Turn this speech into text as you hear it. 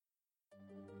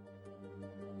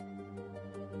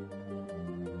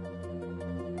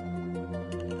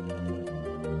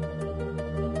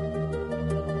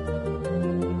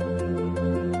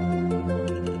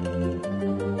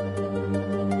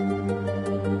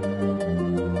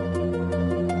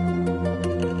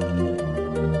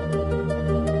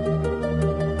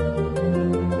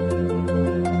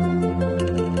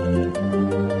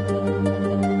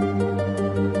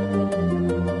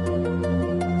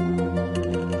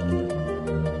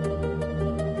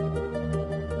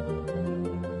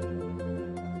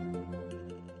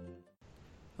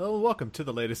Hello, welcome to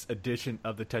the latest edition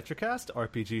of the TetraCast,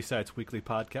 RPG Site's weekly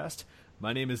podcast.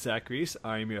 My name is Zach Reese.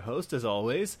 I am your host, as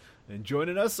always, and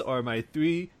joining us are my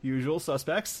three usual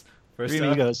suspects. First three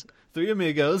amigos. Three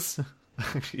amigos.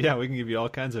 Yeah, we can give you all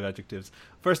kinds of adjectives.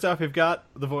 First off, we've got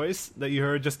the voice that you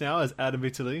heard just now as Adam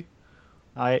Vitali.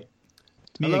 Hi,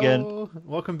 it's me Hello. again.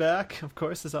 Welcome back, of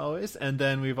course, as always. And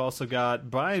then we've also got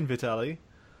Brian Vitali.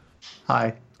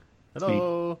 Hi.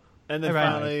 Hello. And then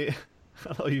Hi, finally...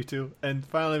 Hello, you two. And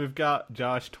finally, we've got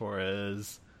Josh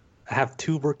Torres. I have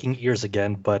two working ears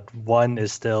again, but one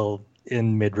is still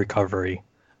in mid-recovery.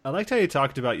 I liked how you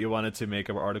talked about you wanted to make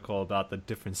an article about the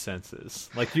different senses.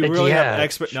 Like, you really have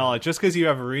expert knowledge. Just because you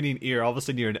have a reading ear, all of a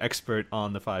sudden you're an expert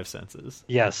on the five senses.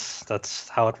 Yes, that's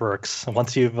how it works.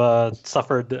 Once you've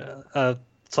suffered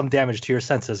some damage to your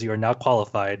senses, you are now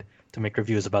qualified to make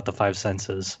reviews about the five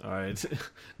senses. All right.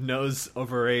 Nose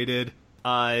overrated.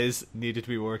 Eyes needed to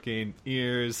be working.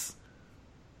 Ears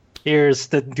Good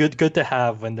to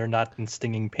have when they're not in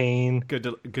stinging pain. good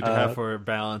to have for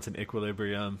balance and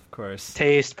equilibrium, of course.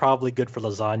 Taste probably good for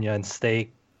lasagna and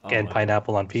steak and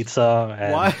pineapple on pizza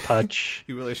and Why? touch.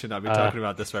 You really should not be talking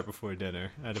about this right before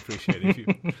dinner. I'd appreciate it if you.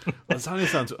 Lasagna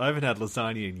sounds. I haven't had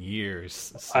lasagna in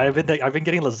years. So. I've been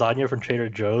getting lasagna from Trader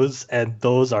Joe's, and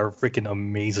those are freaking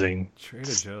amazing.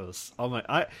 Trader Joe's. Oh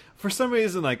my! For some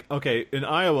reason, like, okay, in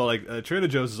Iowa, like Trader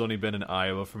Joe's has only been in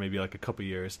Iowa for maybe like a couple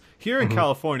years. Here in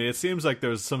California, it seems like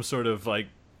there's some sort of like,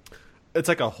 it's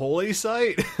like a holy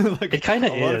site. Like it kind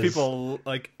of is. A lot of people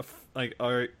like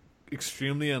are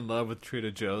extremely in love with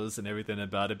Trader Joe's and everything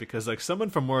about it, because like someone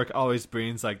from work always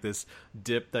brings like this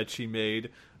dip that she made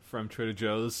from Trader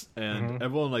Joe's, and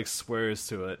everyone like swears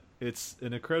to it. It's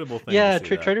an incredible thing. Yeah, to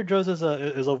see Trader Joe's is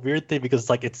a weird thing because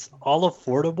like it's all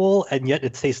affordable and yet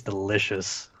it tastes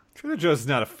delicious. Trader Joe's is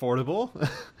not affordable.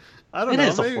 I don't It know.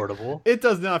 is affordable. It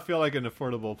does not feel like an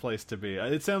affordable place to be.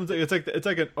 It sounds like it's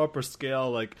like an upper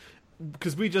scale, like,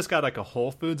 because we just got like a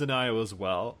Whole Foods in Iowa as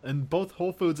well, and both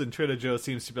Whole Foods and Trader Joe's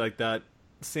seems to be like that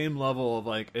same level of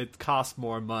like it costs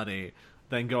more money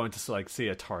than going to like see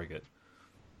a Target.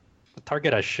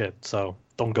 Target has shit, so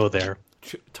don't go there.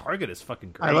 Target is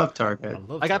fucking great. I love Target.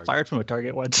 I got fired from a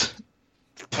Target once.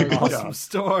 Awesome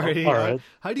story. All right.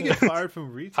 How do you get fired from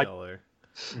a retailer?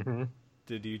 Mhm.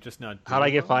 Did you just not? How'd I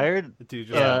get fired? Did you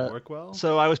just not work well?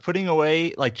 So I was putting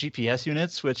away like GPS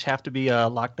units, which have to be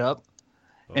locked up,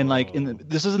 and like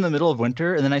this was in the middle of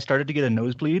winter, and then I started to get a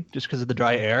nosebleed just because of the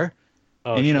dry air,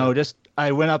 and you know, just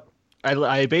I went up,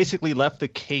 I basically left the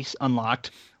case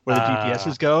unlocked where the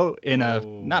GPSs go in a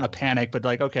not a panic, but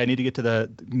like, okay, I need to get to the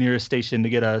nearest station to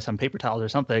get some paper towels or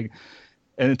something,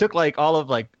 and it took like all of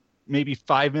like maybe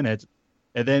 5 minutes,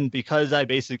 and then because I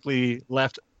basically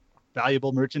left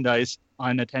valuable merchandise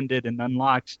unattended and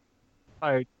unlocked,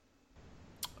 fired.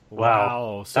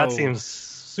 Wow. So That seems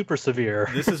super severe.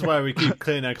 This is why we keep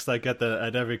Kleenex like at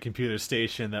every computer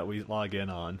station that we log in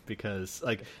on, because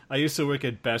like I used to work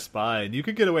at Best Buy and you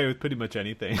could get away with pretty much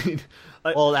anything.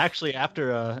 Well, actually,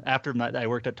 after I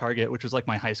worked at Target, which was like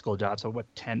my high school job, so more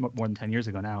than 10 years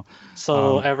ago now.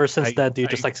 So ever since then, do you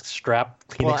just like strap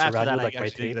Kleenex after around that, you like I my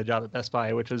actually teeth? did a job at Best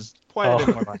Buy, which was quite a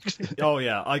bit more money. Oh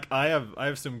yeah, like I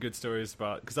have some good stories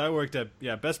about, because I worked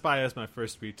at Best Buy as my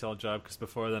first retail job, because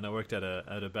before then I worked at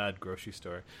a bad grocery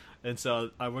store, and so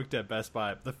I worked at Best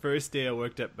Buy. The first day I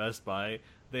worked at Best Buy,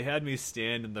 they had me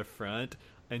stand in the front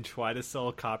and try to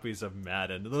sell copies of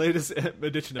Madden, the latest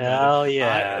edition of Madden. Hell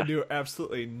yeah. I knew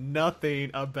absolutely nothing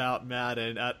about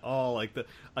Madden at all. Like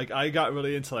I got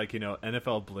really into like, you know,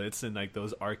 NFL Blitz and like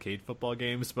those arcade football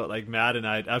games, but like Madden,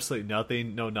 I had absolutely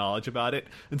no knowledge about it.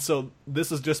 And so this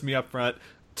was just me up front,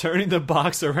 turning the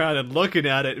box around and looking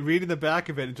at it and reading the back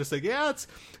of it and just like, yeah, it's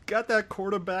got that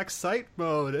quarterback sight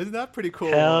mode. Isn't that pretty cool?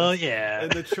 Hell yeah.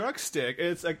 And the truck stick.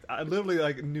 It's like I literally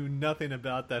like knew nothing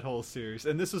about that whole series.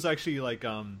 And this was actually like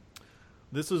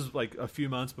this was like a few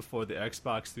months before the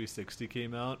Xbox 360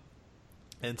 came out.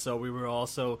 And so we were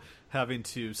also having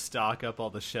to stock up all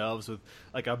the shelves with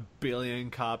like 1 billion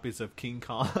copies of King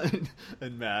Kong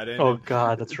and Madden. Oh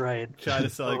god, that's right. Try to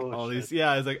sell like all these.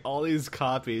 Yeah, it's like all these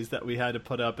copies that we had to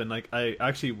put up, and like I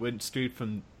actually went straight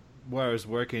from where I was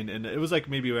working, and it was like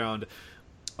maybe around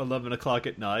 11 o'clock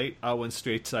at night. I went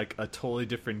straight to like a totally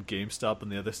different GameStop on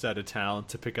the other side of town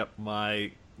to pick up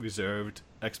my reserved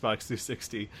Xbox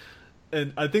 360.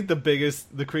 And I think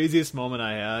the craziest moment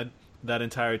I had that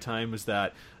entire time was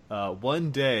that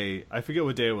one day, I forget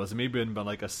what day it was, maybe it had been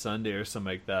like a Sunday or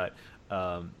something like that.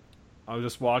 I was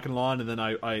just walking along, and then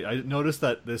I noticed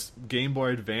that this Game Boy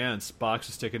Advance box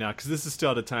was sticking out, because this is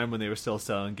still at a time when they were still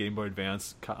selling Game Boy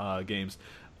Advance games.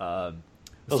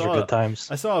 Those are good times.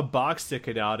 I saw a box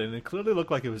sticking out, and it clearly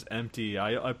looked like it was empty.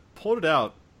 I pulled it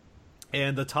out,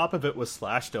 and the top of it was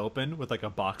slashed open with like a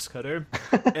box cutter.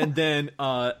 And then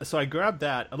so I grabbed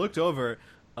that. I looked over,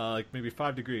 like maybe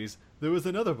 5 degrees. There was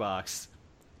another box,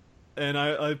 and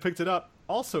I picked it up,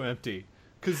 also empty.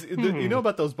 Because you know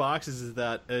about those boxes is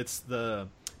that it's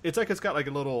like it's got like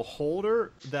a little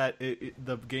holder that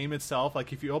the game itself,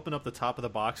 like if you open up the top of the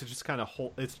box, it's just kind of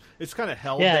it's kind of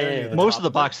held there. Yeah. Most of the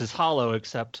box is hollow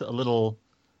except a little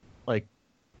like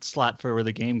slot for where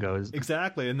the game goes.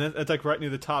 Exactly, and then it's like right near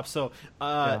the top. So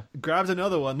grabs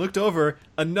another one, looked over,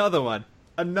 another one.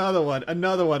 There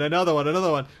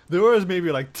was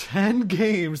maybe like 10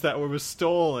 games that were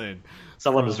stolen.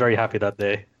 Someone was very happy that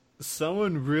day.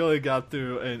 Someone really got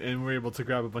through and were able to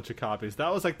grab a bunch of copies.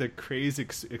 That was like the crazy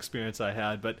experience I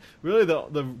had. But really,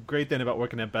 the great thing about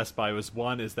working at Best Buy was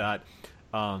one is that,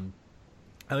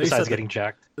 besides getting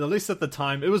jacked, at least at the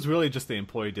time, it was really just the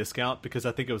employee discount because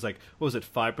I think it was like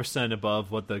 5% above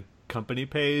what the company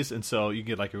pays, and so you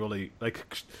get like a really like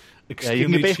you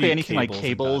can get basically anything like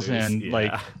cables and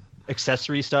like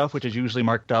accessory stuff, which is usually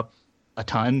marked up a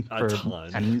ton for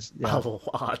pennies. A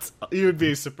lot. You would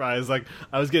be surprised. Like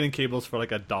I was getting cables for like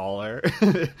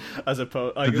 $1 as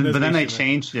opposed. Like, but then they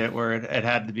changed it where it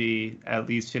had to be at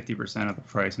least 50% of the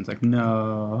price. And it's like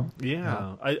no.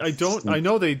 Yeah, I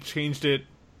know they changed it,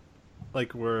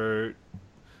 like where,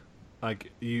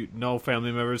 like no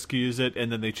family members could use it, and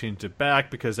then they changed it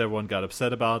back because everyone got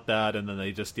upset about that, and then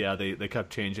they just they kept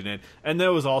changing it, and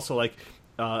there was also like.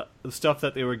 The stuff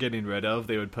that they were getting rid of,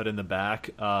 they would put in the back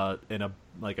in a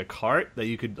cart that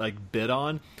you could like bid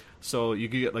on, so you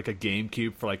could get like a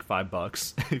GameCube for like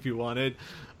 $5 if you wanted.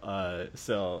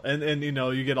 So and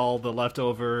you get all the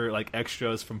leftover like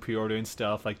extras from pre-ordering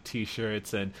stuff like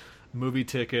T-shirts and movie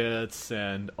tickets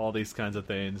and all these kinds of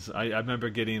things. I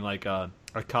remember getting like a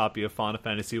copy of Final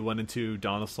Fantasy 1 and 2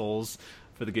 Dawn of Souls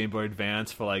for the Game Boy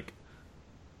Advance for like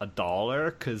 $1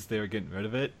 because they were getting rid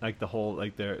of it, like the whole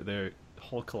like their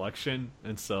whole collection.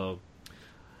 And so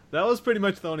that was pretty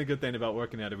much the only good thing about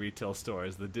working at a retail store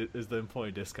is the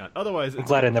employee discount. Otherwise, I'm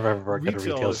glad I never worked at a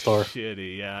retail store.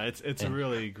 Shitty, yeah, it's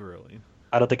really grueling.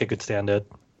 I don't think I could stand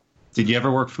it. Did you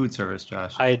ever work food service,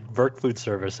 Josh? I worked food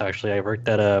service, actually. I worked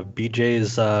at a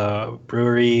BJ's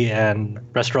brewery and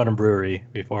restaurant and brewery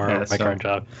before my current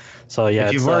job. So, yeah.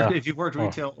 If you've worked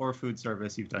retail or food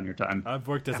service, you've done your time. I've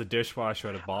worked as a dishwasher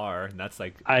at a bar, and that's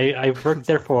like... I worked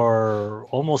there for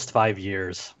almost 5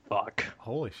 years. Fuck.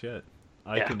 Holy shit.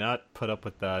 I could not put up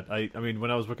with that. I mean,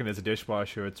 when I was working as a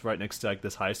dishwasher, it's right next to like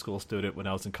this high school student when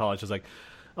I was in college. I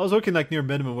was working like near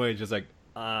minimum wage. I was like,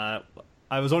 I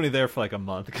was only there for like a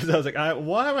month because I was like,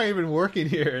 why am I even working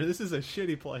here? This is a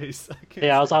shitty place.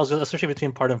 I was especially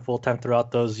between part and full time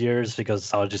throughout those years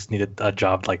because I just needed a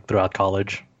job like throughout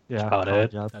college. Yeah, that's about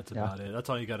it. That's about it. That's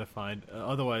all you got to find.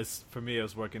 Otherwise, for me, I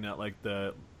was working at like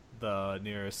the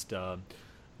nearest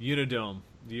Unidome,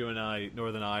 UNI,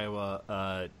 Northern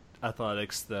Iowa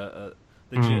athletics, the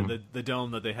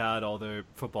dome that they had all their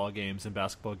football games and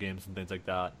basketball games and things like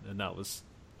that, and that was.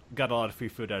 Got a lot of free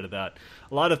food out of that.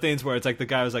 A lot of things where it's like the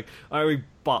guy was like, all right, we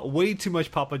bought way too much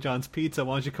Papa John's pizza.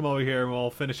 Why don't you come over here and we'll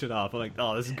finish it off? I'm like,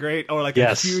 oh, this is great. Or like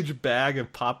a huge bag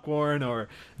of popcorn. Or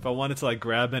if I wanted to like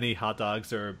grab any hot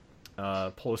dogs or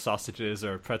Polish sausages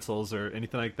or pretzels or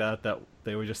anything like that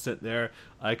they were just sitting there,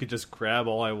 I could just grab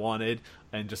all I wanted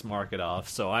and just mark it off.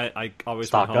 So I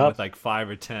always went home with like 5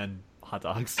 or 10 hot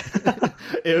dogs.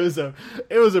 It was a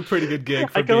pretty good gig.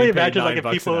 For I can only imagine like if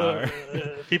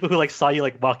people who like saw you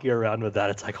like walking around with that,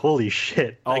 it's like holy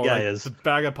shit, that guy is a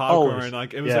bag of popcorn.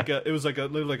 Like it was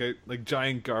literally like a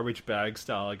giant garbage bag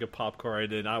style, like a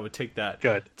popcorn, and I would take that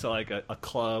to like a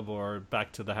club or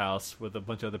back to the house with a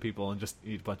bunch of other people and just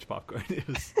eat a bunch of popcorn.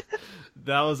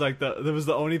 That was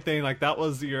the only thing, like that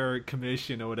was your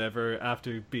commission or whatever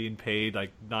after being paid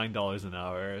like $9 an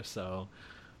hour. So.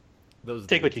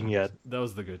 Take what you can get.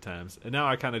 Those are the good times. And now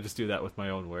I kind of just do that with my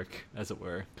own work, as it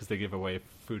were, because they give away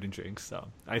food and drinks. So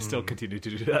I still continue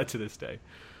to do that to this day.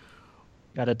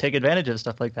 Got to take advantage of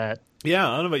stuff like that. Yeah,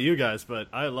 I don't know about you guys, but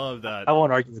I love that. I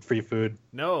won't argue with free food.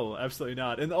 No, absolutely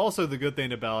not. And also the good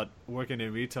thing about working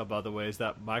in retail, by the way, is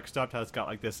that Microsoft has got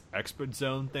like this expert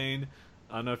zone thing.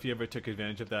 I don't know if you ever took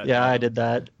advantage of that. Yeah, I did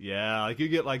that. Yeah, like you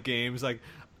get like games, like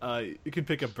you can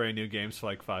pick up brand new games for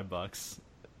like $5.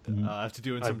 After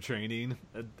doing some training,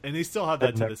 and they still have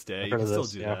that to this day. You can still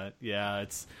do that. Yeah,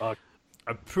 it's a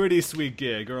pretty sweet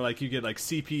gig. Or like you get like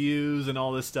CPUs and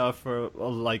all this stuff for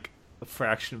like a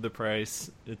fraction of the price.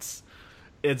 It's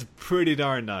pretty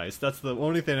darn nice. That's the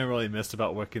only thing I really missed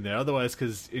about working there. Otherwise,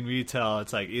 because in retail,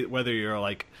 it's like whether you're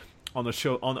like on the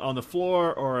show on the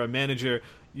floor or a manager,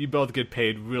 you both get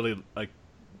paid really like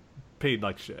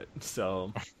shit.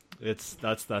 So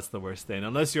that's the worst thing.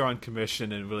 Unless you're on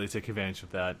commission and really take advantage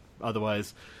of that.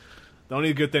 Otherwise, the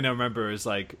only good thing I remember is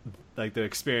like the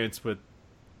experience with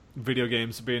video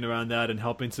games, being around that and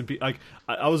helping some people. Like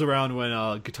I was around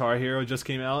when Guitar Hero just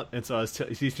came out, and so I was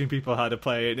teaching people how to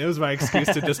play it. And it was my excuse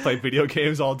to just play video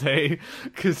games all day,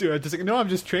 because you were just like, no, I'm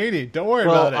just training. Don't worry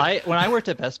about it. When I worked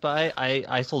at Best Buy,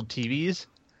 I sold TVs,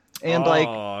 and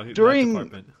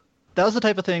that was the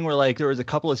type of thing where like there was a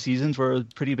couple of seasons where it was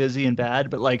pretty busy and bad,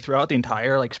 but like throughout the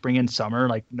entire like spring and summer,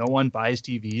 like no one buys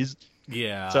TVs.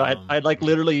 Yeah. So I'd like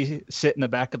literally sit in the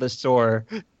back of the store,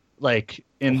 like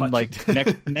in like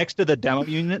next to the demo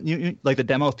unit, like the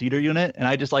demo theater unit, and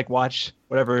I just like watch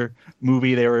whatever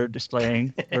movie they were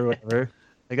displaying or whatever.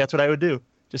 Like that's what I would do.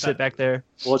 Just sit back there.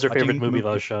 What was your favorite movie that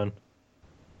was shown?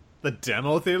 The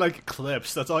demo theater, like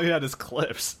clips. That's all you had is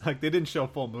clips. Like they didn't show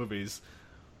full movies.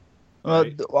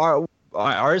 Right?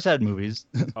 Ours had movies.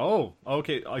 Oh,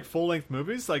 okay, like full length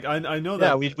movies. Like I know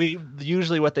that. Yeah, we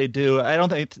usually what they do. I don't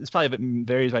think it's probably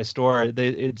varies by store.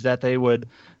 It's that they would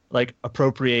like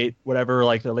appropriate whatever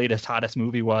like the latest hottest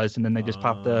movie was, and then they just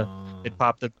pop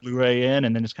the Blu-ray in,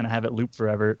 and then just kind of have it loop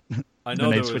forever. I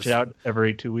know they switch it out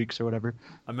every 2 weeks or whatever.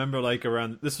 I remember like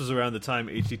this was around the time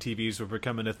HD TVs were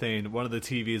becoming a thing. One of the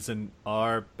TVs in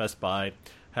our Best Buy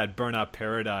had Burnout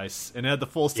Paradise, and it had the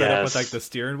full setup with like the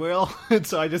steering wheel. And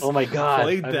so I just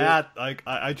played that. Like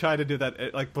I tried to do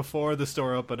that like before the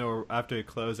store opened or after it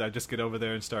closed. I'd just get over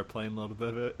there and start playing a little bit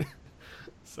of it.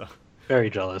 So very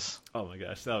jealous. Oh my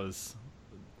gosh, that was.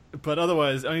 But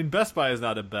otherwise, I mean, Best Buy is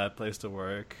not a bad place to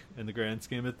work in the grand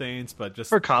scheme of things. But just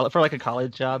for like a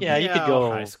college job, you could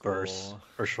go first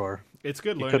for sure. It's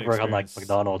good learning. You could work experience. on like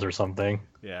McDonald's or something.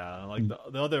 Yeah, like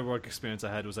the other work experience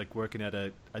I had was like working at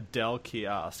a Dell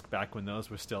kiosk back when those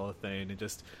were still a thing, and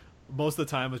just most of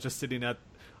the time was just sitting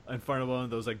in front of one of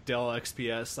those like Dell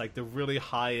XPS, like the really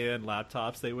high end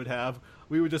laptops they would have.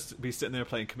 We would just be sitting there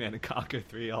playing Command and Conquer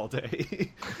 3 all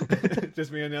day,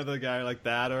 just me and another guy like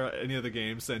that, or any other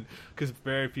games, and because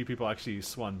very few people actually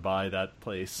swung by that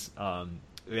place,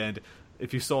 and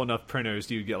if you sold enough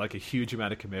printers, you get like a huge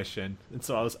amount of commission. And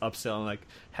so I was upselling like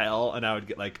hell, and I would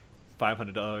get like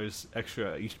 $500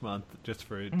 extra each month just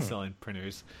for selling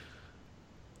printers.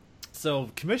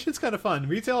 So commission's kind of fun.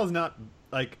 Retail is not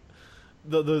like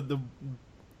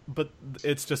but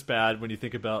it's just bad when you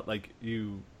think about like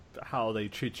how they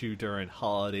treat you during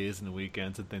holidays and the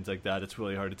weekends and things like that. It's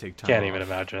really hard to take time Can't off. even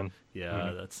imagine.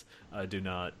 Yeah, I do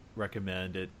not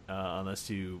recommend it unless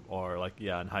you are like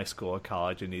in high school or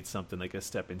college and need something like a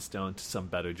stepping stone to some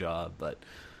better job. But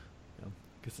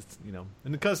because it's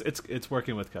and because it's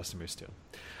working with customers too.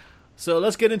 So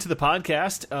let's get into the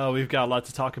podcast. We've got a lot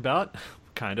to talk about.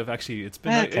 Kind of actually, it's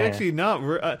been actually not.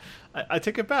 I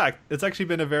take it back. It's actually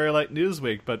been a very light news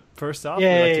week. But first off,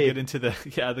 we'd like to get into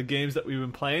the games that we've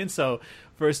been playing. So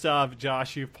first off,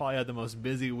 Josh, you've probably had the most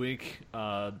busy week.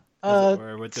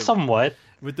 Somewhat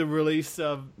with the release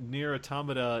of Nier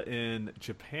Automata in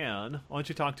Japan. Why don't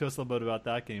you talk to us a little bit about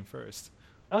that game first?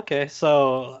 Okay,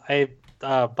 so I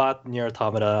bought Nier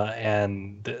Automata,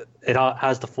 and it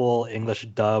has the full English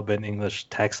dub and English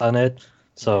text on it.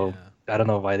 So. Yeah. I don't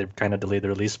know why they kind of delayed the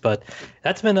release, but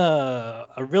that's been a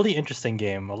really interesting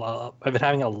game. I've been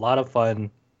having a lot of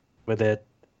fun with it.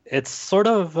 It's sort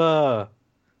of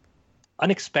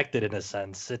unexpected in a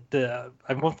sense. I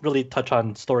won't really touch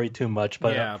on story too much,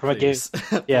 but from please.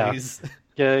 a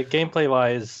game, gameplay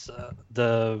wise,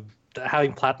 the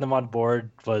having Platinum on board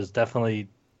was definitely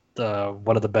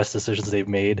one of the best decisions they've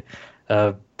made.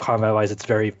 Combat wise, it's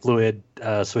very fluid,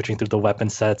 switching through the weapon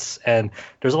sets, and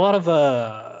there's a lot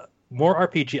of more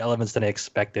RPG elements than I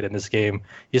expected in this game.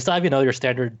 You still have, your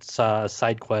standard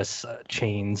side quest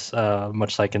chains,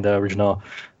 much like in the original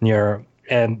Nier,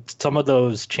 and some of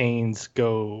those chains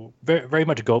go very, very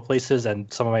much go places,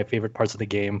 and some of my favorite parts of the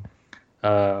game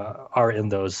are in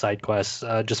those side quests.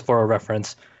 Just for a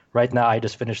reference, right now I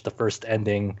just finished the first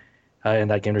ending in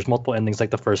that game. There's multiple endings like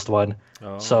the first one.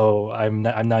 Oh. So I'm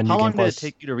not new. How long did it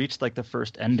take you to reach like the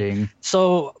first ending?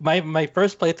 So my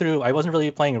first playthrough, I wasn't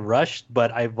really playing rushed,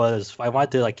 but I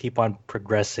wanted to like keep on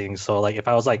progressing. So like if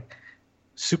I was like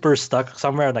super stuck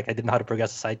somewhere, like I didn't know how to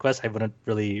progress a side quest, I wouldn't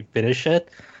really finish it.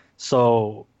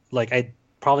 So like I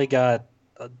probably got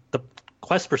the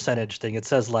quest percentage thing. It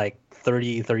says like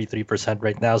 33%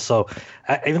 right now. So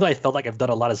even though I felt like I've done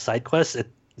a lot of side quests, in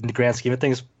the grand scheme of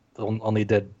things, only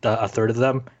did a third of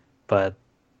them. But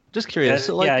just curious.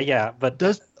 So like, but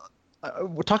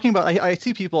we're talking about. I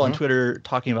see people on Twitter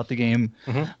talking about the game,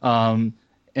 and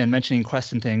mentioning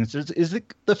quests and things.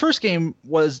 The first game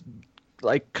was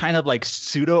like kind of like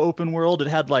pseudo open world. It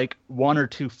had like one or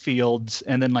two fields,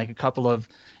 and then like a couple of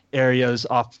areas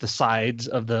off the sides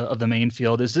of the main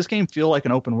field. Does this game feel like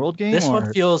an open world game? This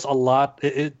one feels a lot.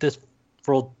 This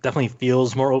world definitely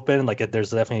feels more open. Like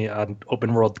there's definitely an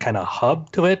open world kind of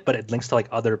hub to it, but it links to like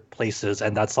other places,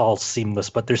 and that's all seamless.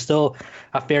 But there's still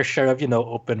a fair share of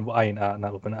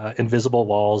invisible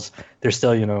walls. There's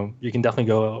still you can definitely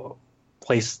go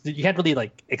place. You can't really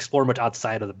like explore much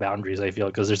outside of the boundaries. I feel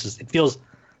because it feels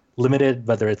limited,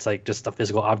 whether it's like just a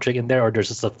physical object in there or there's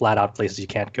just a flat out places you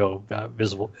can't go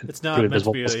visible. It's not meant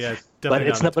to be, but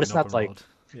it's not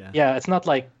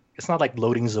like it's not like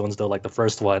loading zones though, like the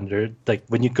first one. They're, like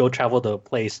when you go travel to a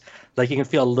place, like you can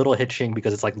feel a little hitching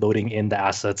because it's like loading in the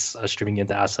assets, streaming in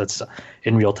the assets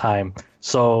in real time.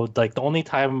 So like the only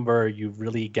time where you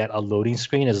really get a loading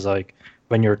screen is like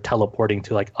when you're teleporting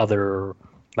to like other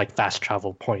like fast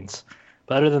travel points.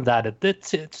 But other than that,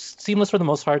 it's seamless for the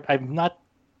most part. I'm not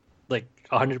like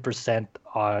 100%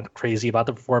 on crazy about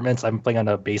the performance. I'm playing on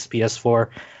a base PS4,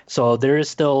 so there is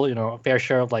still a fair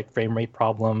share of like frame rate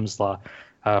problems,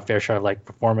 fair share of like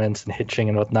performance and hitching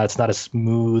and whatnot. It's not as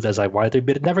smooth as I wanted to,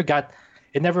 but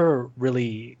it never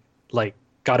really like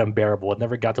got unbearable. It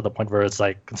never got to the point where it's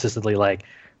like consistently like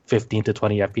 15 to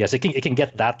 20 FPS. It can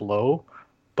get that low,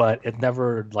 but it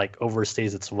never like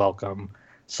overstays its welcome.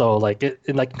 So like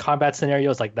in like combat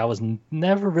scenarios, like that was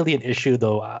never really an issue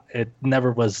though. It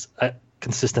never was a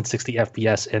consistent 60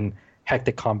 FPS in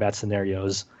hectic combat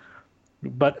scenarios.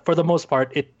 But for the most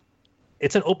part,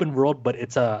 it's an open world, but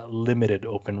it's a limited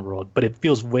open world. But it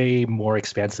feels way more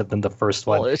expansive than the first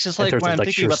one. Well, it's just like when I'm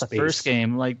thinking about the first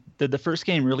game, like did the first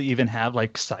game really even have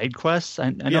like side quests? I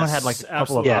know it had like a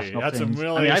couple of optional things.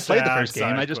 I played the first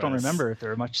game. I just don't remember if there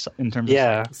were much in terms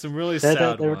of some really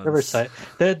sad ones.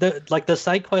 Like the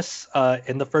side quests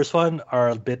in the first one are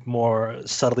a bit more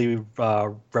subtly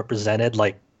represented.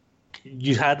 Like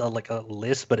you had a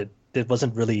list, but it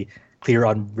wasn't really clear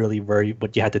on really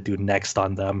what you had to do next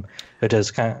on them. It is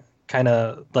kind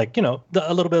of like a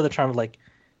little bit of the charm of like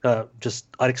just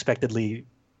unexpectedly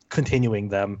continuing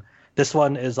them. This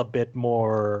one is a bit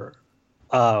more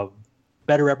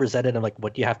better represented in like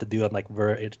what you have to do and like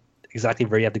exactly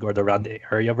where you have to go around the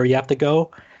area where you have to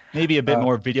go. Maybe a bit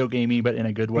more video gamey, but in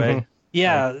a good way. Mm-hmm.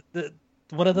 Yeah,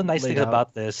 one of the nice things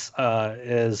about this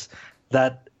is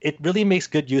that it really makes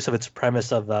good use of its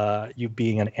premise of you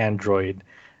being an android.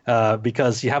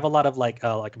 Because you have a lot of like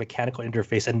mechanical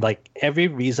interface and like every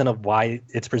reason of why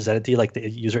it's presented to you, like the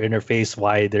user interface,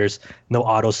 why there's no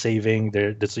auto saving,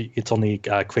 it's only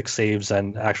quick saves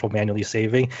and actual manually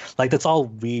saving. Like that's all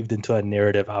weaved into a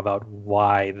narrative about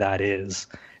why that is.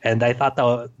 And I thought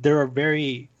that there are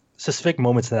very specific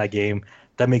moments in that game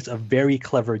that makes a very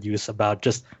clever use about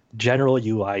just general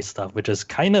UI stuff, which is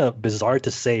kind of bizarre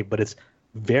to say, but it's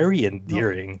very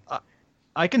endearing.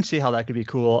 I can see how that could be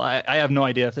cool. I have no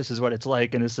idea if this is what it's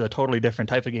like, and it's a totally different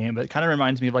type of game, but it kind of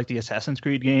reminds me of like the Assassin's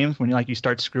Creed games when you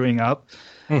start screwing up,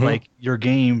 like your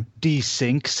game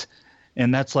desyncs,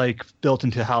 and that's like built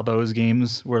into how those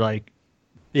games were like.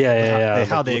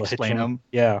 How they explain them.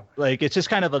 Yeah, like it's just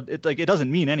kind of it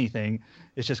doesn't mean anything.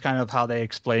 It's just kind of how they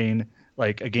explain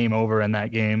like a game over in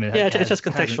that game. It's just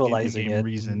contextualizing it.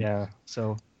 Reason. Yeah.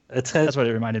 So. That's what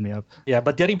it reminded me of. Yeah,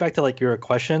 but getting back to like your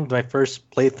question, my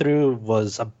first playthrough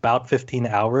was about 15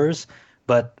 hours,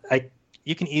 but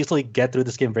you can easily get through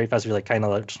this game very fast if you like kind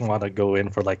of just want to go in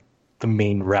for like the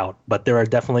main route. But there are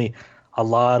definitely a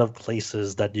lot of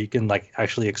places that you can like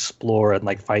actually explore and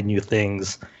like find new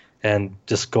things, and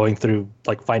just going through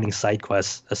like finding side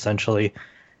quests essentially.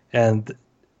 And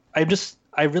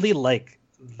I really like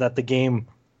that the game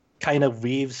kind of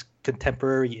weaves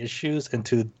contemporary issues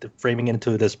into framing it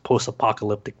into this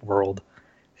post-apocalyptic world.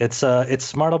 It's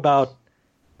smart about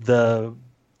the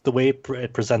way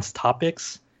it presents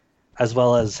topics, as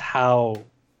well as how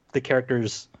the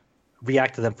characters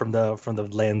react to them from the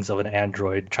lens of an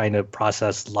android trying to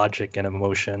process logic and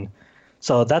emotion.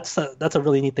 So that's a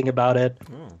really neat thing about it.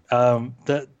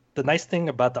 The nice thing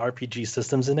about the RPG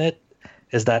systems in it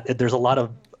is that there's a lot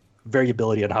of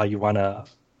variability on how you want to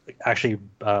actually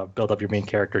build up your main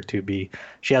character to be.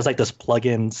 She has like this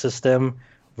plug-in system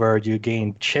where you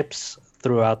gain chips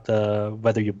throughout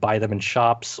whether you buy them in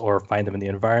shops or find them in the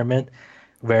environment,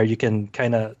 where you can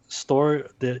kind of store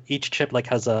each chip like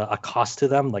has a cost to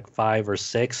them, like 5 or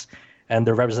 6, and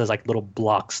they're represented as like little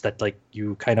blocks that like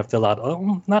you kind of fill out,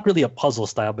 not really a puzzle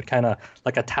style, but kind of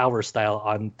like a tower style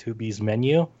on 2B's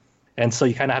menu. And so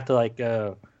you kind of have to like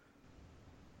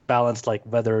balance like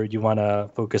whether you want to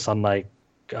focus on like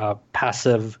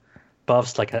passive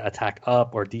buffs like attack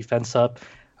up or defense up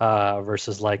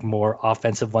versus like more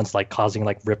offensive ones like causing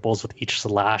like ripples with each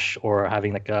slash, or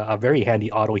having like a very handy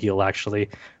auto heal actually,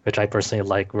 which I personally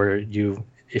like, where you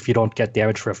if you don't get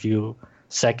damage for a few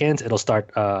seconds, it'll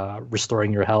start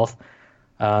restoring your health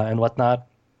and whatnot.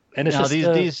 And it's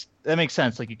these that makes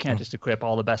sense. Like you can't just equip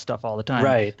all the best stuff all the time,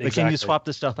 right? But can you swap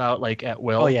the stuff out like at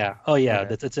will? Oh yeah.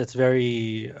 It's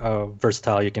very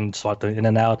versatile. You can swap them in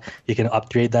and out. You can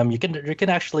upgrade them. You can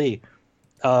actually.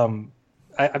 I'm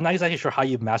not exactly sure how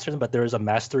you master them, but there is a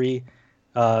mastery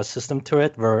system to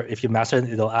it where if you master it,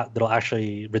 it'll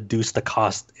actually reduce the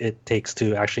cost it takes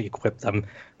to actually equip them,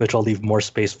 which will leave more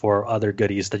space for other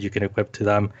goodies that you can equip to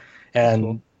them. And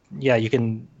cool. Yeah, you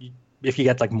can. If you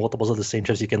get like multiples of the same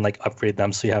chips, you can like upgrade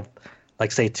them. So you have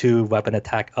like say 2 weapon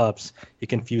attack ups, you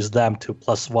can fuse them to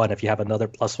 +1. If you have another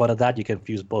 +1 of that, you can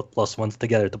fuse both +1s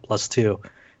together to +2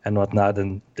 and whatnot.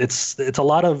 And it's a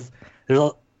lot of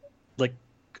like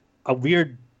a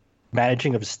weird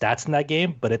managing of stats in that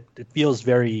game, but it feels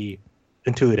very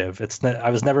intuitive.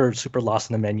 I was never super lost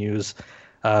in the menus.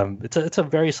 It's a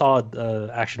very solid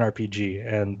action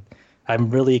RPG, and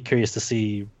I'm really curious to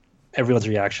see everyone's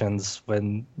reactions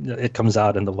when it comes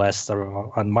out in the West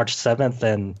on March 7th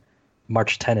and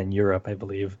March 10 in Europe, I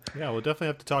believe. Yeah, we'll definitely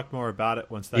have to talk more about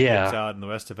it once that gets out and the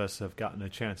rest of us have gotten a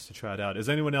chance to try it out. Is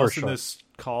anyone else in this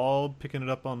call picking it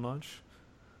up on launch?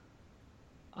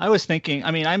 I was thinking,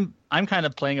 I mean, I'm kind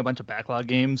of playing a bunch of backlog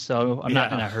games, so I'm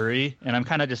not in a hurry, and I'm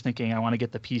kind of just thinking I want to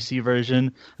get the PC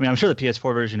version. I mean, I'm sure the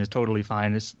PS4 version is totally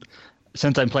fine.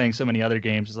 Since I'm playing so many other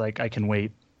games, it's like I can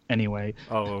wait anyway.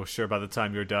 Oh, sure. By the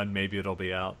time you're done, maybe it'll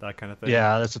be out. That kind of thing.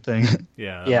 Yeah, that's the thing.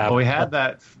 Yeah. Well, we had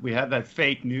that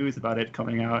fake news about it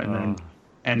coming out, and then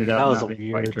ended up. That was a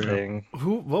weird thing.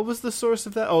 What was the source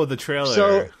of that? Oh, the trailer.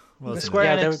 So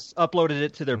Square Enix uploaded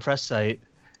it to their press site,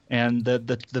 and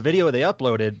the video they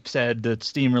uploaded said the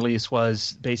Steam release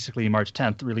was basically March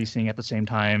 10th, releasing at the same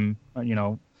time.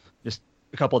 Just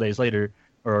a couple of days later,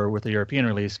 or with the European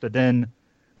release. But then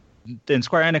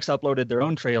Square Enix uploaded their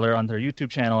own trailer on their YouTube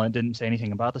channel and didn't say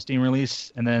anything about the Steam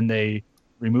release, and then they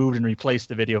removed and replaced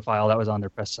the video file that was on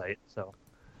their press site. So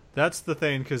that's the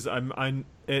thing, because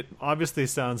it obviously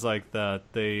sounds like that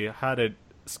they had it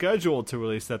scheduled to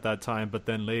release at that time, but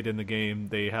then late in the game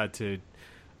they had to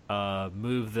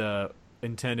move the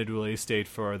intended release date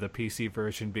for the PC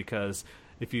version, because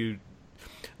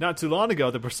not too long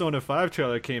ago, the Persona 5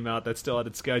 trailer came out that still had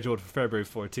it scheduled for February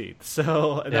 14th.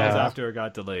 So that was after it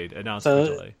got delayed, announced for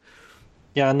delay.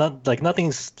 Yeah,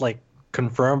 nothing's like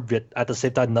confirmed, but at the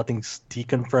same time, nothing's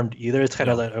deconfirmed either. It's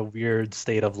kind of like a weird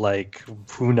state of like,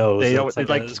 who knows?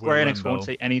 Square Enix won't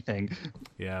say anything.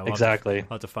 Yeah, exactly. We'll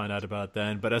have to find out about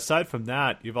then. But aside from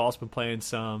that, you've also been playing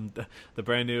the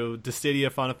brand new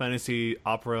Dissidia Final Fantasy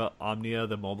Opera Omnia,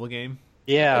 the mobile game.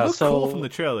 Yeah, it looked cool from the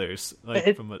trailers.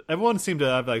 Everyone seemed to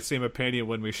have like same opinion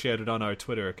when we shared it on our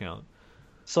Twitter account.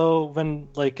 So when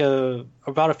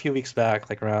about a few weeks back,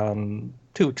 like around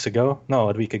a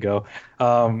week ago,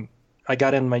 I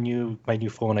got in my new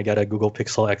phone. I got a Google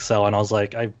Pixel XL, and I was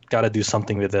like, I've got to do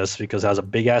something with this because it has a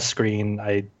big ass screen.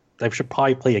 I should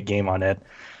probably play a game on it.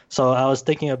 So I was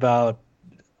thinking about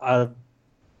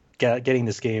getting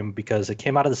this game because it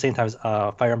came out at the same time as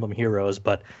Fire Emblem Heroes,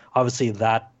 but obviously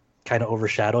that kind of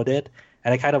overshadowed it,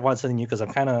 and I kind of want something new because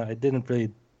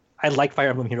I liked Fire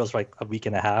Emblem Heroes for like a week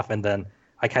and a half, and then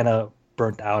I kind of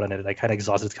burnt out on it. I kind of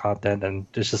exhausted content, and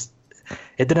it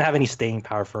didn't have any staying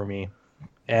power for me.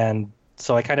 And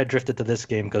so I kind of drifted to this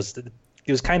game because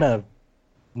it was kind of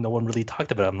no one really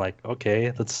talked about it. I'm like,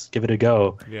 okay, let's give it a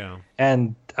go. Yeah.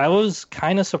 And I was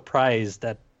kind of surprised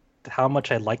at how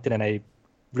much I liked it, and I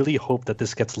really hope that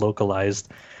this gets localized.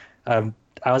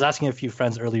 I was asking a few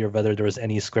friends earlier whether there was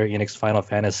any Square Enix Final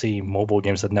Fantasy mobile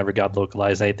games that never got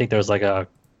localized. I think there was like a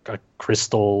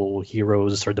Crystal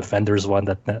Heroes or Defenders one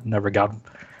that never got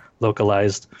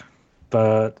localized.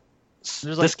 But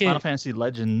there's like Final Fantasy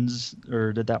Legends,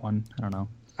 or did that one? I don't know.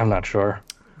 I'm not sure.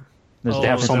 They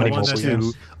have so many mobile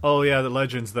games. Oh yeah, the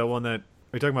Legends. The one that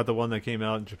are you talking about? The one that came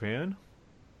out in Japan?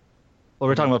 Well,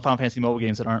 we're talking about Final Fantasy mobile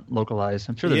games that aren't localized.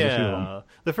 I'm sure there's a few of them.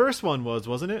 The first one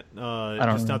wasn't it? I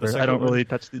don't remember. I don't really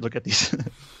look at these.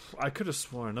 I could have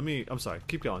sworn. I'm sorry.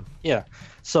 Keep going. Yeah.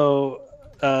 So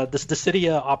this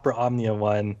Dissidia Opera Omnia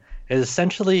one is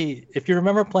essentially, if you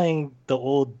remember playing the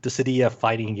old Dissidia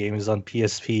fighting games on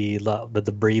PSP,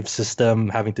 the Brave system,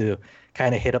 having to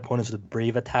kind of hit opponents with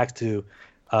Brave attacks to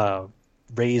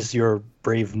raise your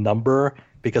Brave number,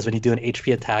 because when you do an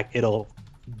HP attack, it'll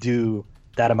do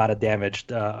that amount of damage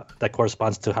that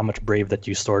corresponds to how much Brave that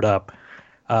you stored up.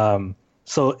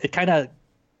 So it kind of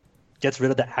gets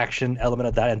rid of the action element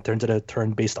of that and turns it into a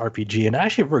turn-based RPG, and it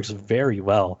actually works very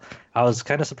well. I was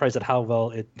kind of surprised at how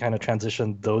well it kind of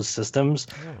transitioned those systems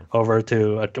over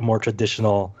to a more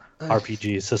traditional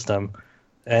RPG system.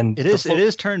 And it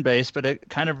is turn-based, but it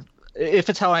if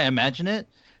it's how I imagine it,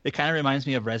 it kind of reminds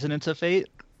me of Resonance of Fate,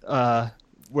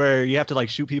 where you have to like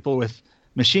shoot people with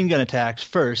machine gun attacks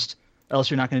first, else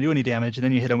you're not going to do any damage, and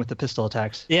then you hit them with the pistol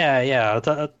attacks. Yeah.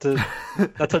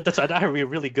 That's a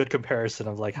really good comparison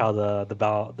of like how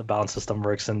the balance system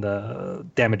works and the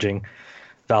damaging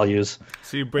values.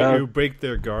 So you break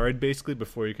their guard basically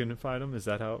before you can fight them. Is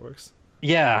that how it works?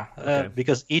 Yeah, Okay.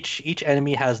 because each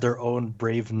enemy has their own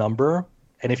brave number,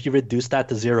 and if you reduce that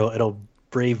to 0, it'll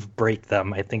brave break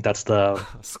them. I think that's the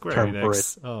Square term for it.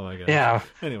 Enix. Oh my god. Yeah.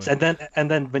 Anyway. And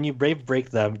then when you brave break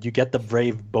them, you get the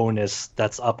brave bonus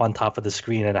that's up on top of the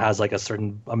screen, and it has like a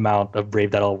certain amount of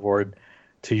brave that'll award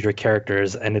to your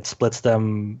characters, and it splits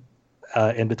them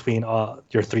in between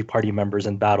your 3 party members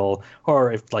in battle.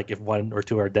 Or if one or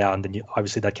two are down, then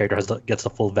obviously that character gets the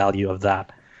full value of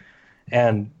that.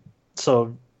 And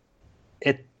so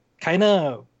it kind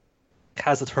of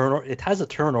has a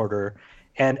turn order,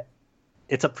 and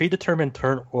it's a predetermined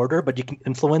turn order, but you can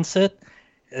influence it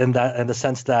in the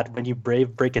sense that when you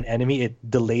brave break an enemy,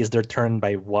 it delays their turn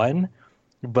by 1.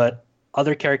 But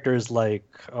other characters like,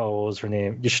 what was her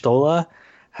name? Y'shtola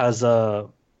has a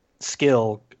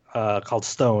skill called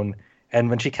Stone, and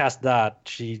when she casts that,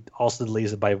 she also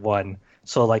delays it by 1.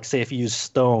 So like say if you use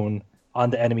Stone on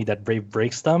the enemy that brave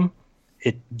breaks them,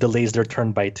 it delays their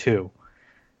turn by 2.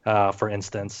 For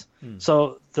instance.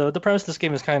 So the premise of this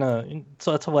game is kind of,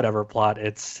 so it's a whatever plot.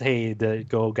 It's, hey,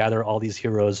 go gather all these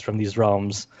heroes from these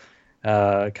realms,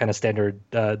 kind of standard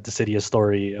Dissidia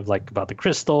story of like about the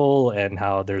crystal and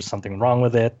how there's something wrong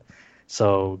with it.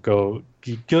 So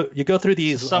you go through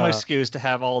these Some excuse to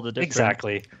have all the different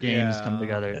games come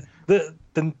together. The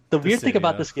weird thing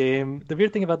about this game,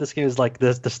 is like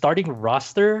the starting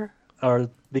roster, or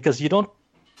because you don't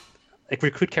like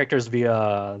recruit characters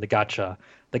via the gacha.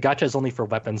 The gacha is only for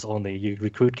weapons only. You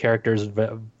recruit characters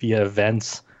via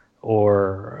events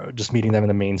or just meeting them in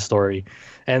the main story.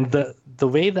 And the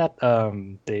way that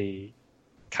they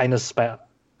kind of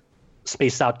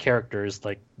space out characters,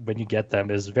 like when you get them,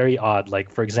 is very odd.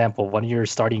 Like, for example, one of your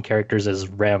starting characters is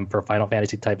Rem for Final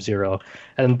Fantasy Type 0.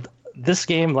 And this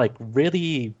game like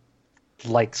really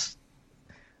likes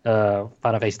Final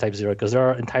Fantasy Type 0 because there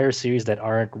are entire series that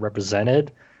aren't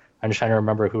represented. I'm just trying to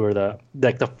remember who are the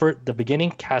beginning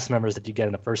cast members that you get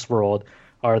in the first world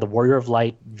are the Warrior of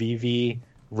Light, Vivi,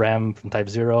 Rem from Type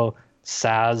 0,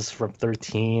 Saz from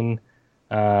 13,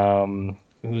 who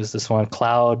is this one?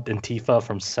 Cloud and Tifa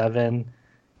from 7,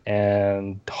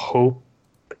 and Hope,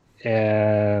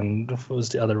 and what was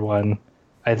the other one?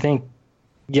 I think,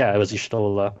 it was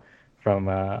Y'shtola from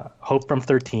Hope from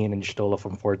 13 and Y'shtola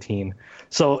from 14.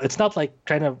 So it's not like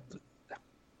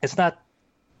it's not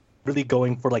really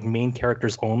going for like main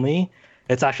characters only.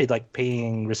 It's actually like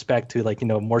paying respect to like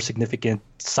more significant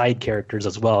side characters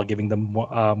as well, giving them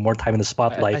more time in the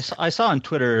spotlight. I saw on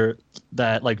Twitter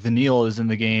that like Vanille is in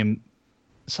the game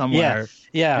somewhere.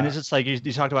 Yeah. And it's just like you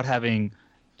talked about having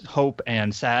Hope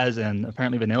and Saz, and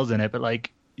apparently Vanille's in it, but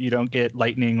like you don't get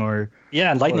Lightning or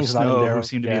and Lightning's Snow, not in there. who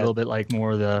seem to be a little bit like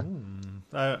more the.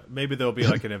 Maybe there'll be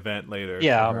like an event later.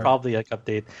 Probably like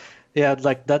update. Yeah,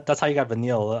 like that's how you got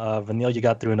Vanille. Vanille you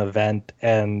got through an event,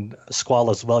 and Squall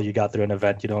as well you got through an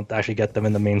event. You don't actually get them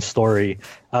in the main story.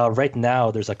 Right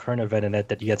now there's a current event in it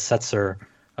that you get Setzer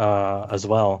as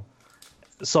well.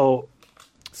 So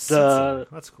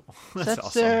that's cool. That's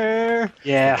Setzer. awesome.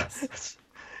 Yeah.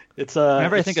 It's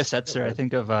Whenever I think of Setzer, I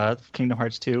think of Kingdom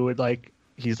Hearts 2 with like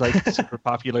he's like super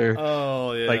popular.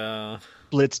 Oh yeah. Like,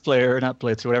 Blitz player, not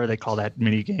Blitz, or whatever they call that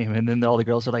mini game, and then all the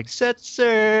girls are like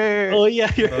Setzer. Oh yeah,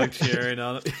 you're like cheering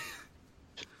on it.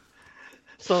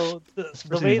 So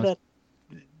the way that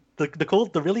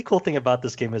the really cool thing about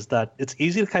this game is that it's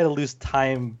easy to kind of lose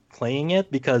time playing it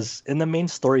because in the main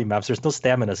story maps there's no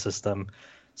stamina system,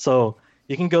 so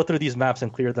you can go through these maps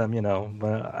and clear them,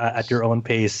 at your own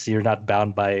pace. You're not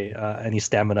bound by any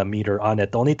stamina meter on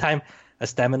it. The only time a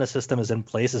stamina system is in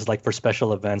place is like for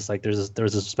special events. Like there's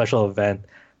a special event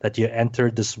that you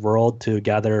enter this world to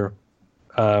gather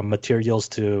materials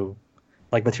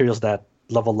that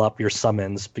level up your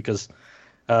summons, because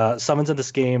summons in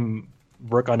this game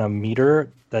work on a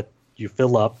meter that you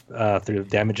fill up through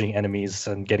damaging enemies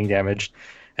and getting damaged,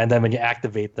 and then when you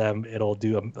activate them, it'll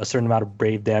do a certain amount of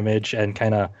brave damage and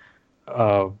kind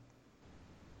of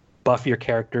buff your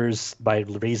characters by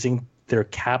raising their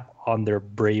cap on their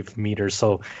brave meter.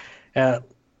 So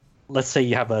let's say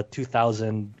you have a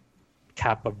 2,000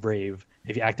 cap of brave.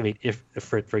 If you activate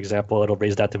Ifrit, for example, it'll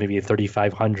raise that to maybe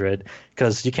 3,500,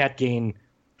 because you can't gain.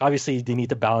 Obviously, you need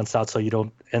to balance out so you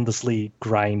don't endlessly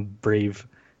grind brave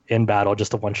in battle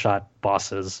just to one-shot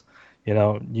bosses.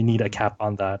 You need a cap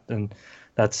on that, and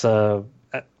that's through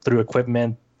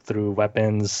equipment, through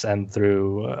weapons and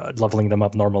through leveling them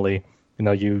up normally.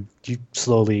 You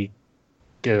slowly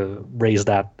raise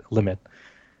that limit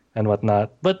and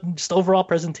whatnot. But just overall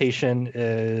presentation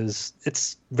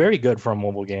it's very good for a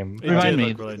mobile game. Remind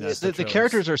me, really nice, the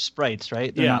characters are sprites,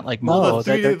 right? They're not like No, models.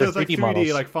 they're there's 3D like 3D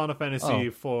models. like Final Fantasy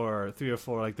 3 or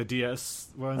 4, like the DS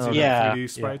ones. Oh, yeah. 3D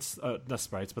sprites, not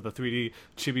sprites, but the 3D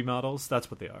chibi models. That's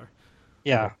what they are.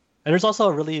 Yeah. And there's also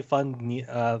a really fun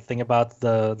thing about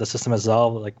the system as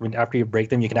well. Like after you break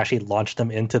them, you can actually launch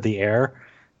them into the air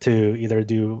to either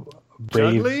do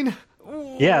brave. Juggling.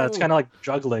 Yeah, it's kind of like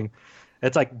juggling.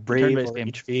 It's like brave Turn-based or game.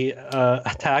 HV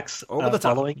attacks Over the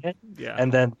top. following it, Yeah.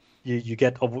 and then you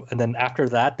get, and then after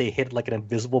that they hit like an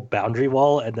invisible boundary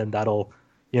wall, and then that'll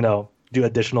do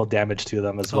additional damage to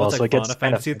them as well. It's So like it gets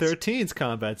Final kind of Fantasy 13's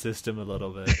combat system a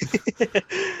little bit,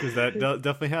 because that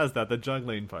definitely has the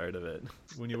juggling part of it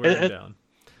when you wear it down.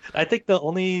 I think the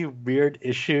only weird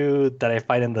issue that I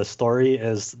find in the story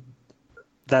is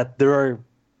that there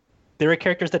are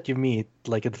characters that you meet,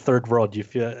 like in the third world.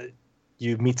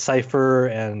 You meet Cypher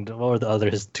and what were the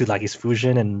others? His two lackeys,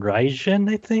 Fujin and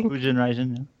Raijin, I think. Fujin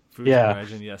Raijin. Fusion Yeah.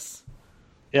 Raijin, yes.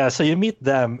 Yeah, so you meet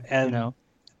them, and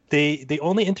they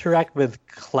only interact with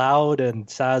Cloud and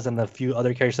Saz and a few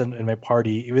other characters in my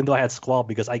party, even though I had Squall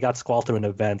because I got Squall through an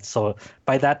event. So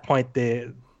by that point,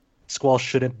 Squall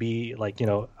shouldn't be like,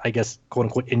 I guess, quote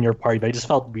unquote, in your party. But I just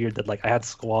felt weird that like I had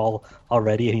Squall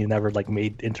already and he never like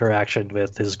made interaction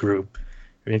with his group,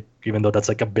 even though that's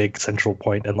like a big central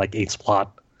point in like 8's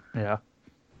plot. Yeah.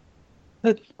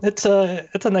 It's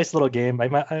a nice little game.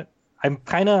 I'm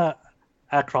kind of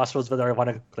at crossroads whether I want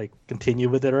to like continue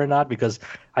with it or not, because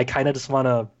I kind of just want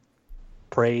to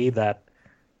pray that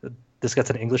this gets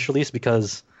an English release,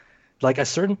 because like a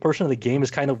certain portion of the game is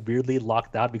kind of weirdly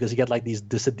locked out because you get like these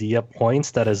Dissidia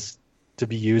points that is to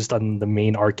be used on the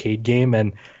main arcade game,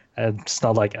 and it's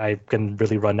not like I can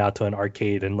really run out to an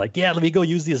arcade and like, yeah, let me go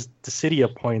use these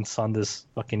Dissidia points on this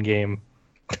fucking game.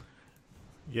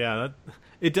 Yeah,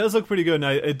 it does look pretty good,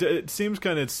 and it seems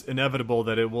kind of it's inevitable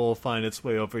that it will find its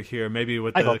way over here, maybe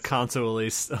with the console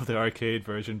release of the arcade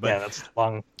version. But yeah, that's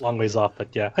long ways off, but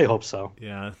yeah, I hope so.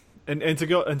 Yeah, and to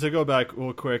go back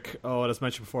real quick, as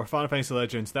mentioned before, Final Fantasy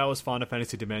Legends, that was Final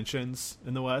Fantasy Dimensions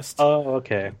in the West. Oh,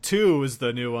 okay. 2 is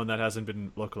the new one that hasn't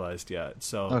been localized yet,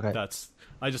 so Okay.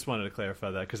 I just wanted to clarify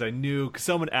that because I knew, cause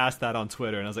someone asked that on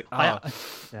Twitter, and I was like,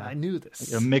 I knew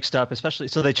this. Mixed up, especially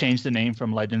so they changed the name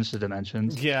from Legends to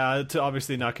Dimensions. Yeah, to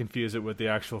obviously not confuse it with the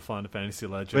actual Final Fantasy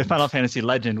Legend. With Final Fantasy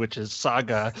Legend, which is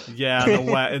Saga. Yeah, and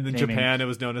in Naming. Japan it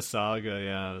was known as Saga.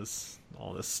 Yeah, it was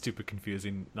all this stupid,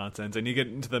 confusing nonsense, and you get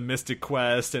into the Mystic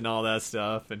Quest and all that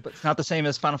stuff, and But it's not the same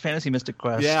as Final Fantasy Mystic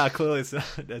Quest. yeah, clearly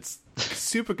it's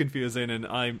super confusing, and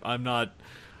I'm not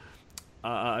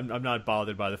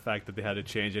bothered by the fact that they had to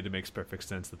change it. It makes perfect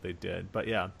sense that they did. But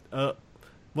yeah,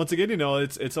 once again,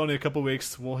 it's only a couple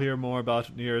weeks. We'll hear more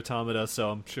about Nier Automata, so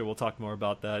I'm sure we'll talk more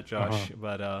about that, Josh.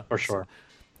 But For sure.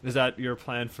 is that your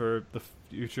plan for the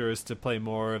future? Is to play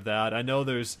more of that? I know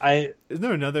there's. Isn't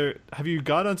there another? Have you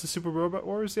got onto Super Robot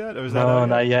Wars yet? Or is that No,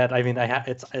 not yet. I mean,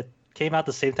 it came out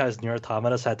the same time as Nier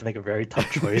Automata, so I had to make a very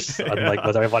tough choice on like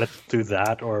whether I wanted to do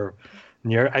that or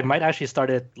Nier. I might actually start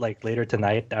it like later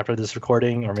tonight after this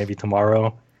recording, or maybe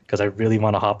tomorrow, because I really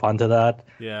want to hop onto that.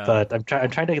 Yeah. But I'm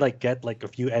trying to like get like a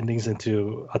few endings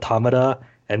into Automata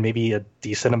and maybe a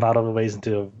decent amount of the ways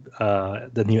into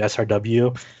the new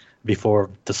SRW before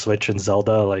the Switch and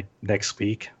Zelda like next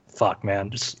week. Fuck,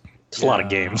 man, just a lot of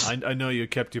games. I know you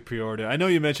kept your pre-order. I know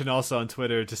you mentioned also on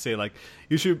Twitter to say like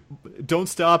don't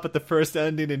stop at the first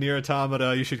ending in Nier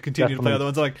Automata. You should continue to play other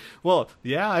ones. I'm like, well,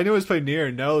 yeah, I know who's played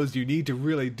Nier knows you need to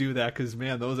really do that because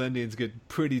man, those endings get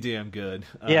pretty damn good.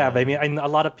 Yeah, but I mean, a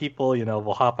lot of people,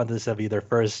 will hop on this to be their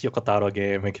first Yokotaro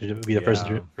game. It could be the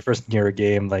first Nier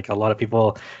game. Like a lot of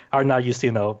people are not used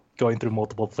to, going through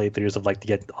multiple playthroughs of like to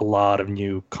get a lot of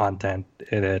new content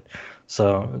in it.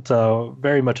 So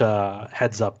very much a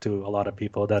heads up to a lot of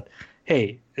people that,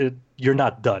 hey, you're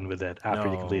not done with it after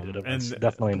you completed it. It's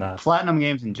definitely not. Platinum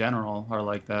games in general are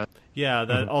like that. Yeah,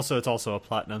 that also it's also a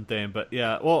platinum thing, but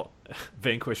yeah, well,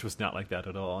 Vanquish was not like that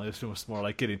at all. It was more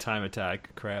like getting time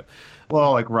attack crap.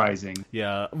 Well, like Rising.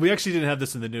 Yeah, we actually didn't have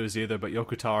this in the news either, but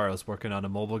Yoko Taro is working on a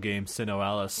mobile game, Sinnoh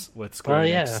Alice, with Square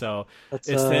Enix. So it's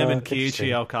him and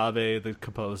Kiichi Okabe, the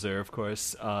composer, of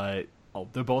course.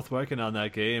 They're both working on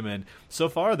that game, and so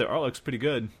far their art looks pretty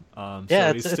good.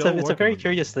 Yeah, it's a very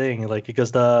curious thing, like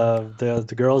because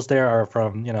the girls there are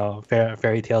from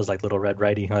fairy tales like Little Red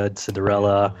Riding Hood,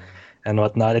 Cinderella, and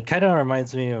whatnot. It kind of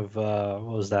reminds me of what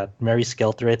was that? Mary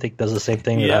Skelter, I think, does the same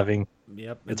thing with having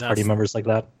Yep, its party members like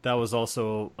that. That was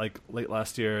also like late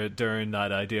last year during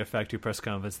that Idea Factory press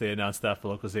conference. They announced that for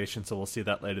localization, so we'll see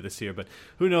that later this year. But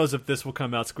who knows if this will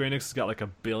come out? Square Enix has got like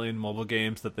 1 billion mobile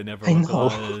games that they never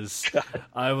localize.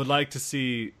 I would like to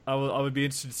see. I would be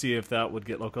interested to see if that would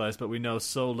get localized, but we know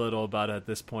so little about it at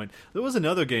this point. There was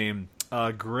another game.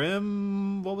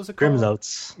 Grim, what was it called? Grim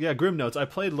Notes. Yeah, Grim Notes. I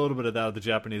played a little bit of that, the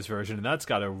Japanese version, and that's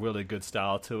got a really good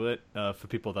style to it for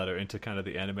people that are into kind of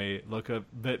the anime look a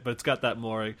bit. But it's got that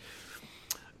more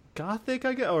gothic,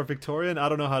 I guess, or Victorian. I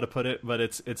don't know how to put it, but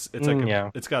it's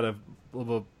like it's got a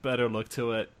little better look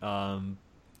to it.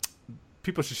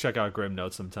 People should check out Grim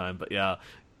Notes sometime. But yeah.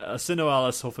 Sinnoh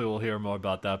Alice, hopefully we'll hear more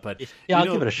about that. But yeah, I'll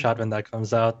give it a shot when that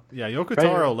comes out. Yeah, Yoko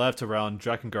Taro left around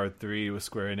Drakengard 3 with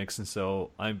Square Enix, and so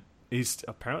he's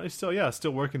apparently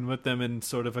still working with them in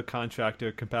sort of a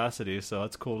contractor capacity. So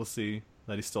it's cool to see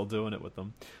that he's still doing it with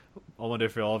them. I wonder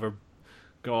if he'll ever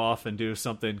go off and do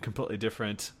something completely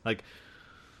different. Like,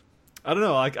 I don't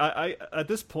know. Like I at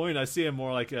this point, I see him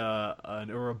more like an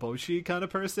Uroboshi kind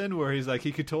of person, where he's like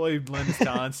he could totally lend his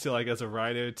talents to like as a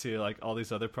writer to like all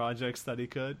these other projects that he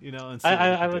could, you know. And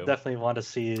I would definitely want to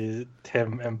see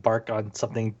him embark on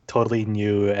something totally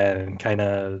new and kind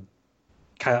of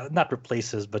not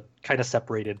replaces, but kind of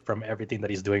separated from everything that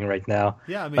he's doing right now.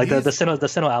 Yeah, I mean, like the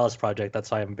Sinnoh Alice project.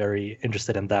 That's why I'm very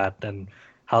interested in that and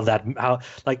how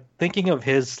like thinking of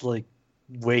his like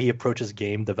way he approaches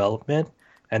game development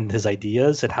and his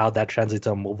ideas and how that translates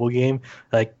to a mobile game,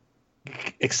 like,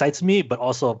 excites me, but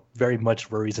also very much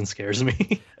worries and scares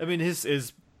me. I mean,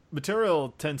 his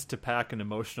material tends to pack an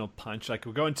emotional punch. Like,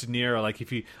 we're going to Nier, like,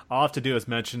 if you all I have to do is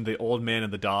mention the old man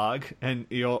and the dog, and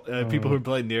people who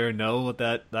play Nier know what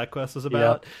that quest was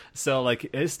about. Yep. So,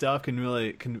 like, his stuff can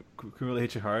really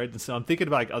hit you hard. And so I'm thinking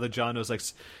about like other genres, like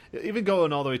even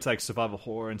going all the way to like survival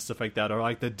horror and stuff like that, or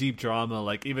like the deep drama,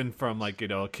 like even from like, you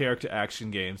know, character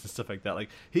action games and stuff like that. Like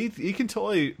he can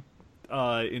totally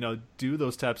do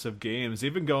those types of games,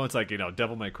 even going to like, you know,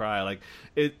 Devil May Cry. Like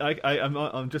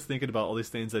I'm just thinking about all these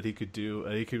things that he could do,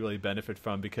 he could really benefit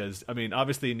from, because I mean,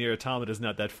 obviously Nier Automata is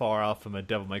not that far off from a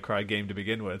Devil May Cry game to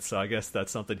begin with, so I guess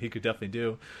that's something he could definitely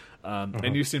do.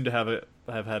 And you seem to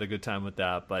have had a good time with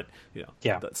that, but you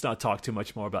know, let's not talk too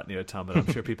much more about Nier Automata.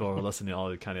 I'm sure people who are listening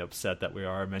are kind of upset that we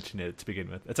are mentioning it to begin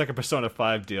with. It's like a Persona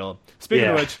 5 deal. Speaking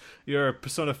of which, your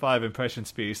Persona 5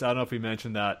 impressions piece, I don't know if you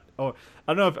mentioned that, or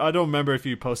I don't remember if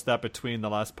you posted that between the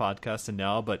last podcast and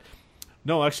now, but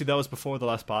no, actually that was before the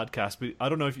last podcast. But I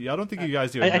don't think you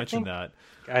guys even mentioned that.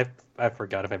 I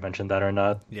forgot if I mentioned that or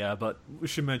not. Yeah, but we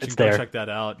should mention. It's go there. Check that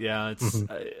out. Yeah, it's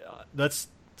that's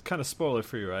kind of spoiler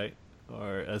free, right?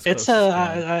 Or as it's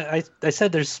I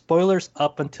said there's spoilers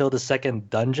up until the second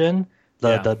dungeon,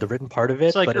 the written part of it.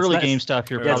 It's like but early it's game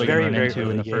stuff you're probably going to run into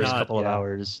in the first not, couple of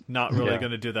hours. Not really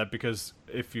going to do that, because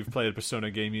if you've played a Persona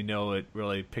game, you know it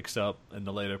really picks up in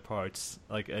the later parts,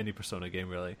 like any Persona game,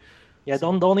 really. Yeah, the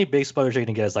only big spoilers you're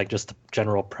going to get is like just the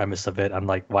general premise of it and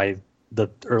like why the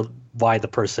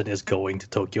person is going to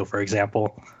Tokyo, for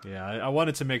example. Yeah, I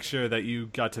wanted to make sure that you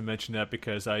got to mention that,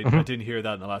 because I didn't hear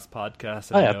that in the last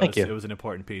podcast. And thank you. It was an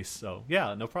important piece. So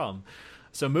yeah, no problem.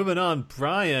 So moving on,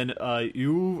 Brian,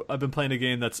 you have been playing a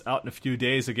game that's out in a few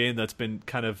days, a game that's been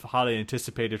kind of highly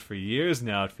anticipated for years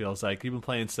now, it feels like. You've been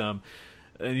playing some,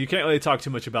 and you can't really talk too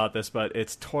much about this, but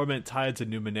it's Torment Tides of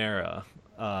Numenera.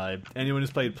 Anyone who's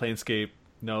played Planescape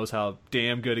knows how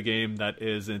damn good a game that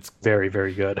is. And it's very,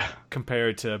 very good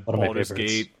compared to Baldur's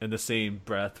Gate in the same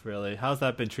breath, really. How's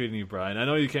that been treating you, Brian? I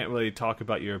know you can't really talk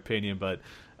about your opinion, but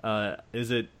is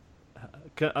it?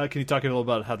 Can you talk a little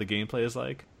about how the gameplay is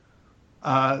like?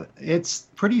 It's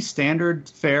pretty standard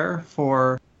fare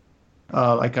for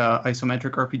like a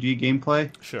isometric RPG gameplay.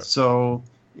 Sure. So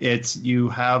you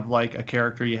have like a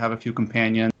character, you have a few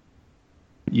companions,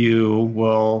 you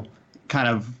will kind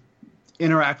of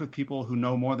interact with people who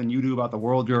know more than you do about the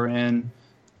world you're in.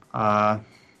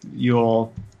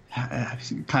 You'll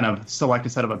kind of select a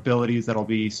set of abilities that'll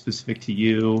be specific to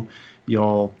you.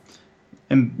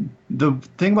 And the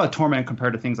thing about Torment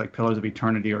compared to things like Pillars of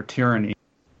Eternity or Tyranny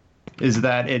is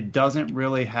that it doesn't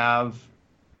really have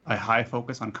a high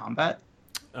focus on combat.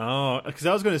 Oh, because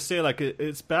I was going to say, like,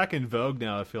 it's back in vogue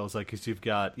now, it feels like, because you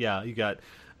got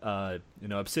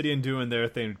Obsidian doing their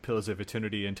thing with Pillars of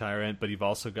Eternity and Tyrant, but you've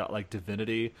also got like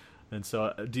Divinity. And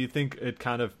so do you think it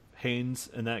kind of hangs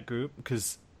in that group?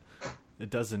 Because it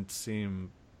doesn't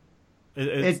seem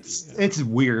it's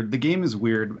weird. The game is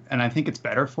weird, and I think it's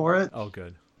better for it. Oh,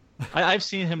 good. I've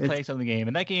seen him play some of the game,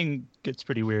 and that game gets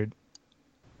pretty weird.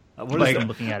 What is I'm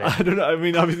looking at it. I don't know. I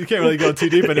mean, obviously you can't really go too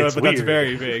deep into it, but weird. That's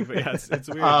very big. But yeah, it's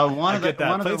weird. One of the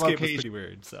Planescape was locations. pretty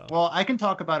weird. So Well, I can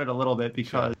talk about it a little bit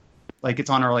because like it's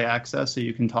on early access, so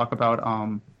you can talk about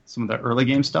some of the early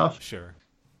game stuff. Sure.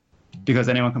 Because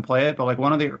anyone can play it, but like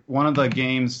one of the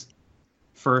game's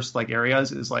first like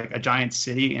areas is like a giant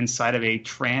city inside of a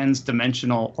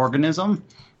trans-dimensional organism.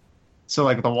 So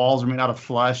like the walls are made out of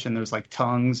flesh, and there's like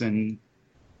tongues and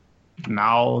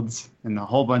mouths and a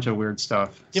whole bunch of weird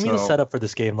stuff. Give me the setup for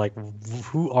this game. Like,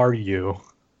 who are you?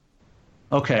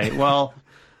 Okay, well,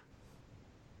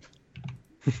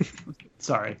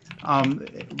 sorry.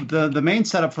 The main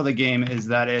setup for the game is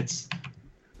that it's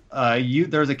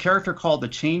there's a character called the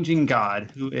Changing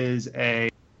God, who is a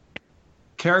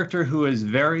character who is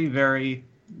very, very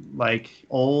like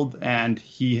old, and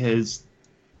he has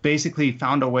basically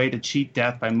found a way to cheat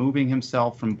death by moving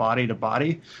himself from body to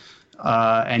body.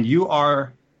 And you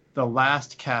are the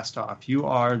last cast off. You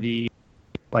are the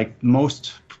like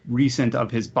most recent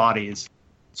of his bodies.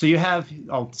 So you have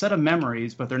a set of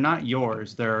memories, but they're not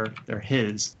yours. They're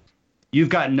his. You've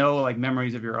got no like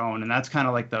memories of your own, and that's kind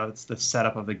of like the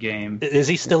setup of the game. Is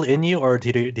he still in you, or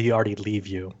did he already leave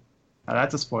you?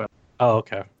 That's a spoiler. Oh,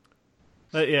 okay.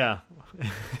 Yeah.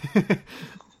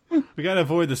 We gotta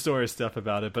avoid the story stuff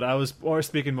about it, but I was more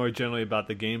speaking more generally about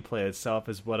the gameplay itself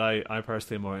is what I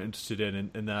personally am more interested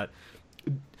in that.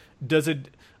 Does it...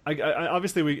 I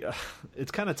obviously, it's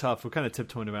kind of tough. We're kind of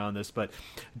tiptoeing around this, but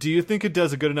do you think it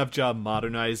does a good enough job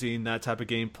modernizing that type of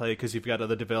gameplay? Because you've got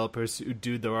other developers who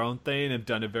do their own thing and have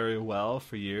done it very well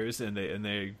for years, and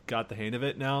they got the hang of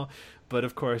it now. But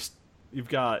of course, you've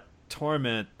got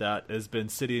Torment that has been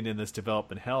sitting in this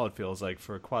development hell, it feels like,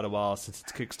 for quite a while since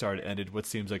its Kickstarter ended, what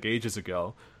seems like ages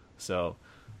ago. So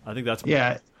I think that's what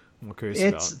I'm curious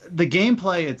about. The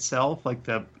gameplay itself, like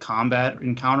the combat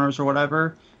encounters or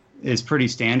whatever, is pretty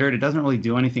standard. It doesn't really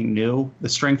do anything new. The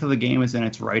strength of the game is in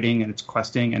its writing and its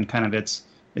questing and kind of its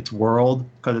world,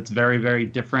 because it's very, very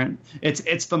different.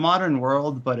 It's the modern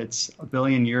world, but it's a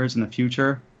billion years in the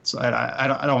future. So I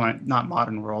don't want not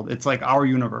modern world. It's like our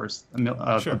universe,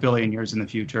 a billion years in the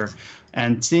future.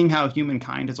 And seeing how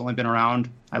humankind has only been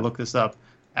around, I looked this up,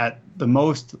 at the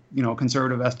most,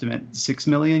 conservative estimate, 6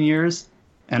 million years,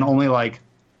 and only like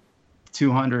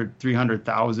 200,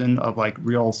 300,000 of like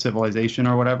real civilization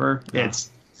or whatever. Yeah. It's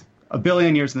a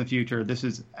billion years in the future. This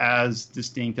is as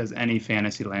distinct as any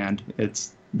fantasy land.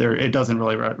 It doesn't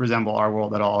really resemble our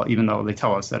world at all, even though they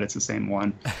tell us that it's the same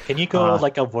one. Can you go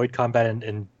avoid combat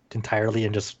and entirely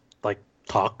and just like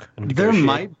talk and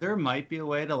negotiate? There might be a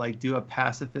way to like do a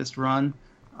pacifist run,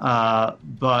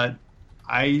 but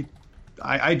I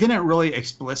didn't really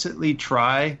explicitly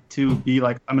try to be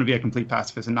like, I'm going to be a complete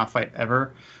pacifist and not fight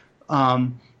ever.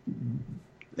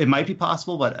 It might be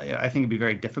possible, but I think it'd be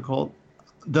very difficult.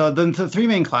 The three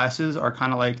main classes are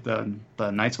kind of like the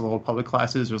Knights of the Old Republic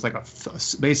classes. There's like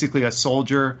basically a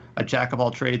soldier, a jack of all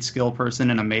trades skill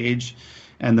person, and a mage.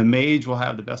 And the mage will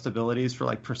have the best abilities for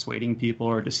like persuading people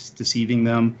or just deceiving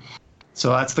them. So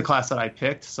that's the class that I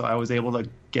picked. So I was able to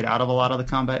get out of a lot of the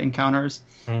combat encounters,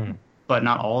 but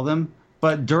not all of them.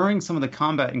 But during some of the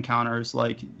combat encounters,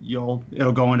 like it'll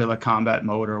go into the combat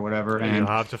mode or whatever, and you'll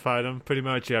have to fight them. Pretty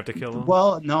much, you have to kill them.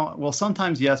 Well, no. Well,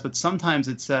 sometimes yes, but sometimes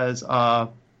it says,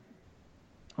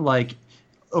 like,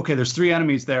 okay, there's 3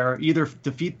 enemies there. Either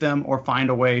defeat them or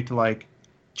find a way to like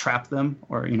trap them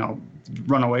or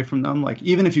run away from them. Like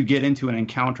even if you get into an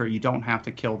encounter, you don't have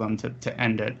to kill them to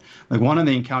end it. Like one of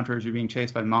the encounters, you're being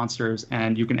chased by monsters,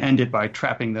 and you can end it by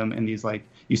trapping them in these like.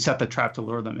 You set the trap to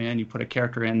lure them in. You put a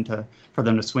character in for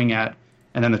them to swing at,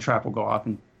 and then the trap will go off,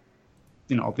 and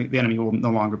the enemy will no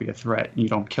longer be a threat, and you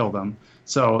don't kill them.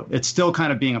 So it's still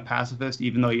kind of being a pacifist,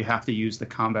 even though you have to use the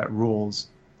combat rules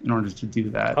in order to do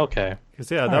that. Okay. Because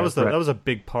that was a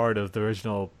big part of the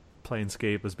original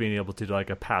Planescape, was being able to do like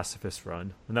a pacifist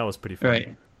run, and that was pretty fun.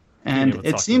 Right. And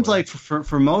it seems like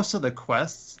for most of the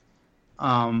quests,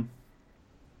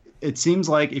 it seems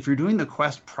like if you're doing the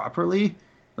quest properly.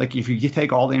 Like if you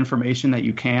take all the information that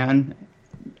you can,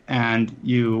 and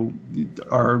you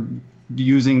are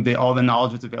using all the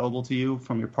knowledge that's available to you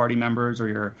from your party members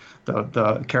or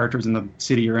the characters in the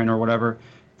city you're in or whatever,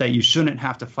 that you shouldn't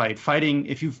have to fight. Fighting,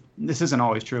 this isn't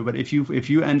always true, but if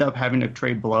you end up having to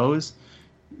trade blows,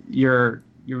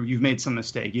 you've made some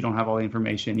mistake. You don't have all the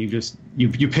information. You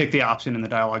pick the option in the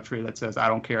dialogue tree that says, I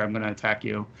don't care, I'm going to attack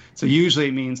you. So usually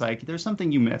it means like there's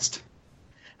something you missed.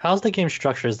 How's the game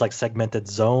structured? Is like segmented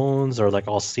zones or like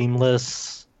all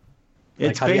seamless?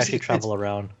 Like how do you actually travel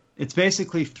around? It's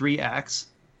basically 3 acts,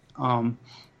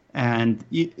 and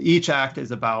each act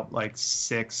is about like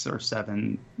 6 or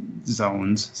 7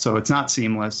 zones. So it's not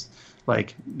seamless.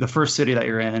 Like the first city that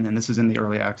you're in, and this is in the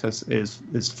early access, is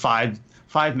 5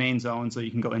 main zones. So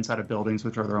you can go inside of buildings,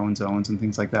 which are their own zones and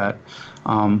things like that.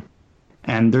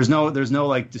 And there's no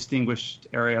like distinguished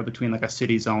area between like a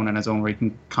city zone and a zone where you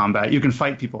can combat. You can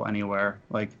fight people anywhere.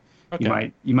 Like you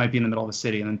might be in the middle of a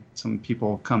city and then some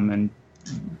people come and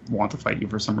want to fight you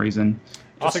for some reason.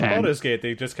 Just like Baldur's Gate,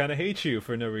 they just kind of hate you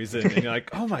for no reason, and you're like,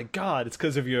 oh my god, it's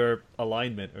because of your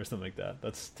alignment or something like that.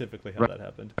 That's typically how that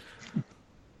happened.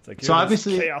 It's like, you're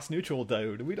obviously chaos neutral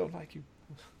dude. We don't like you.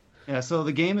 Yeah, so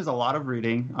the game is a lot of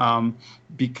reading.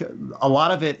 Because a lot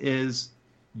of it is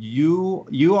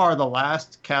you are the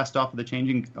last cast off of the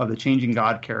changing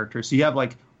god character. So you have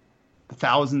like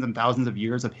thousands and thousands of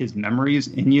years of his memories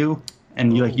in you,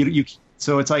 and you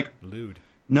so it's like lewd.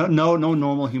 No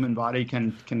normal human body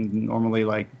can normally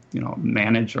like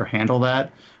manage or handle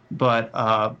that,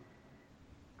 but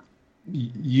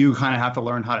you kind of have to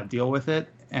learn how to deal with it,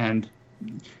 and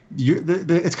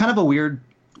it's kind of a weird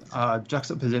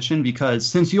juxtaposition because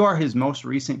since you are his most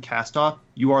recent cast off,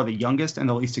 you are the youngest and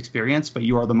the least experienced, but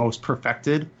you are the most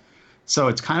perfected. So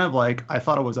it's kind of like I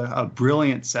thought it was a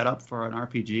brilliant setup for an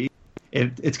RPG.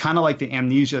 It's kind of like the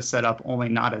Amnesia setup, only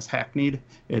not as hackneyed.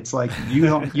 It's like you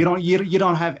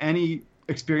don't have any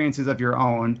experiences of your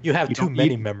own. You have too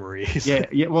many memories.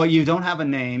 Yeah. Well, you don't have a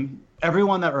name.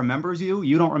 Everyone that remembers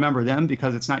you don't remember them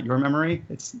because it's not your memory.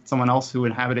 It's someone else who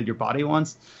inhabited your body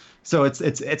once. So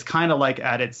it's kind of like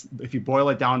if you boil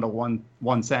it down to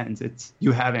one sentence, it's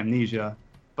you have amnesia.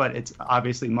 But it's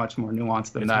obviously much more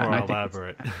nuanced than that. More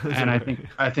elaborate. And I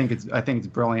think it's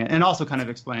brilliant, and also kind of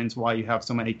explains why you have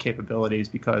so many capabilities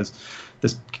because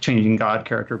this changing god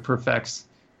character perfects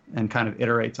and kind of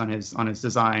iterates on his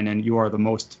design, and you are the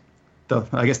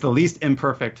least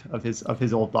imperfect of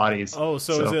his old bodies. Oh,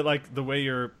 so is it like the way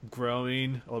you're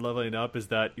growing or leveling up is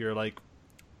that you're like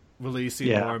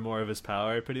releasing more and more of his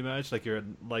power, pretty much? Like you're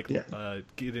like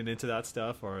getting into that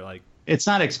stuff, or like. It's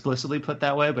not explicitly put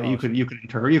that way, but you could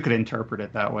interpret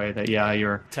it that way. That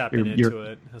you're tapping into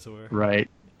it, as it were. Right.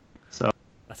 So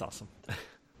that's awesome.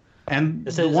 And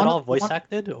is it all voice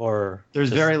acted, or there's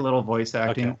very little voice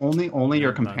acting? Okay. Only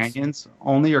your companions.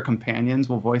 Only your companions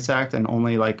will voice act, and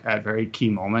only like at very key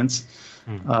moments.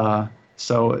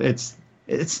 So it's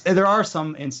there are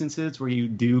some instances where you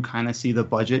do kind of see the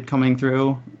budget coming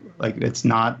through. Like it's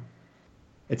not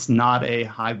a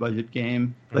high budget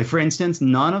game. Like for instance,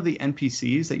 none of the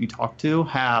NPCs that you talk to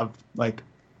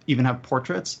even have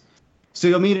portraits. So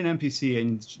you'll meet an NPC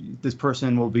and this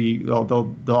person will be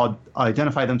they'll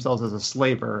identify themselves as a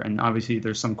slaver, and obviously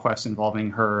there's some quest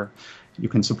involving her. You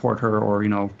can support her or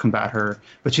combat her,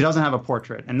 but she doesn't have a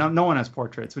portrait, and no one has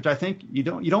portraits, which I think you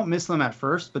don't miss them at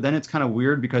first, but then it's kind of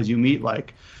weird because you meet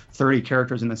like 30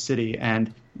 characters in the city,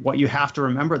 and what you have to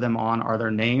remember them on are their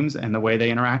names and the way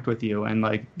they interact with you, and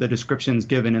like the descriptions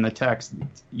given in the text.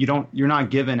 You're not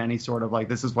given any sort of like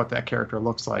this is what that character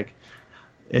looks like.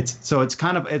 So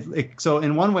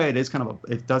in one way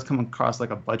it does come across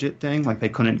like a budget thing, like they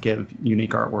couldn't give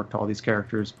unique artwork to all these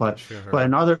characters, but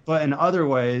in other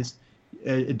ways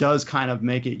it does kind of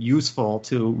make it useful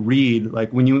to read.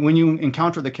 Like when you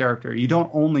encounter the character, you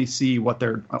don't only see what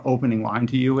their opening line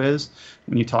to you is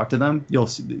when you talk to them.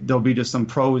 There'll be just some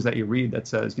prose that you read that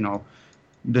says,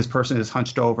 this person is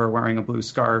hunched over wearing a blue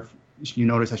scarf. You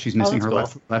notice that she's missing her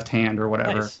left hand or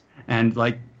whatever. Nice. And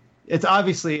like,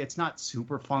 it's not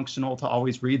super functional to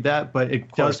always read that, but it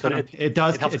does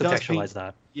contextualize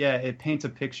that. Yeah, it paints a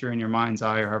picture in your mind's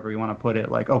eye, or however you want to put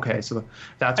it. Like, okay, so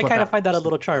that's. I kind of find that a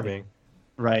little charming.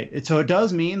 Right. So it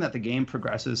does mean that the game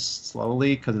progresses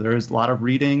slowly because there is a lot of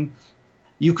reading.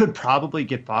 You could probably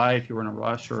get by if you were in a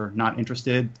rush or not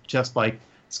interested, just like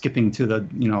skipping to the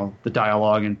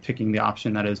dialogue and picking the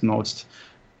option that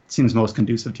seems most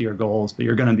conducive to your goals, but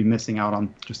you're going to be missing out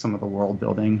on just some of the world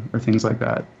building or things like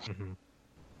that. Mm-hmm.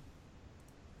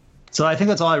 So I think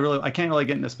that's all I can't really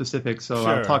get into specifics, so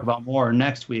I'll talk about more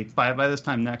next week. By this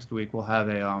time next week, we'll have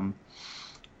a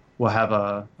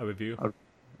review.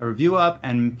 A review up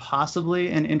and possibly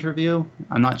an interview.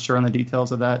 I'm not sure on the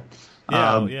details of that.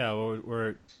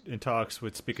 We're in talks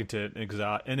with speaking to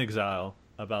In Exile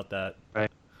about that.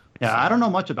 Right. Yeah, I don't know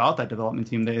much about that development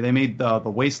team. They made the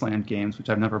Wasteland games, which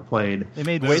I've never played. They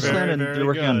made Wasteland, and they're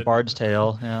working on Bard's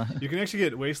Tale. Yeah, you can actually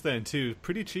get Wasteland 2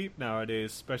 pretty cheap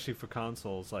nowadays, especially for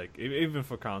consoles. Like even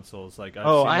for consoles, like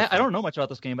I don't know much about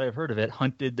this game, but I've heard of it.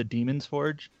 Hunted the Demon's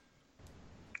Forge.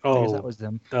 Oh, I guess that was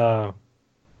them.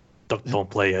 Don't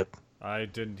play it. I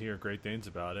didn't hear great things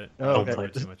about it. Oh, I don't hear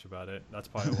too much about it. That's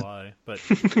probably why. But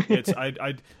it's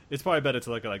probably better to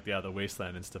look at the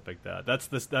Wasteland and stuff like that.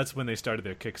 That's when they started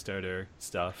their Kickstarter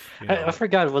stuff. I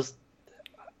forgot. Was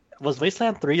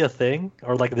Wasteland 3 a thing,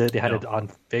 or like they had it on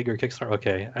Fig or Kickstarter?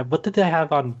 Okay, what did they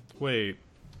have on? Wait,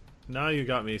 Now you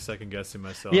got me second guessing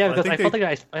myself. Yeah, because I felt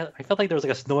like there was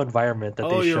like a snow environment that they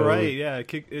showed. Oh, you're right. Yeah,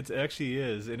 it actually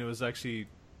is, and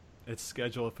it's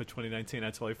scheduled for 2019.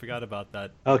 I totally forgot about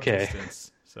that. Okay.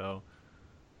 Distance. So,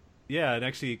 yeah, it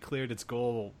actually cleared its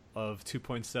goal of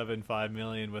 2.75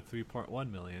 million with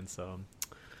 3.1 million. So,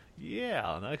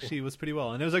 yeah, that actually was pretty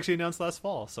well, and it was actually announced last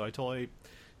fall. So I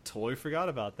totally forgot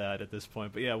about that at this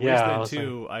point. But yeah, Wasteland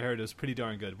 2, I heard, is pretty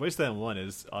darn good. Wasteland 1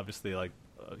 is obviously like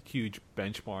a huge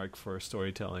benchmark for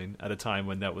storytelling at a time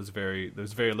when there was very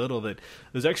little of it.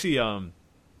 There's actually a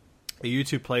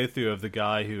YouTube playthrough of the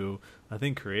guy who I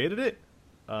think created it.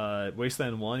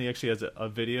 Wasteland 1, he actually has a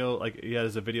video, like he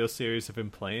has a video series of him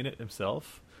playing it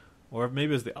himself, or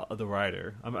maybe it was the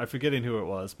writer. I'm forgetting who it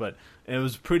was, but it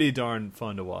was pretty darn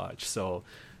fun to watch. So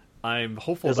I'm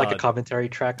hopeful. There's like a commentary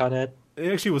track on it.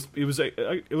 It actually was.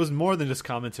 It was more than just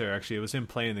commentary. Actually, it was him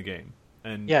playing the game,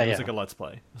 and it was like a let's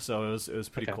play. So it was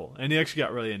pretty cool, and he actually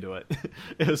got really into it.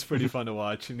 It was pretty fun to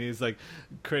watch, and he's like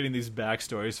creating these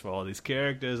backstories for all these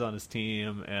characters on his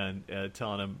team, and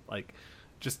telling them like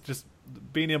just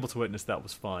being able to witness that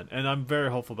was fun. And I'm very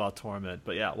hopeful about Torment.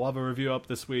 But yeah, we'll have a review up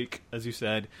this week, as you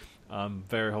said. I'm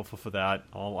very hopeful for that.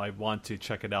 I want to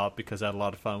check it out because I had a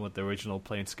lot of fun with the original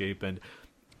Planescape, and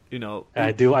you know,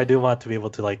 I do want to be able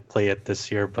to like play it this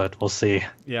year, but we'll see.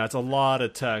 Yeah, it's a lot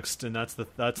of text, and that's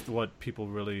what people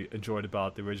really enjoyed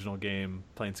about the original game,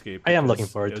 Planescape. I am looking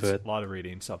forward to it. A lot of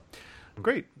reading, so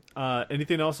great.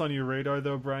 Anything else on your radar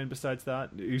though, Brian? Besides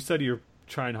that, you said you're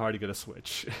trying hard to get a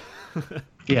Switch.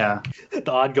 Yeah, the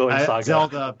ongoing saga.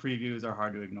 Zelda previews are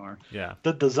hard to ignore. Yeah,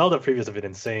 the Zelda previews have been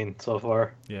insane so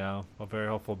far. Yeah, I'm very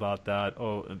hopeful about that.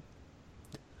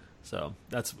 So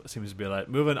that seems to be a lot.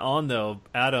 Moving on, though,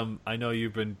 Adam, I know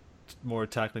you've been more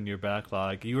tackling your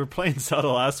backlog. You were playing Zelda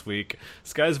last week,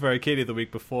 Skies of Arcadia the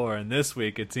week before, and this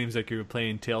week it seems like you were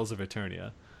playing Tales of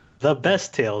Eternia. The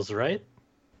best Tales, right?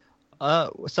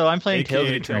 So I'm playing AKA Tales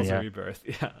of Eternia. Tales of Rebirth,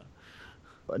 yeah.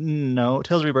 No,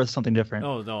 Tales of Rebirth is something different.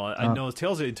 Oh, no, I know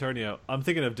Tales of Eternia. I'm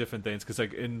thinking of different things, because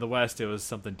like in the West it was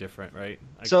something different, right?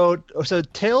 So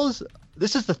Tales,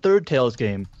 this is the third Tales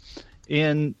game.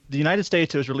 In the United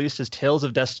States, it was released as Tales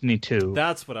of Destiny 2.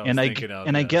 That's what I was thinking of.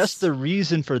 And I guess the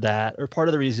reason for that, or part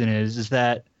of the reason is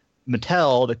that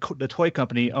Mattel, the toy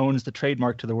company, owns the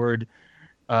trademark to the word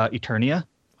Eternia.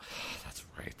 That's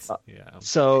right. Yeah.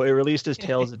 So it released as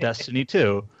Tales of Destiny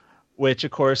 2, which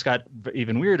of course got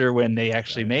even weirder when they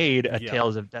actually made a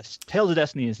Tales of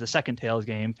Destiny is the second Tales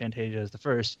game. Fantasia is the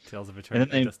first. Tales of Eternia,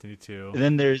 and Destiny 2. And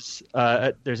then there's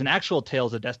an actual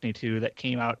Tales of Destiny 2 that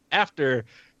came out after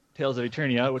Tales of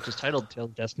Eternia, which is titled Tales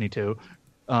of Destiny 2.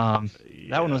 That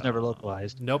one was never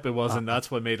localized. Nope, it wasn't.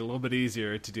 That's what made it a little bit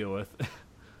easier to deal with.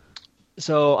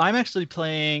 So I'm actually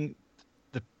playing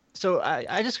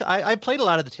I played a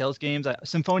lot of the Tales games.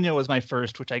 Symphonia was my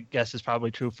first, which I guess is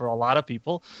probably true for a lot of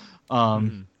people,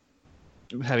 having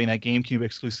that GameCube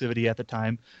exclusivity at the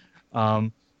time.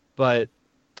 But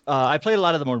I played a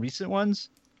lot of the more recent ones,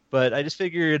 but I just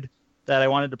figured that I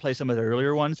wanted to play some of the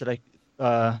earlier ones that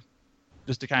I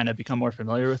just to kind of become more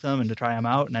familiar with them and to try them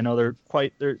out. And I know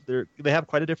they have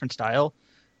quite a different style.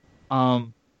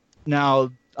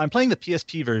 Now I'm playing the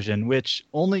PSP version, which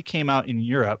only came out in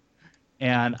Europe.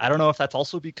 And I don't know if that's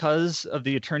also because of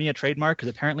the Eternia trademark, because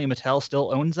apparently Mattel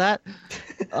still owns that.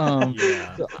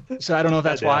 So I don't know if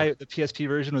that's why the PSP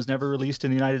version was never released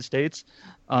in the United States.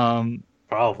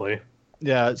 Probably.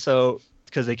 Yeah, so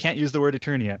because they can't use the word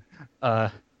Eternia,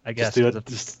 I guess.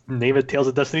 Just name it Tales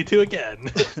of Destiny 2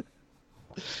 again.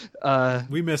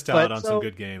 We missed out on some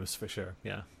good games for sure.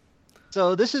 Yeah.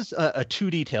 So this is a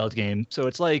 2D Tales game. So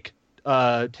it's like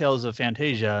Tales of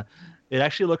Fantasia. It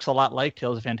actually looks a lot like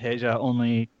Tales of Fantasia,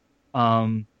 only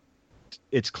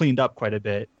it's cleaned up quite a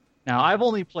bit. Now, I've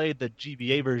only played the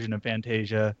GBA version of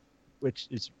Fantasia, which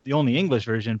is the only English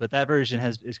version, but that version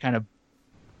is kind of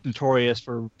notorious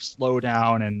for slow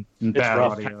down and bad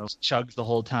rough, audio. kind of chugs the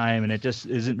whole time, and it just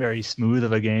isn't very smooth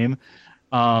of a game.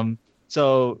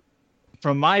 So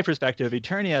from my perspective,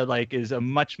 Eternia is a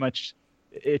much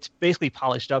it's basically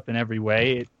polished up in every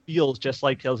way. It feels just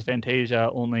like Tales of Fantasia,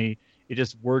 only it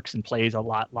just works and plays a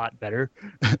lot better.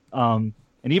 And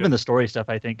even the story stuff,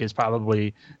 I think, is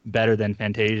probably better than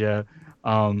Fantasia.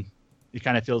 It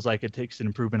kind of feels like it takes an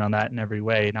improvement on that in every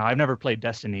way. Now, I've never played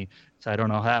Destiny, so I don't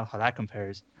know how that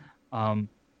compares.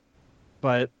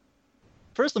 But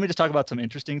first, let me just talk about some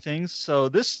interesting things. So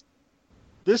this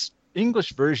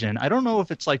English version, I don't know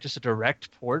if it's like just a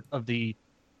direct port of the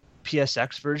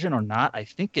PSX version or not. I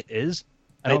think it is.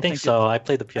 I think so. I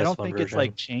played the PS1 version. I don't think it's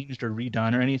like changed or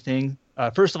redone or anything.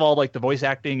 First of all, like the voice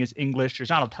acting is English. There's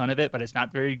not a ton of it, but it's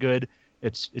not very good.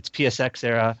 It's PSX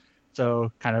era.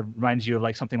 So kind of reminds you of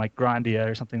like something like Grandia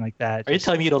or something like that. Are you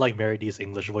telling me you don't like Meridy's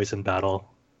English voice in battle?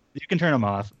 You can turn them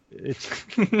off.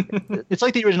 It's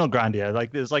like the original Grandia.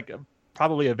 Like there's like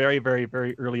probably a very, very,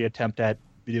 very early attempt at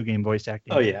video game voice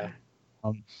acting. Oh yeah.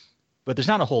 But there's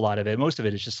not a whole lot of it. Most of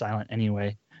it is just silent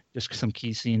anyway, just some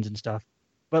key scenes and stuff.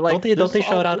 But like, don't they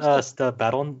shout out the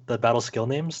battle skill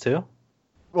names too?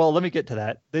 Well, let me get to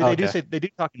that. They do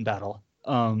talk in battle,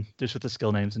 just with the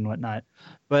skill names and whatnot.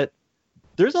 But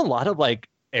there's a lot of like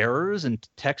errors and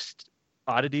text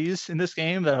oddities in this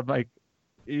game that I'm like,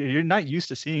 you're not used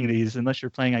to seeing these unless you're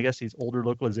playing, I guess, these older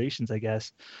localizations, I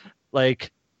guess.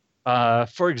 Like,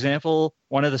 for example,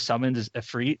 one of the summons is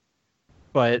Efreet,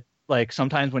 but like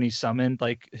sometimes when he's summoned,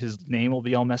 like his name will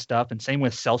be all messed up, and same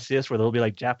with Celsius, where there'll be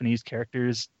like Japanese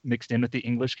characters mixed in with the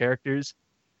English characters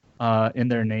in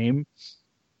their name.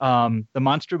 The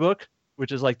monster book,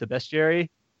 which is like the bestiary,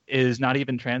 is not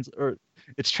even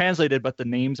it's translated, but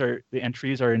the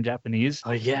entries are in Japanese.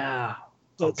 Oh yeah,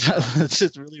 so it's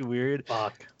just really weird.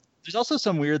 Fuck. There's also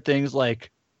some weird things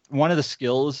like one of the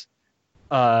skills.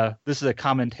 This is a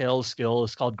common Tales skill.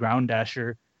 It's called Ground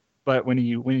Dasher. But when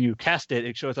you cast it,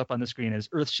 it shows up on the screen as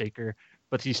Earthshaker,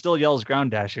 but he still yells Ground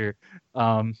Dasher.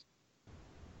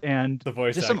 And the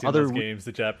voice acting in those games,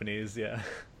 the Japanese, yeah.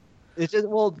 It's just,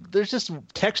 well, there's just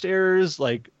text errors,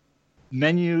 like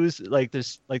menus, like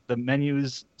there's like the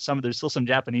menus. There's still some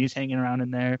Japanese hanging around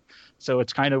in there, so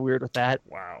it's kind of weird with that.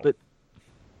 Wow. But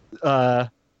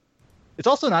it's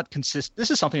also not consistent.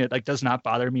 This is something that like does not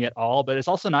bother me at all, but it's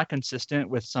also not consistent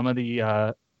with some of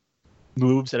the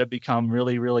moves that have become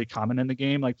really, really common in the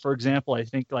game. Like, for example, I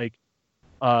think like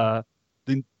the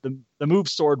move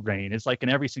Sword Rain is like in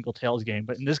every single Tales game,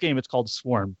 but in this game it's called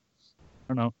Swarm.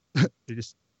 I don't know.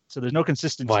 So there's no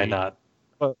consistency. Why not?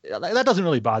 But that doesn't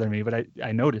really bother me, but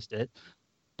I noticed it.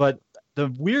 But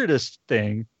the weirdest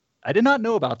thing, I did not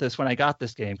know about this when I got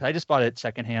this game. I just bought it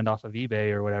secondhand off of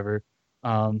eBay or whatever.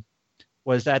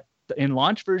 Was that in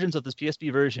launch versions of this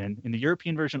PSP version, in the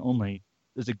European version only,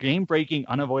 there's a game-breaking,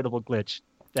 unavoidable glitch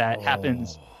that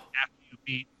happens after you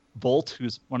beat Bolt,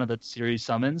 who's one of the series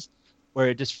summons, where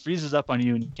it just freezes up on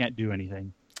you and you can't do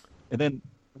anything. And then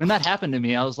when that happened to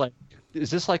me, I was like, is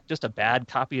this like just a bad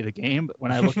copy of the game? But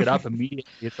when I look it up immediately,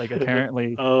 it's like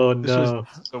apparently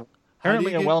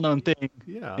apparently a well-known thing.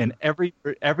 Yeah. And every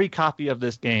copy of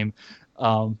this game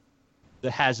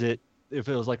that has it, if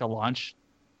it was like a launch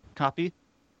copy.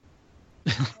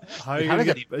 How do you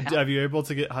get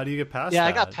past that? Yeah,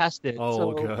 I got past it.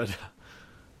 Oh, good.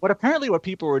 What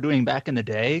people were doing back in the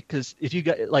day, because if you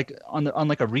got like on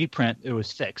like a reprint, it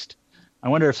was fixed. I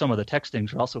wonder if some of the text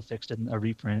things were also fixed in a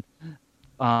reprint.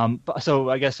 So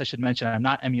I guess I should mention I'm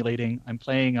not emulating. I'm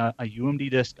playing a UMD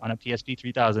disc on a PSP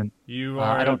 3000. You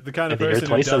are the kind of person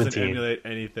who doesn't emulate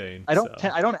anything. I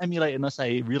don't emulate unless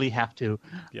I really have to.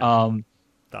 Yeah.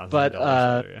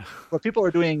 What people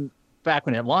were doing back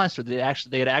when it launched, they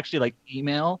had actually like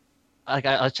email. Like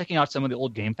I was checking out some of the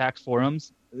old GameFAQs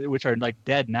forums, which are like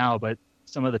dead now, but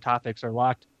some of the topics are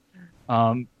locked.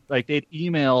 Like they'd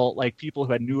email like people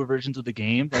who had newer versions of the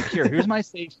game, like here's my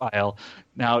save file.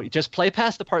 Now just play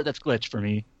past the part that's glitched for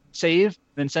me, save,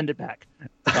 then send it back.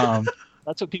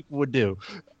 That's what people would do.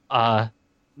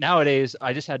 Nowadays,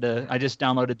 I just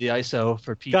downloaded the ISO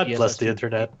for PPS. God bless the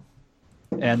internet.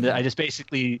 And I just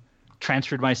basically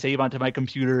transferred my save onto my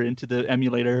computer into the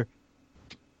emulator,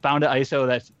 found an ISO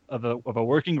that's of a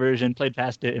working version, played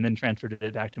past it, and then transferred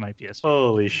it back to my PS4.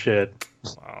 Holy shit!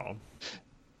 Wow.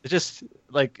 It's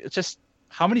just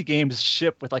how many games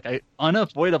ship with like an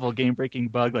unavoidable game-breaking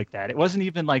bug like that. It wasn't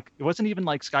even like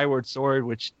Skyward Sword,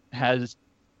 which has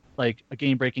like a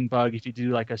game-breaking bug if you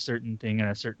do like a certain thing in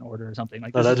a certain order or something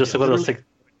like that. No, that's just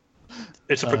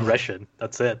it's a progression.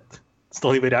 That's it. It's the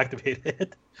only way to activate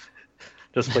it.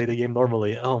 Just play the game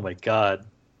normally. Oh my god.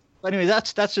 Anyway,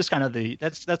 that's just kind of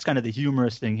the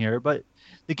humorous thing here. But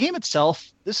the game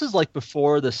itself, this is like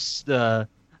before the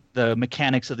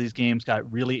mechanics of these games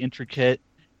got really intricate.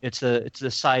 It's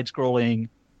a side-scrolling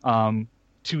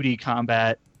 2D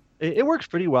combat. It works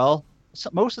pretty well.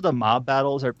 Most of the mob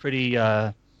battles are pretty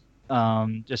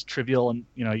just trivial, and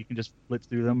you can just blitz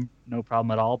through them, no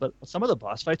problem at all. But some of the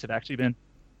boss fights have actually been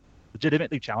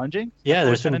legitimately challenging. Yeah,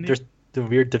 there's the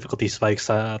weird difficulty spikes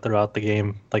throughout the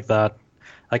game like that.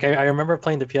 Like I remember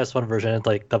playing the PS1 version, and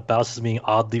like the bosses being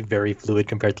oddly very fluid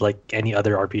compared to like any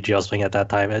other RPG I was playing at that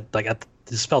time. It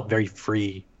just felt very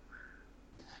free.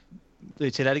 Did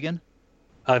you say that again?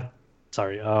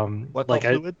 Sorry. What like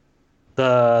fluid?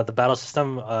 The battle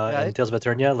system in Tales of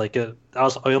Eternia, I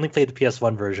only played the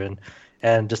PS1 version,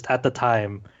 and just at the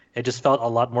time, it just felt a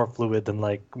lot more fluid than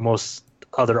like most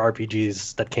other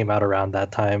RPGs that came out around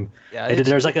that time. Yeah, it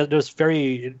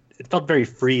felt very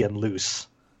free and loose.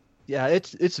 Yeah,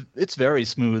 it's very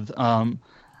smooth.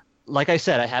 Like I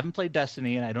said, I haven't played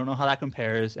Destiny, and I don't know how that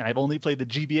compares. And I've only played the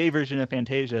GBA version of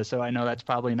Fantasia, so I know that's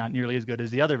probably not nearly as good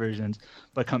as the other versions.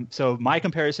 But so my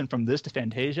comparison from this to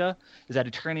Fantasia is that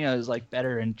Eternia is like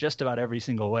better in just about every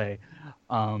single way.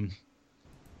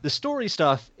 The story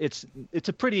stuff, it's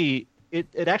a pretty.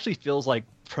 It actually feels like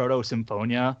Proto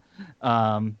Symphonia.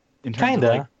 In terms of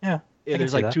like, yeah.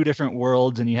 There's like two different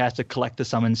worlds, and you have to collect the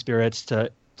summon spirits to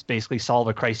basically solve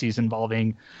a crisis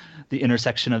involving the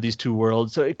intersection of these two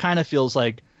worlds. So it kind of feels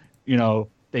like,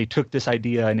 they took this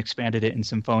idea and expanded it in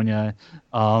Symphonia,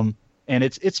 and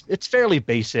it's fairly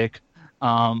basic,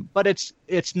 but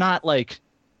it's not like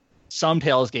some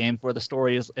Tales games where the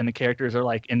story is and the characters are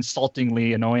like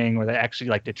insultingly annoying, where they actually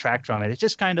like detract from it. It's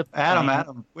just kind of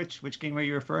Adam, which game are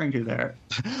you referring to there?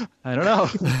 I don't know.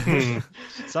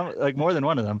 Some like more than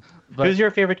one of them. But, who's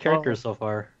your favorite character so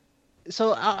far?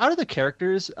 So out of the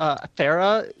characters,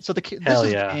 Farah. So this is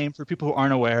the game for people who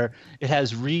aren't aware. It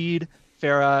has Reed,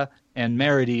 Farah, and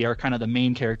Meredy are kind of the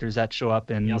main characters that show up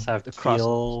in. You also have the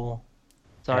Keel.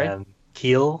 Sorry, and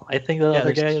Keel. I think the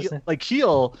other guy is like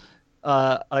Keel.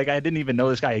 Like I didn't even know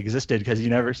this guy existed because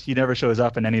he never shows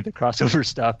up in any of the crossover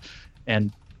stuff.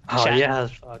 And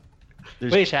Chat.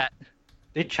 There's Chat.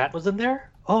 Chat was in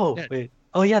there? Oh yeah. Wait.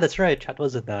 Oh yeah, that's right. Chat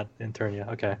was in that in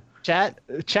Eternia. Okay. Chat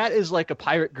is like a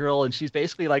pirate girl, and she's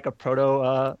basically like a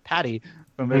proto Patty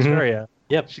from Vesperia.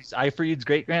 Yep. She's Ifrid's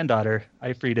great granddaughter.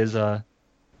 Ifrid is a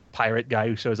pirate guy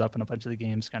who shows up in a bunch of the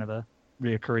games, kind of a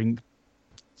reoccurring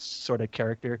sort of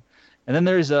character. And then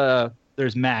there's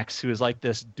Max, who is like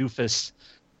this doofus,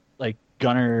 like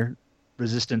gunner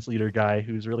resistance leader guy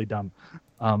who's really dumb.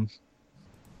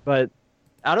 But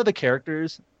out of the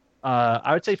characters,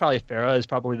 I would say probably Farah is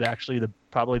probably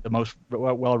the most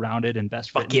well-rounded and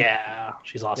best written. Fuck yeah,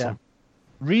 she's awesome.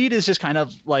 Yeah. Reed is just kind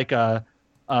of like I'm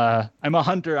a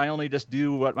hunter. I only just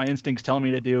do what my instincts tell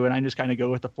me to do, and I just kind of go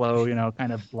with the flow,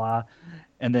 kind of blah.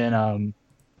 And then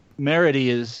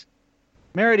Meredy's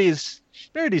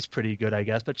pretty good, I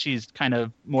guess, but she's kind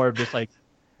of more of just like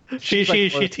she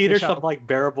teeters from like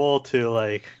bearable to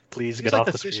like please get off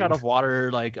the fish screen. Out of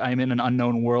water. Like I'm in an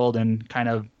unknown world and kind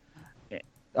of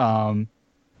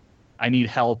I need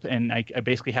help, and I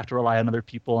basically have to rely on other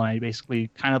people, and I basically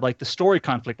kind of like the story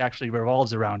conflict actually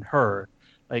revolves around her.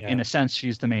 Like in a sense,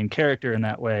 she's the main character in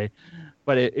that way,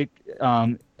 but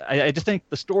I just think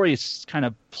the story is kind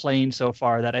of plain so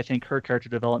far that I think her character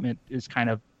development is kind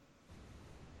of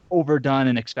overdone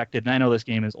and expected. And I know this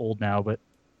game is old now, but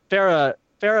Farah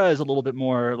is a little bit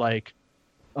more like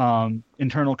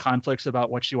internal conflicts about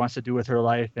what she wants to do with her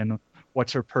life and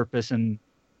what's her purpose, and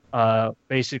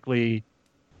basically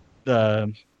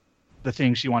the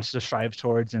things she wants to strive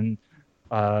towards, and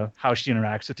how she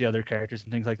interacts with the other characters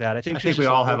and things like that. I think we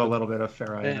all have a little bit of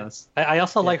Farah in us. I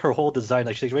also like her whole design.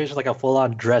 Like she's wearing like a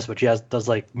full-on dress, but she does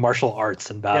like martial arts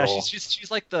and battle. Yeah,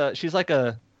 she's like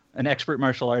an expert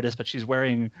martial artist, but she's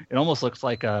wearing, it almost looks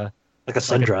like a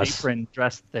sundress, apron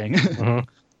dress thing. Mm-hmm.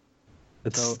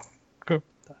 It's cool.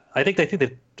 I think that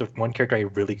the one character I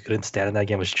really couldn't stand in that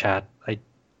game was Chat. I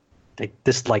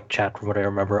disliked Chat from what I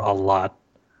remember a lot.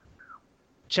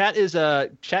 Chat is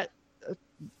like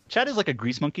a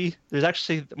grease monkey. There's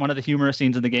actually one of the humorous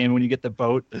scenes in the game when you get the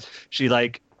boat. She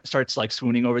like starts like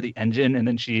swooning over the engine, and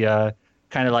then she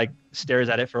kind of like stares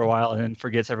at it for a while and then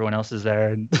forgets everyone else is there.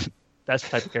 And that's the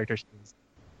type of character she is.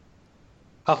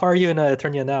 How far are you in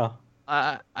Eternia now?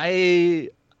 I'm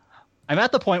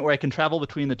at the point where I can travel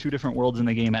between the two different worlds in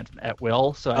the game at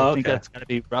will. So I think that's going to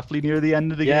be roughly near the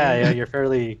end of the game. Yeah, you're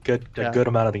fairly good. A good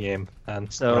amount of the game, and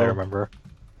so I remember.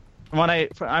 When I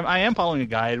am following a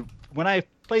guide. When I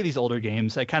play these older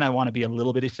games, I kind of want to be a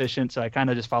little bit efficient, so I kind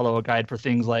of just follow a guide for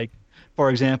things like, for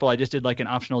example, I just did like an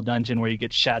optional dungeon where you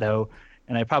get Shadow,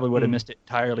 and I probably would have missed it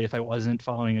entirely if I wasn't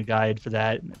following a guide for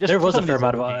that. There was a fair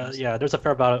amount of there's a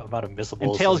fair amount of missables.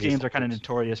 And Tales games are kind of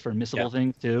notorious for missable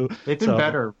things too. They've been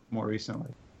better more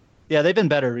recently. Yeah, they've been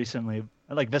better recently.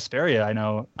 Like Vesperia, I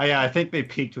know. Oh, yeah, I think they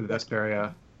peaked with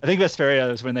Vesperia. I think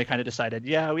Vesperia is when they kind of decided,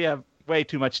 we have way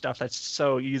too much stuff that's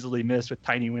so easily missed with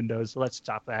tiny windows. So let's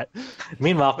stop that.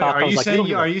 Meanwhile, are you saying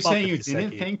you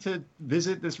didn't think to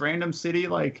visit this random city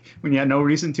like when you had no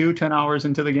reason to 10 hours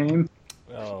into the game?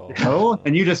 Oh. No,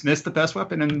 and you just missed the best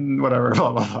weapon and whatever.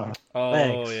 Blah, blah, blah. Oh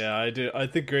Thanks. Yeah, I do. I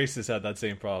think Grace has had that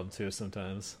same problem too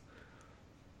sometimes.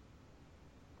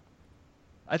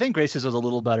 I think Grace's was a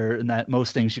little better in that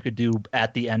most things you could do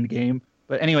at the end game.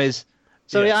 But anyways.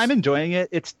 So yeah, I'm enjoying it.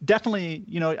 It's definitely,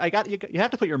 you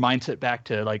have to put your mindset back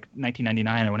to like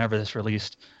 1999 or whenever this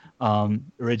released.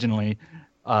 originally.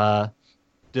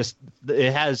 Just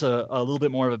it has a little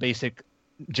bit more of a basic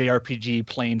JRPG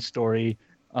plain story,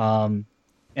 and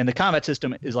the combat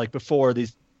system is like before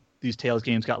these Tales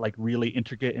games got like really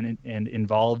intricate and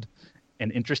involved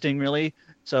and interesting, really.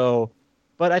 So,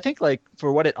 but I think like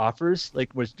for what it offers,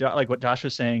 like what Josh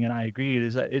was saying, and I agree,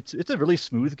 is that it's a really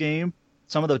smooth game.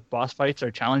 Some of the boss fights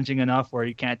are challenging enough where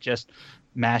you can't just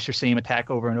mash your same attack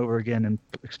over and over again and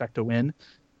expect to win.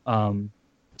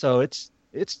 So it's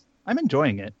I'm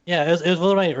enjoying it. Yeah, it was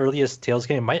one of my earliest Tales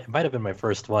game. Might have been my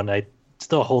first one. I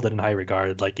still hold it in high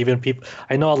regard. Like even people,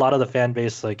 I know a lot of the fan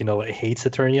base like hates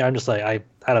Eternia. I'm just like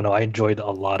I don't know. I enjoyed a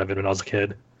lot of it when I was a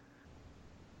kid.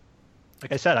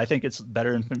 Like I said, I think it's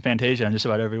better than Fantasia in just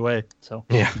about every way. So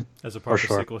yeah, as a part of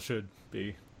the sequel should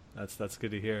be. That's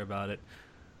good to hear about it.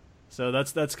 So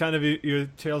that's kind of your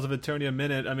Tales of Eternia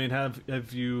minute. I mean, have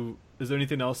you? Is there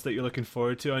anything else that you're looking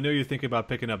forward to? I know you're thinking about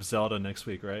picking up Zelda next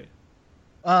week, right?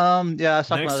 Yeah, I was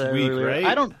talking next about that week, earlier. right?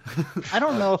 I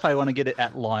don't know if I want to get it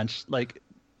at launch. Like,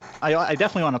 I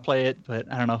definitely want to play it,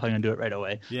 but I don't know if I'm gonna do it right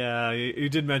away. Yeah, you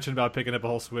did mention about picking up a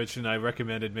whole Switch, and I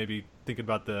recommended maybe thinking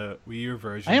about the Wii U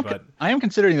version. I am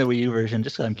considering the Wii U version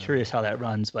just because I'm curious how that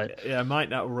runs. But yeah, it might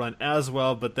not run as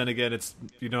well, but then again,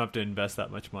 you don't have to invest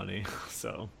that much money.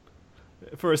 So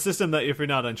for a system that if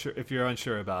you're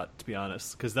unsure about, to be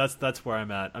honest, because that's where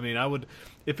I'm at. I mean, I would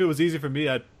if it was easy for me,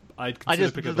 I'd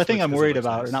consider picking up the thing I'm worried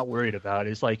about, nice. or not worried about,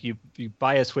 is like you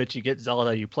buy a Switch, you get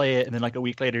Zelda, you play it, and then like a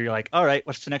week later you're like, all right,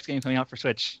 what's the next game coming out for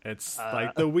Switch? It's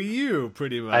like the Wii U,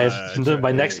 pretty much.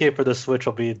 My next game for the Switch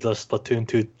will be the Splatoon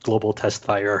 2 Global Test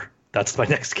Fire. That's my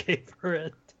next game for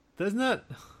it.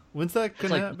 When's that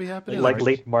gonna be happening? Like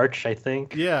late March, I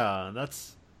think. Yeah,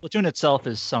 that's. Splatoon itself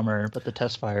is summer, but the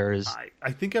Test Fire is.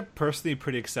 I think I'm personally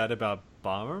pretty excited about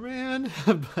Bomberman,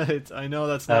 but I know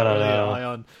that's not really high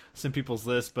on some people's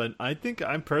list. But I think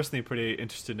I'm personally pretty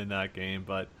interested in that game.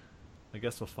 But I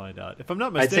guess we'll find out. If I'm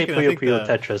not mistaken, I'd say Puyo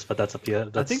Tetris, but that's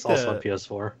also on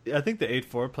PS4. I think the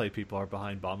 8-4 play people are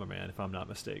behind Bomberman, if I'm not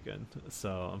mistaken.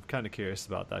 So I'm kind of curious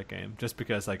about that game, just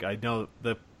because like I know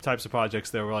the types of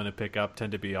projects they're willing to pick up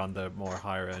tend to be on the more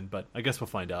higher end. But I guess we'll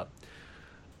find out.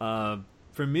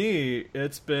 For me,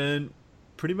 it's been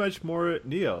pretty much more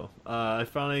Neo. I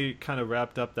finally kind of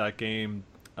wrapped up that game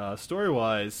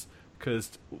story-wise,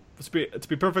 because to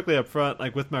be perfectly upfront,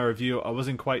 like with my review, I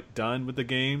wasn't quite done with the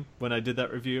game when I did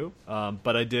that review,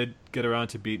 but I did get around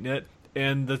to beating it.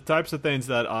 And the types of things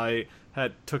that I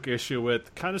took issue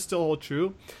with kind of still hold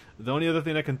true. The only other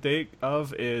thing I can think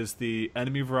of is the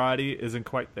enemy variety isn't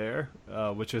quite there,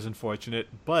 which is unfortunate,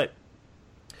 but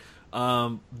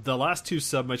the last two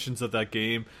submissions of that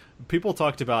game, people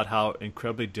talked about how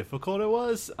incredibly difficult it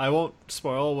was. I won't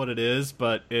spoil what it is,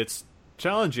 but it's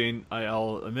challenging,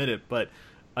 I'll admit it, but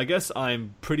I guess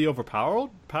I'm pretty overpowered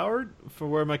for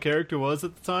where my character was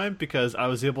at the time, because I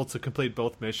was able to complete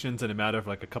both missions in a matter of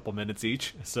like a couple minutes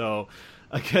each. So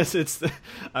I guess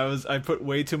I put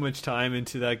way too much time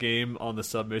into that game on the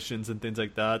submissions and things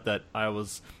like that I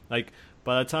was like,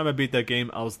 by the time I beat that game,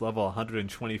 I was level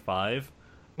 125.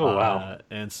 Oh wow!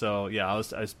 And so yeah, I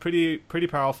was pretty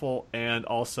powerful, and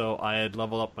also I had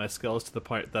leveled up my skills to the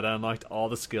point that I unlocked all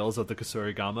the skills of the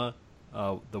Kusurigama,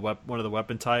 one of the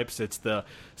weapon types. It's the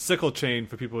sickle chain,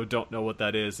 for people who don't know what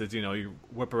that is. It's you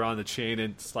whip around the chain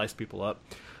and slice people up.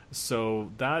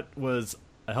 So that was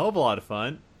a hell of a lot of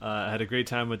fun. I had a great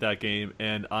time with that game,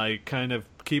 and I kind of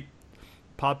keep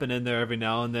popping in there every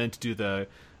now and then to do the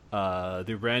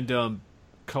random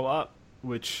co-op,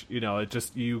 which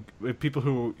people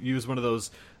who use one of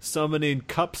those summoning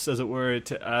cups, as it were,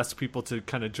 to ask people to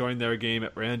kind of join their game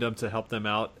at random to help them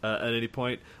out at any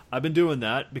point. I've been doing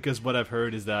that because what I've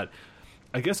heard is that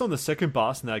I guess on the second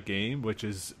boss in that game, which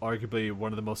is arguably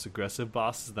one of the most aggressive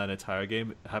bosses in that entire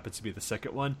game, it happens to be the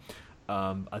second one.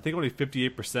 I think only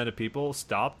 58% of people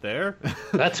stop there.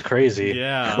 That's crazy.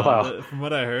 Yeah, wow. From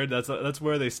what I heard, that's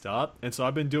where they stop, and so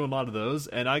I've been doing a lot of those,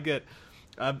 and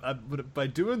by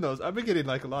doing those, I've been getting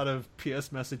like a lot of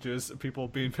PS messages, people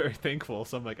being very thankful.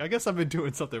 So I'm like, I guess I've been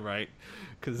doing something right.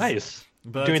 Nice.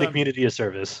 Doing the community a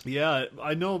service. Yeah,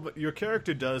 I know, but your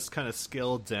character does kind of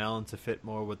scale down to fit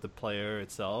more with the player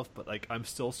itself. But like, I'm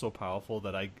still so powerful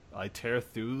that I tear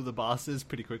through the bosses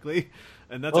pretty quickly,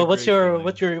 and that's. Well, what's your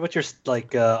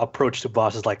like approach to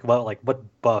bosses? Like,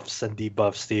 what buffs and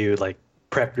debuffs do you like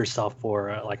prep yourself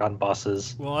for like on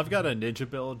bosses? Well, I've got a ninja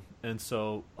build, and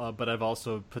so but I've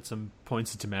also put some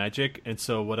points into magic, and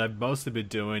so what I've mostly been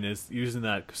doing is using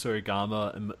that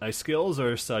Kusurigama, and my skills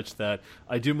are such that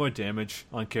I do more damage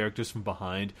on characters from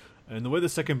behind. And the way the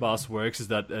second boss works is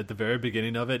that at the very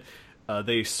beginning of it,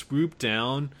 they swoop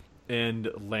down and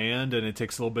land, and it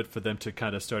takes a little bit for them to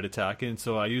kind of start attacking.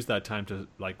 So I use that time to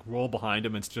like roll behind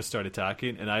them and just start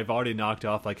attacking. And I've already knocked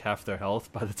off like half their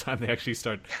health by the time they actually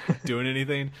start doing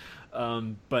anything.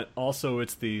 But also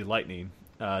it's the lightning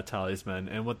talisman,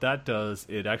 and what that does,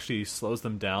 it actually slows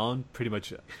them down pretty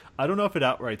much. I don't know if it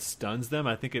outright stuns them.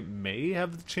 I think it may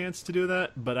have the chance to do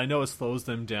that, but I know it slows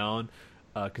them down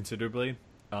considerably.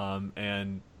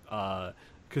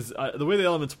 Because the way the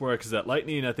elements work is that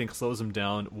lightning, I think, slows them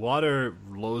down. Water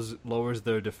lowers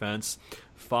their defense.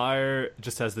 Fire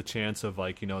just has the chance of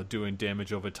like, you know, doing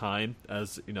damage over time,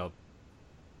 as you know,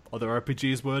 other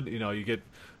RPGs would. You know, you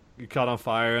caught on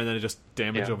fire and then it just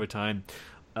damage over time.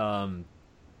 And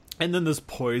then there's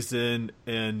poison,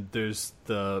 and there's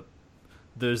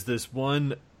this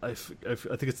one. I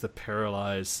think it's the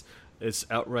paralyze. It's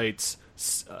outright.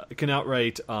 It can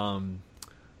outright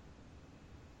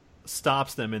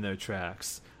stops them in their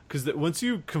tracks, because once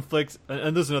you conflict,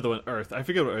 and there's another one, Earth. I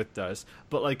forget what Earth does,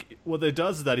 but like what it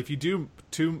does is that if you do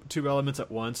two elements at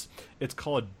once, it's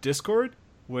called Discord,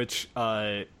 which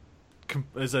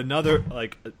is another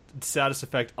like status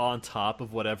effect on top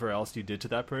of whatever else you did to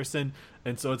that person.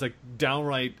 And so it's like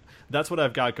downright, that's what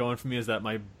I've got going for me, is that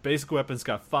my basic weapon's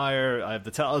got fire, I have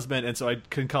the talisman, and so I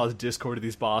can cause discord to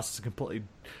these bosses to completely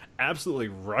absolutely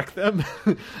wreck them.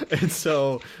 And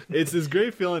so it's this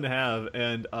great feeling to have,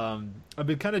 and I've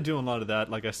been kind of doing a lot of that,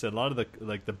 like I said, a lot of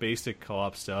the basic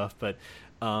co-op stuff. But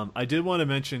I did want to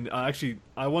mention, actually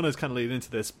I want to kind of lead into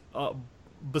this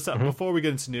before we get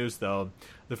into news, though,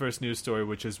 the first news story,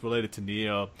 which is related to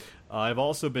Neo. I've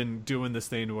also been doing this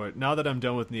thing where, now that I'm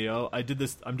done with Neo,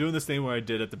 I'm doing this thing where I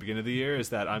did at the beginning of the year, is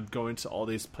that I'm going to all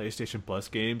these PlayStation Plus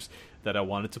games that I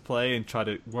wanted to play and try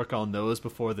to work on those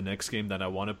before the next game that I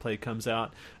want to play comes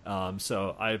out.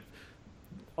 So I've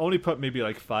only put maybe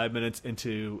like 5 minutes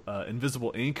into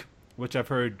Invisible Ink, which I've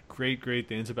heard great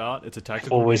things about. It's a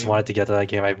tactical I've always game. wanted to get to that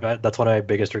game. That's one of my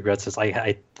biggest regrets, is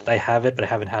I have it, but I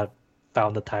haven't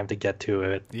found the time to get to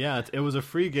it. Yeah, it was a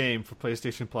free game for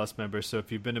PlayStation Plus members, so if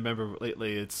you've been a member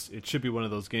lately, it should be one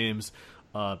of those games.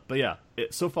 But yeah,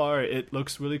 so far it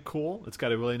looks really cool. It's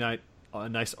got a really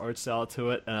nice art style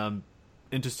to it, and I'm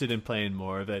interested in playing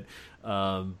more of it.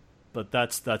 But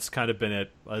that's kind of been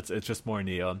it. It's just more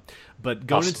Neo. But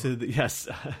going into yes,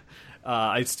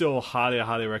 I still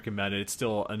highly recommend it. It's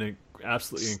still an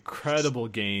absolutely incredible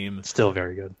game. Still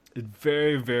very good.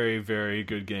 Very, very, very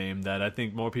good game that I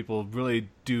think more people really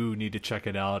do need to check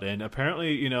it out. And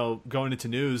apparently, you know, going into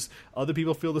news, other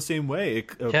people feel the same way.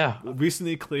 It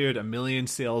recently cleared 1 million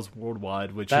sales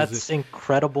worldwide, which is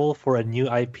incredible for a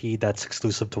new IP that's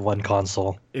exclusive to one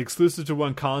console. Exclusive to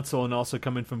one console, and also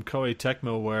coming from Koei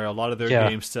Tecmo, where a lot of their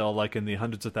games sell like in the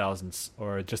hundreds of thousands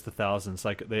or just the thousands,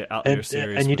 like the Outlier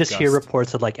series. And you just hear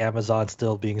reports of like Amazon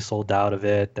still being sold out of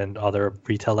it, and other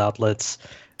retail outlets.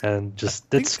 And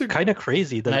just it's kind of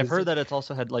crazy. And I've heard that it's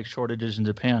also had like shortages in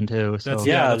Japan too. So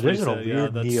there's a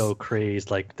weird Neo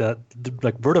craze. Like that,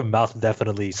 like word of mouth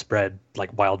definitely spread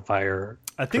like wildfire.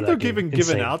 I think they're giving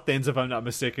out things, if I'm not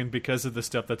mistaken, because of the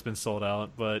stuff that's been sold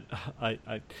out. But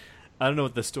I don't know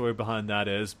what the story behind that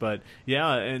is. But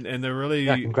yeah, and they're really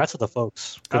congrats to the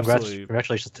folks.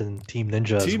 Congratulations to Team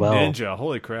Ninja as well. Team Ninja,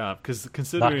 holy crap! Because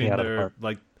considering they're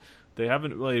like, they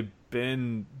haven't really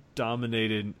been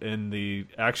dominated in the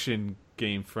action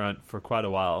game front for quite a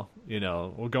while. You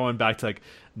know, we're going back to like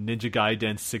Ninja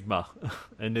Gaiden Sigma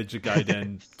and Ninja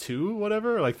Gaiden 2,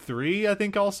 whatever, like 3, I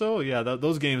think also. Yeah,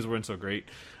 those games weren't so great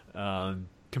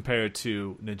compared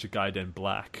to Ninja Gaiden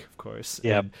Black, of course.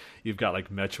 Yeah. And you've got like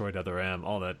Metroid Other M,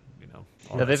 all that, you know,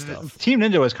 stuff. Team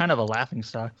Ninja was kind of a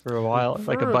laughingstock for a while,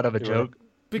 like a butt of a joke.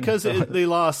 Because they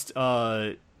lost,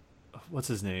 what's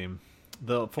his name?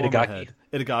 The former head.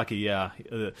 Itagaki, yeah,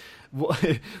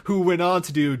 who went on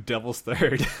to do Devil's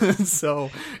Third, so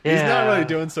he's not really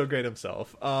doing so great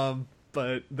himself.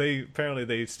 But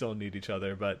they still need each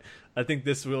other. But I think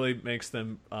this really makes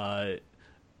them. It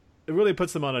really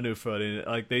puts them on a new footing.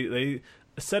 Like they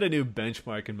set a new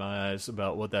benchmark in my eyes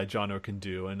about what that genre can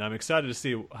do, and I'm excited to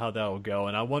see how that will go.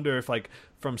 And I wonder if like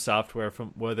From Software,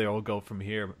 from where they will go from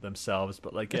here themselves.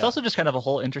 But like, it's also just kind of a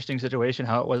whole interesting situation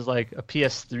how it was like a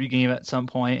PS3 game at some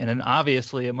point, and then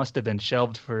obviously it must have been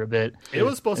shelved for a bit. It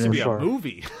was supposed to be a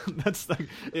movie. That's like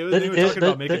they were talking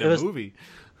about making a movie.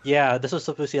 Yeah, this was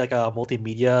supposed to be like a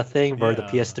multimedia thing where the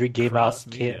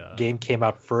PS3 game came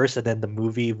out first, and then the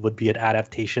movie would be an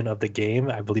adaptation of the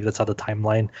game. I believe that's how the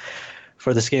timeline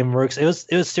for this game works. It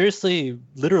was seriously,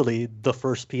 literally the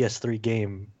first PS3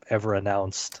 game ever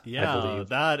announced. Yeah, I believe.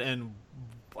 that, and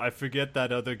I forget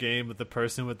that other game with the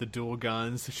person with the dual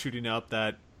guns shooting up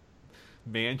that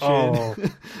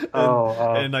Mansion,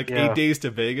 Oh. and like Yeah. 8 Days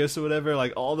to Vegas or whatever,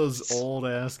 like all those old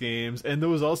ass games. And there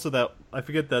was also that, I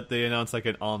forget that they announced like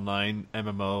an online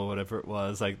MMO, whatever it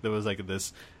was. Like there was like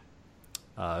this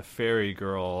fairy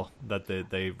girl that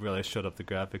they really showed up the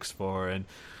graphics for. And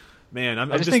man,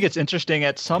 I just think it's interesting.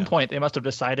 At some point, they must have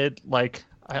decided,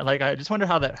 I just wonder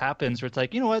how that happens. Where it's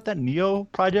like, you know what, that Neo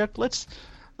project, let's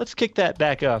kick that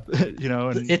back up. You know,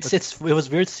 and It was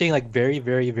weird seeing like very,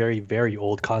 very, very, very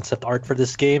old concept art for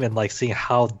this game and like seeing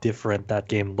how different that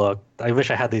game looked. I wish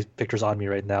I had these pictures on me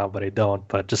right now, but I don't.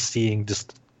 But just seeing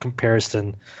just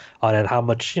comparison on it, how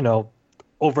much,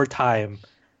 over time,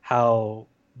 how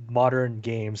modern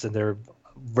games and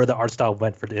where the art style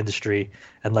went for the industry,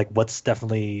 and like what's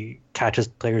definitely catches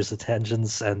players'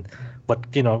 attentions, and what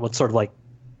sort of like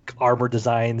armor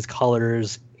designs,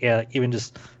 colors, and even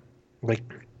just like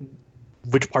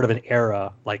which part of an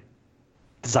era, like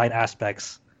design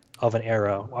aspects of an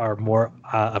era are more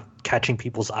catching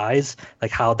people's eyes,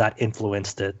 like how that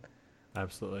influenced it.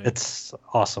 Absolutely, it's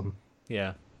awesome.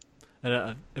 Yeah.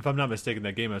 And if I'm not mistaken,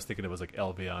 that game I was thinking it was like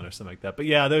Albion or something like that. But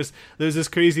yeah, there's this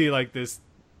crazy like this.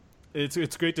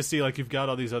 It's great to see like you've got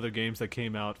all these other games that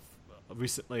came out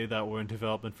recently that were in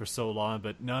development for so long,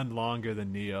 but none longer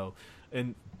than Neo.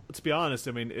 And to be honest,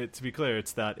 I mean, to be clear,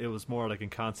 it's that it was more like in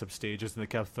concept stages, and they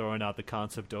kept throwing out the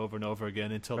concept over and over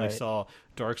again until they saw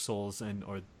Dark Souls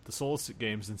or the Souls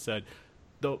games and said,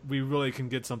 "Though we really can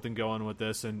get something going with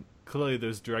this." And clearly,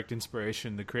 there's direct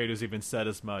inspiration. The creators even said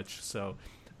as much. So.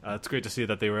 It's great to see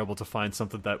that they were able to find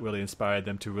something that really inspired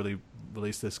them to really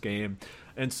release this game.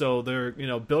 And so they're,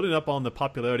 building up on the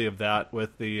popularity of that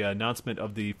with the announcement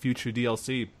of the future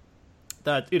DLC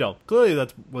that, clearly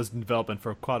that was in development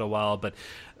for quite a while. But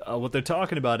what they're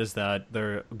talking about is that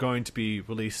they're going to be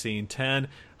releasing 10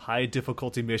 high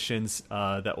difficulty missions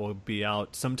that will be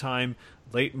out sometime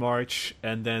late March.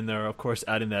 And then they're, of course,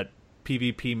 adding that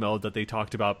PvP mode that they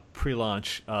talked about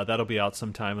pre-launch. That'll be out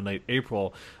sometime in late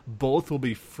April. Both will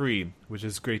be free, which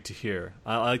is great to hear.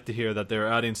 I like to hear that they're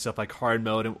adding stuff like hard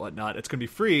mode and whatnot. It's going to be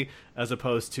free as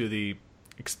opposed to the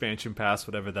expansion pass,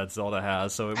 whatever that Zelda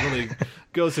has. So it really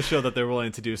goes to show that they're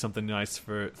willing to do something nice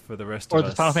for the rest of us. Or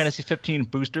the Final Fantasy 15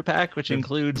 booster pack, which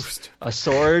includes a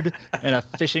sword and a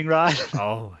fishing rod.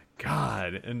 Oh,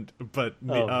 God. But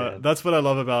that's what I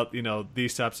love about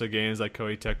these types of games like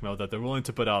Koei Tecmo, that they're willing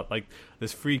to put out like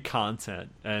this free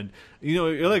content. And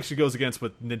it actually goes against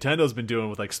what Nintendo's been doing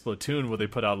with like Splatoon, where they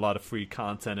put out a lot of free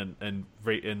content and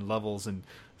rate in levels and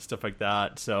stuff like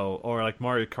that. So, or like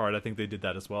Mario Kart, I think they did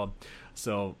that as well.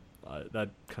 So that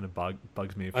kind of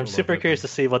bugs me. I'm super curious to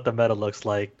see what the meta looks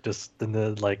like just in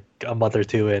the a month or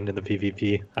two in the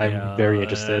PvP. I'm very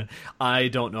interested. I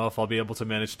don't know if I'll be able to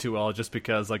manage too well, just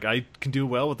because like I can do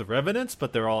well with the Revenants,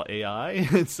 but they're all AI,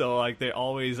 and so like they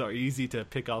always are easy to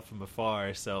pick off from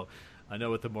afar. So I know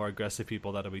with the more aggressive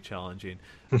people that'll be challenging.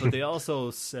 But they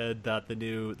also said that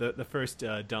the first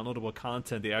downloadable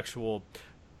content, the actual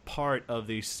part of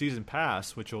the season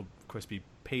pass, which will of course be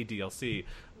paid DLC,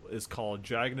 is called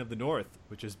Dragon of the North,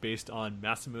 which is based on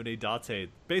Masamune Date,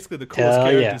 basically the coolest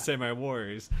character in Samurai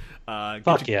Warriors.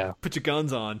 Put your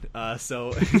guns on.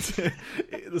 So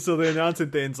they're announcing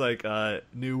things like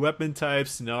new weapon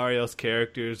types, scenarios,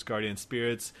 characters, guardian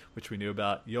spirits, which we knew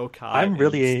about, yokai.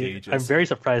 I'm very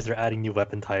surprised they're adding new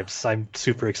weapon types. I'm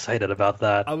super excited about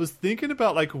that. I was thinking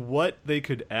about like what they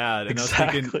could add, and I was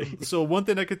thinking. So one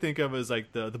thing I could think of is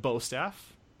like the bow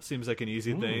staff. Seems like an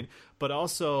easy thing, but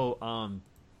also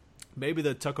maybe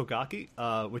the Tokogaki,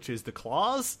 which is the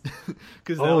claws,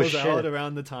 because that was out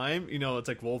around the time. It's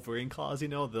like Wolverine claws,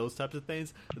 those types of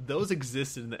things. Those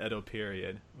existed in the Edo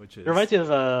period, which is... It reminds me of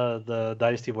the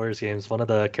Dynasty Warriors games. One of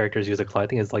the characters used a claw. I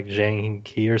think it's like Zhang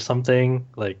He or something.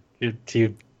 Like he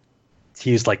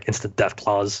used like instant death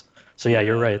claws. So yeah,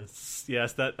 you're right.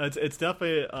 Yes, that it's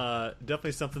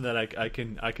definitely something that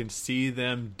I can see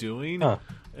them doing,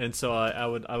 and so I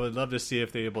would love to see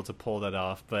if they're able to pull that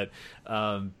off. But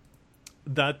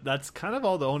that's kind of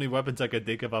all the only weapons I could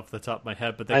think of off the top of my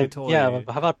head. But they could totally how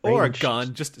about range? Or a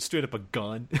gun, just straight up a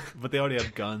gun. But they already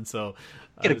have guns, so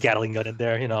get a Gatling gun in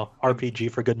there.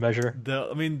 RPG for good measure.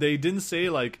 They didn't say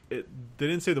they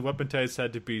didn't say the weapon types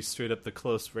had to be straight up the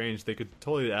close range. They could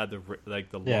totally add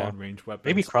the long range weapons.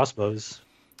 Maybe crossbows.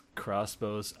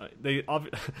 They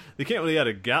can't really add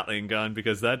a Gatling gun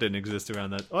because that didn't exist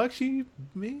around that. Oh, actually,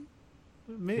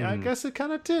 I guess it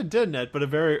kind of did, didn't it? But a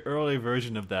very early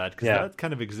version of that, because that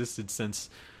kind of existed since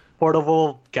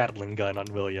portable Gatling gun on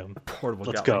William. Portable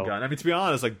Let's Gatling go. gun. I mean, to be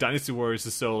honest, like Dynasty Warriors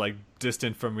is so like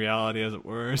distant from reality, as it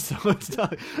were. So it's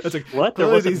not. It's like What? There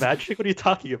clearly wasn't these- magic? What are you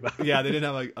talking about? Yeah, they didn't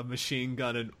have like a machine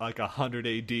gun in like 100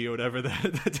 AD or whatever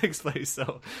that takes place.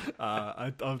 So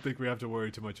I don't think we have to worry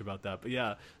too much about that. But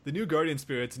yeah, the new Guardian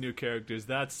Spirits, new characters.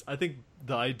 That's I think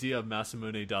the idea of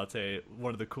Masamune Date,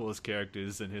 one of the coolest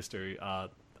characters in history.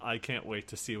 I can't wait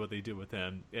to see what they do with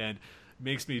him, and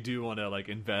makes me do want to like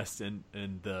invest in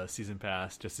the season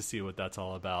pass just to see what that's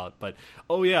all about. But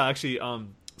oh yeah, actually,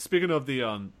 speaking of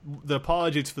the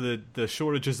apologies for the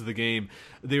shortages of the game,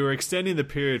 they were extending the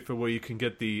period for where you can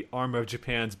get the Armor of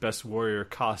Japan's Best Warrior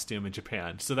costume in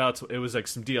Japan. So it was like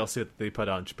some DLC that they put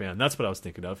out in Japan. That's what I was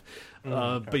thinking of.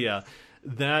 Okay. But yeah,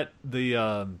 that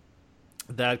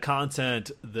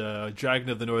content, the Dragon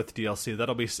of the North DLC,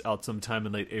 that'll be out sometime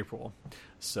in late April.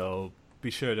 So be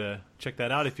sure to check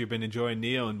that out if you've been enjoying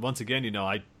Neo. And once again,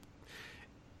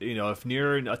 if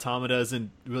Nier Automata isn't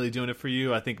really doing it for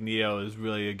you, I think Neo is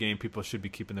really a game people should be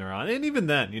keeping their eye on. And even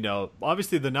then,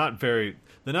 obviously they're not very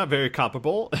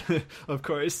comparable. Of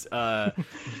course,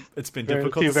 it's been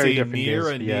difficult to see Nier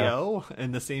and Neo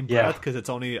in the same breath because it's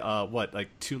only like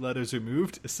 2 letters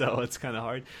removed, so it's kind of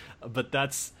hard. But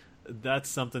that's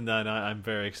something that I'm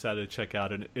very excited to check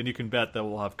out, and you can bet that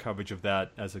we'll have coverage of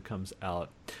that as it comes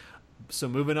out. So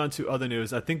moving on to other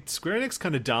news, I think Square Enix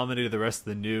kind of dominated the rest of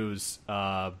the news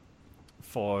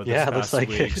for this past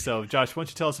week. So Josh, why don't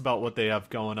you tell us about what they have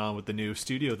going on with the new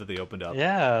studio that they opened up?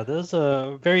 Yeah, there's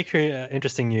a very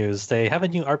interesting news. They have a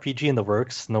new RPG in the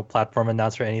works, no platform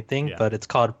announced or anything, but it's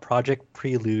called Project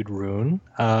Prelude Rune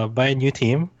by a new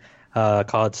team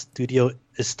called Studio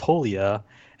Istolia,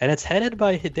 and it's headed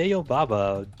by Hideo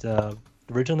Baba.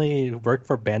 Originally worked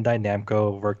for Bandai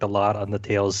Namco, worked a lot on the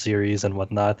Tales series and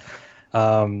whatnot.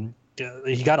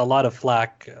 He got a lot of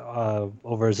flack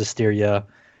over Zestiria.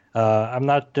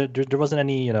 There wasn't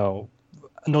any, no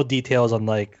details on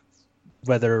like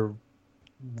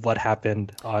what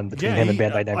happened between him and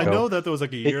Bandai Namco. I know that there was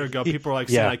like a year ago. People were like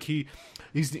saying like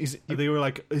they were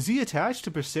like, is he attached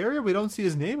to Berseria? We don't see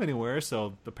his name anywhere.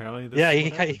 So apparently,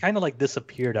 he kind of like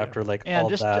disappeared after like all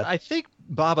that. I think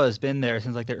Baba has been there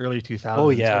since like the early 2000s. Oh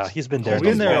yeah, he's been there. He's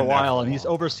been there a while, and he's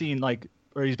overseen like,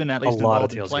 or he's been at least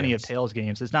involved in plenty of Tales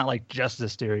games. It's not like just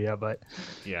Zestiria, but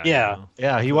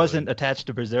he wasn't attached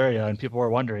to Berseria, and people were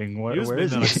wondering where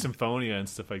is he? Like Symphonia and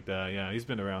stuff like that. Yeah, he's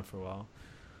been around for a while.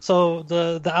 So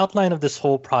the outline of this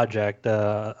whole project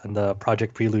and the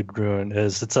Project Prelude Rune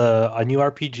is it's a new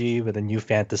RPG with a new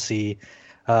fantasy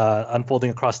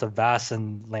unfolding across the vast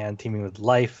and land teeming with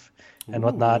life and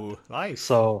whatnot. Nice.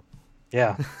 So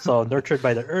nurtured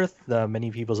by the earth, the many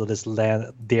peoples of this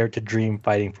land dare to dream,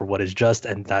 fighting for what is just,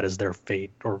 and that is their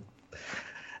fate.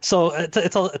 So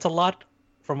it's a lot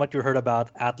from what you heard about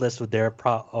Atlas with their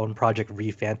own Project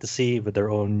ReFantasy with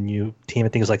their own new team. I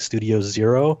think it's like Studio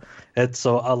Zero. And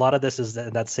so a lot of this is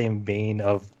in that same vein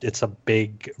of it's a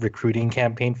big recruiting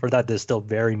campaign for that. They're still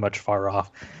very much far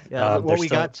off. Yeah, what we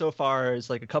got so far is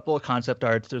like a couple of concept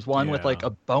arts. There's one with like a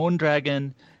bone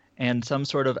dragon and some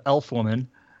sort of elf woman.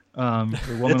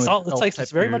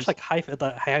 It's very much like high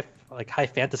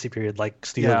fantasy period, like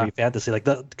Studio Fantasy. Like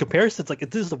the comparisons, like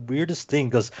this is the weirdest thing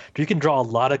because you can draw a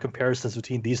lot of comparisons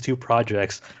between these two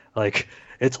projects. Like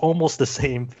it's almost the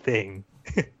same thing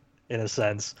in a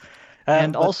sense.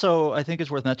 Also, I think it's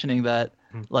worth mentioning that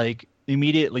like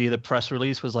immediately the press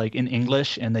release was like in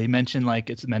English, and they mentioned like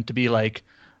it's meant to be like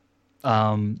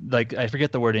I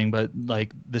forget the wording, but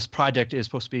like this project is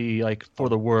supposed to be like for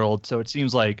the world, so it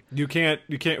seems like you can't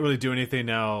really do anything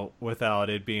now without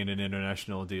it being an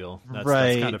international deal. That's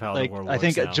kind of how the world works. I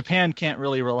think now. Japan can't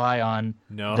really rely on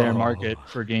their market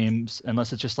for games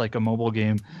unless it's just like a mobile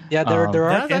game. Yeah, there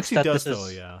are hints that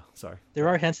There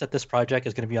are hints that this project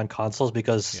is going to be on consoles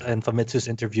because in Famitsu's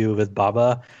interview with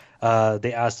Baba,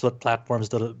 they asked what platforms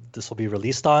this will be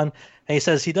released on, and he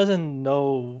says he doesn't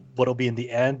know what it'll be in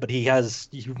the end, but he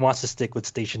wants to stick with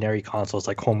stationary consoles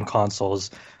like home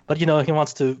consoles. But he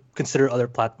wants to consider other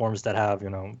platforms that have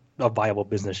a viable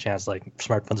business chance like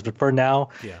smartphones. But for now,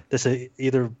 this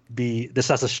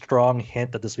has a strong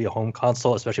hint that this will be a home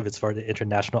console, especially if it's for the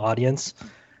international audience.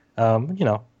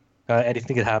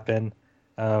 Anything could happen.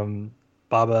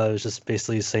 Baba is just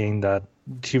basically saying that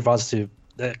he wants to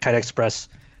kind of express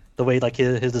the way like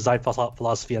his design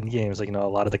philosophy on the games, like a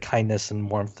lot of the kindness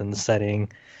and warmth in the setting,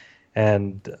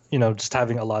 and just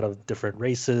having a lot of different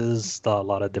races, a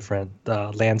lot of different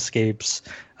landscapes,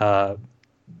 kind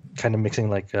of mixing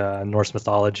like Norse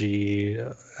mythology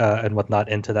and whatnot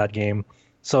into that game.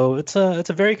 So it's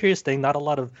a very curious thing. Not a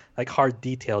lot of like hard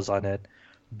details on it,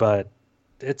 but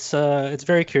it's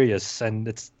very curious, and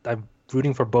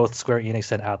rooting for both Square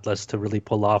Enix and Atlas to really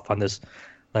pull off on this,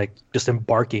 like just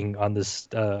embarking on this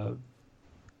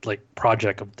like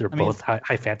project. They're both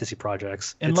high fantasy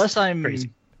projects. Unless I'm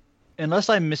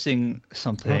missing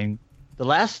something, the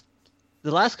last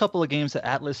couple of games that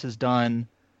Atlas has done,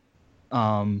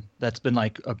 that's been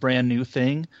like a brand new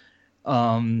thing.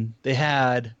 They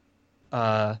had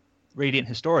Radiant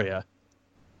Historia,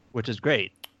 which is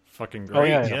great. Fucking great.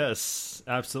 Yes,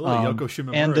 absolutely. Yoko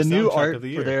Shimomura, and the new art of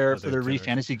the for year, their Re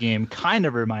Fantasy game kind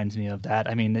of reminds me of that.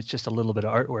 I mean, it's just a little bit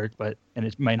of artwork, and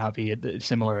it might not be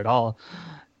similar at all.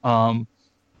 But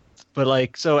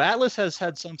like, so Atlas has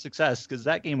had some success because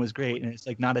that game was great, and it's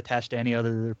like not attached to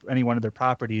any one of their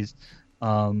properties.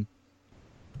 I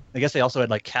guess they also had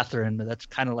like Catherine, but that's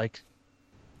kind of like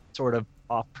sort of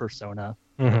off Persona.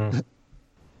 Mm-hmm.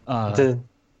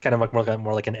 Kind of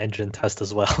more like an engine test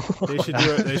as well. They should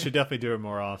do it. They should definitely do it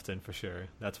more often for sure.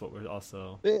 That's what we're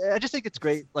also. I just think it's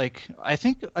great. Like I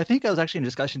think I was actually in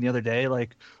discussion the other day.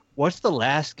 Like, what's the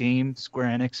last game Square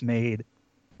Enix made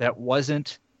that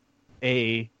wasn't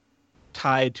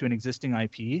tied to an existing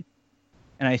IP?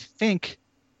 And I think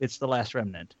it's The Last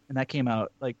Remnant, and that came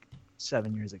out like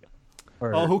 7 years ago.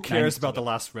 Who cares about The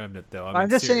Last Remnant, though? I'm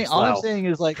just saying. All I'm saying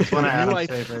is like it's a new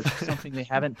IP, but something they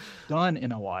haven't done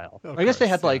in a while. I guess they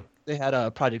had Project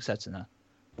Setsuna.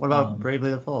 What about Bravely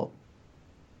Default?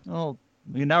 Well,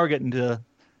 now we're getting to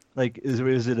like, is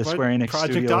it a Square Enix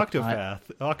Project studio?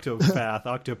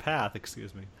 Octopath,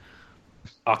 excuse me.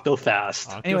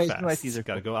 Octofast. Anyways, new IPs are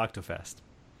gotta go Octofast.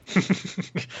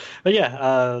 But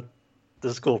yeah,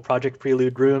 this is cool. Project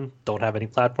Prelude Rune don't have any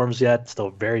platforms yet.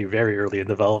 Still very, very early in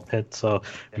development. So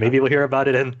maybe we'll hear about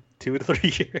it in 2 to 3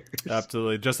 years.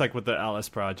 Absolutely, just like with the Atlas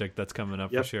project that's coming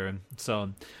up for sure. And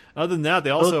so, other than that, they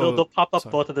also they'll pop up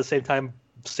both at the same time,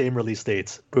 same release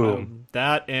dates. Boom.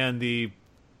 That and the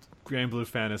Grand Blue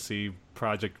Fantasy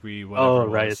Project whatever. Oh,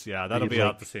 right. Yeah, that'll be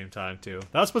out at the same time too.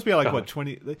 That was supposed to be like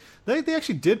 20. They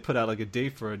actually did put out like a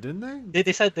date for it, didn't they?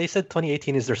 They said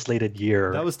 2018 is their slated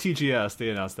year. That was TGS. They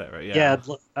announced that, right? Yeah.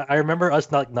 I remember us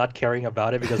not caring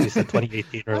about it because we said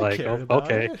 2018. We're like,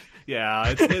 okay.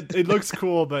 Yeah, it looks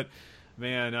cool, but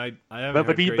man, I haven't.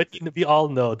 But we all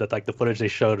know that like the footage they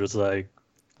showed was like,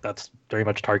 that's very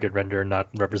much target render, not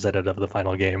representative of the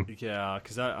final game. Yeah,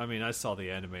 because I saw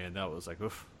the anime and that was like,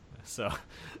 oof. So,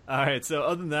 all right. So,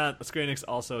 other than that, Square Enix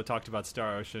also talked about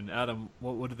Star Ocean. Adam,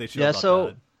 what did they show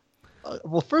about that?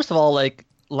 Well, first of all, like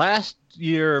last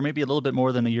year, or maybe a little bit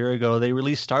more than a year ago, they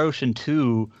released Star Ocean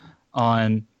 2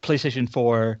 on PlayStation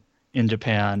 4 in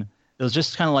Japan. It was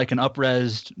just kind of like an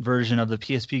up-resed version of the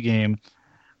PSP game,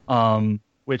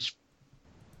 which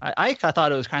I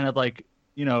thought it was kind of like,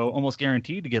 almost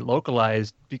guaranteed to get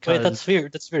localized because. Wait, that's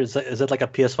weird. Is it like a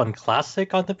PS1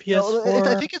 classic on the PS4? No,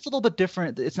 I think it's a little bit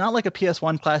different. It's not like a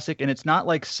PS1 classic, and it's not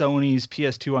like Sony's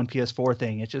PS2 on PS4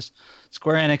 thing. It's just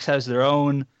Square Enix has their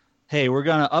own. Hey, we're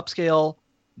gonna upscale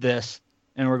this,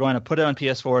 and we're going to put it on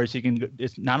PS4, so you can.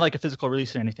 It's not like a physical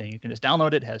release or anything. You can just download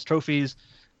it. It has trophies,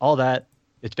 all that.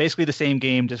 It's basically the same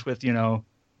game, just with a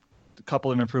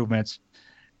couple of improvements.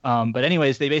 But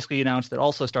anyways, they basically announced that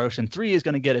also Star Ocean 3 is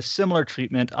going to get a similar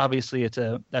treatment. Obviously,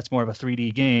 that's more of a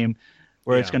 3D game,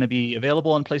 where it's going to be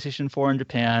available on PlayStation 4 in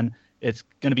Japan. It's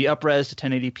going to be up-res to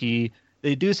 1080p.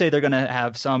 They do say they're going to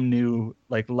have some new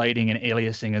like lighting and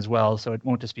aliasing as well, so it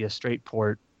won't just be a straight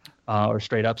port or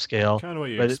straight upscale. Kind of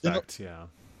what you expect, yeah.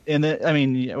 And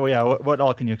what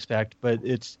all can you expect? But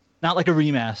it's not like a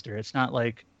remaster. It's not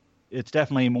like. It's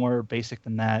definitely more basic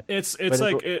than that. It's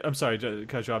like I'm sorry to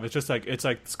cut you off. It's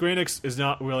like Square Enix is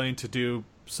not willing to do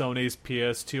Sony's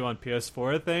PS2 on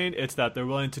PS4 thing. It's that they're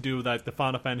willing to do like the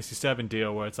Final Fantasy VII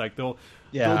deal, where it's like they'll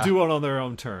do it on their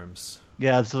own terms.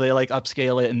 Yeah, so they like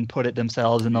upscale it and put it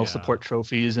themselves, and they'll support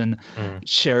trophies and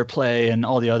share play and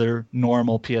all the other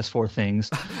normal PS4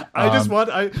 things. I would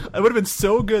have been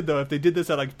so good though if they did this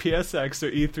at like PSX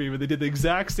or E3, where they did the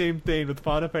exact same thing with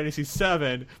Final Fantasy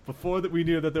VII before that we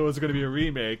knew that there was going to be a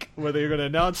remake, where they were going to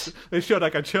announce. They showed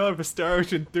like a trailer for Star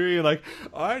Ocean 3, and like,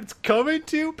 all right, it's coming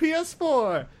to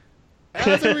PS4.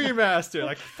 As a remaster,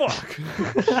 like fuck.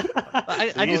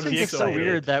 I just think it's so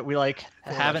weird that we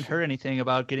haven't heard anything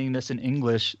about getting this in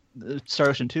English, Star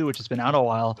Ocean 2, which has been out a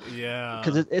while. Yeah,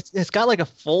 because it's got like a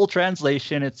full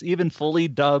translation. It's even fully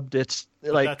dubbed. It's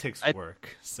like that takes work,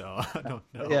 so I don't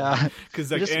know. Yeah,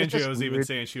 because like Andrea was even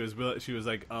saying she was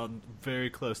like very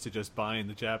close to just buying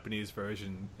the Japanese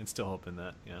version and still hoping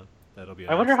that that'll be.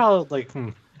 I wonder how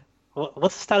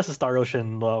what's the status of Star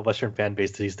Ocean Western fan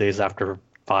base these days after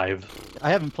 5. I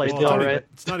haven't played it already.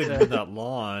 It's not even been that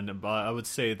long, but I would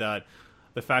say that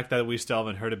the fact that we still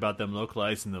haven't heard about them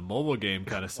localizing the mobile game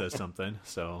kind of says something.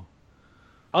 So,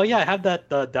 Oh yeah, I have that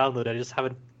download. I just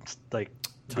haven't like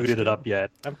booted it. it up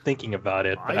yet. I'm thinking about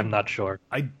it, but I'm not sure.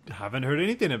 I haven't heard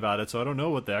anything about it, so I don't know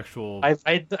what the actual. I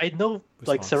know like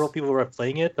response. several people who are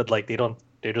playing it, but like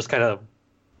they're just kind of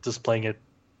just playing it,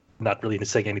 not really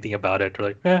saying anything about it. They're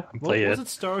like, I'm What playing was it. it?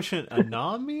 Star Ocean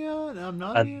Anamia?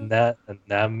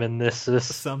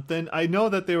 Nemesis. Something. I know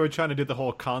that they were trying to do the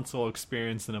whole console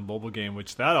experience in a mobile game,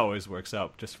 which that always works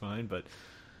out just fine. But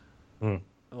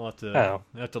I'll have to let I'll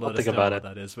us think know about what it.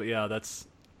 that is. But yeah, that's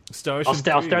Star Ocean. I'll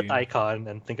stare 3. at the icon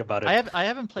and think about it. I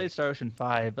haven't played Star Ocean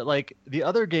 5, but like the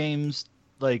other games,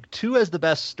 like 2 has the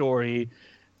best story.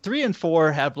 3 and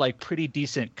 4 have like pretty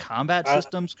decent combat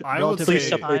systems. I would relatively Please say-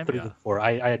 separate time. 3 than 4.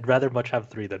 I'd rather much have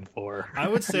 3 than 4. I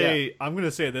would say I'm going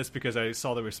to say this because I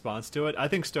saw the response to it. I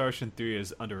think Star Ocean 3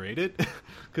 is underrated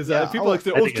because people like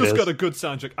say, I "Oh, think it's it just is. got a good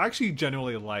soundtrack." I actually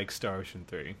generally like Star Ocean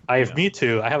 3. Me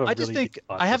too. I have a I just really think decent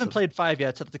thought I haven't system. played 5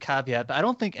 yet, so that's the caveat. But I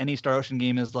don't think any Star Ocean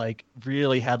game has like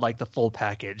really had like the full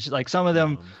package. Like some of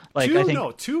them, like 2, I think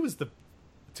no, 2 is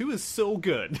 2 is so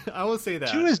good. I will say that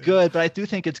 2 is good, but I do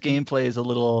think its gameplay is a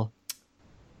little.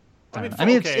 I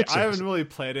mean, it's I haven't really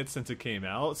played it since it came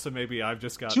out, so maybe I've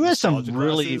just got 2 has some nostalgia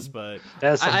really- glasses, but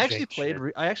That's some I actually jank played.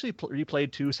 shit. I actually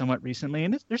replayed 2 somewhat recently,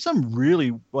 and there's some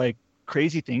really like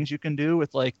crazy things you can do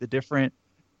with like the different.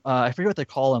 I forget what they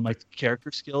call them, like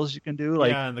character skills you can do.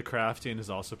 Like yeah, and the crafting is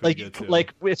also pretty good too.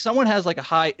 like if someone has like a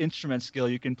high instrument skill,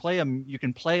 you can play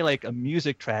like a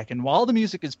music track, and while the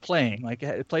music is playing, like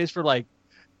it plays for like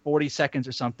 40 seconds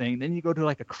or something, then you go to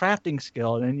like a crafting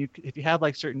skill, and then if you have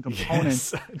like certain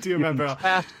components, yes, do you you can remember?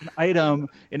 craft an item,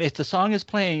 and if the song is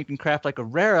playing, you can craft like a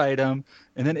rare item,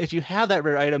 and then if you have that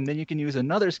rare item, then you can use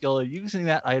another skill using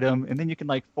that item, and then you can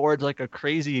like forge like a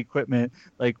crazy equipment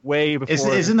like way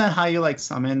before. Isn't that how you like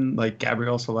summon like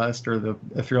Gabrielle Celeste or the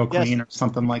Ethereal Yes. Queen or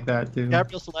something like that too?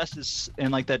 Gabrielle Celeste is,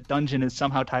 and like that dungeon is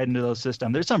somehow tied into those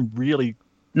systems. There's some really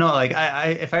No, like I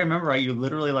if I remember right, you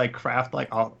literally like craft like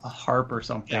a harp or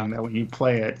something that when you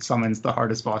play it summons the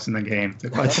hardest boss in the game.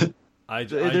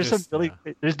 there's some really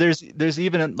there's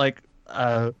even like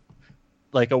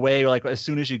a way like as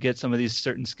soon as you get some of these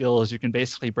certain skills, you can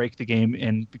basically break the game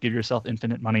and give yourself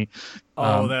infinite money.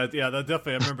 that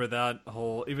definitely. I remember that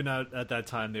whole. Even at that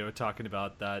time, they were talking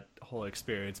about that whole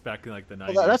experience back in like the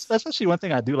 90s. Well, that's actually one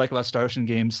thing I do like about Star Ocean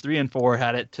games. 3 and 4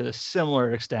 had it to a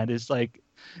similar extent. It's like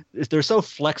they're so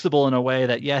flexible in a way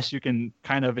that yes, you can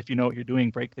kind of, if you know what you're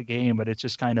doing, break the game, but it's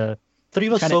just kind of 3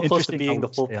 was kinda so close to interesting being how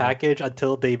the it full scaled. package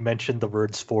until they mentioned the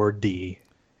words 4D,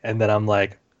 and then I'm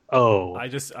like, oh, I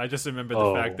just remember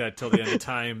the fact that till the end of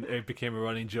time it became a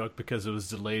running joke because it was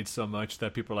delayed so much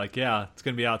that people are like, yeah, it's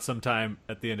gonna be out sometime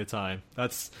at the end of time.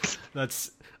 The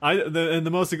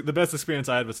best experience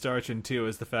I had with Star Ocean 2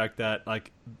 is the fact that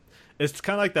like it's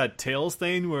kind of like that Tales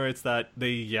thing where it's that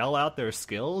they yell out their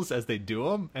skills as they do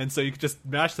them, and so you can just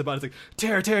mash the buttons like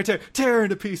tear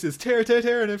into pieces, tear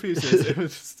into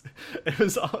pieces. it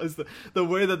was always the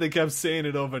way that they kept saying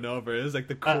it over and over. It was like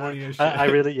the corniest shit. I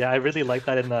really like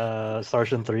that in Star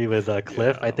Ocean 3 with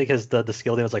Cliff. Yeah. I think the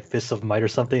skill name was like Fists of Might or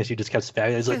something, so you just kept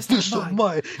spamming it. It's like Fists of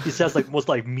Might. He says like most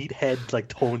like meathead like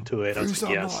tone to it. I was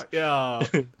like, yes, Yeah.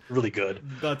 really good.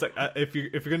 That's like if you're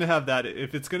gonna have that,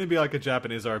 if it's gonna be like a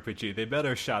Japanese RPG, they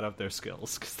better shout out their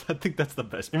skills because I think that's the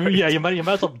best part. Yeah, you might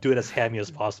as well do it as hammy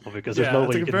as possible because there's no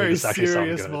it's way you like a can make very this actually sound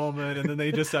serious good. moment, and then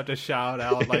they just have to shout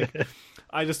out like.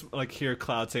 I just like hear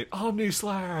Cloud saying Omni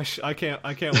Slash. I can't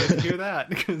wait to hear that.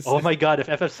 'Cause Oh my god, if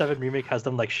FF7 Remake has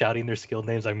them like shouting their skill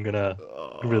names, I'm gonna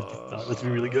that's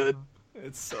really good.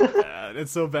 It's so bad.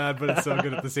 It's so bad, but it's so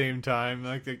good at the same time.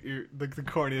 Like the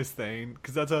corniest thing,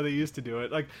 because that's how they used to do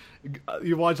it. Like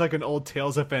you watch like an old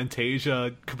Tales of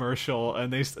Fantasia commercial,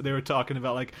 and they were talking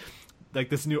about like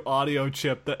this new audio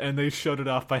chip and they showed it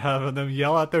off by having them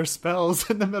yell out their spells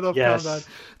in the middle of combat.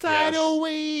 Tidal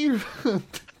wave.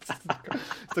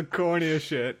 It's the corniest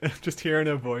shit. Just hearing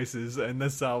their voices, and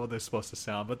that's how they're supposed to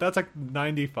sound. But that's like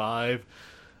 95.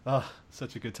 Oh,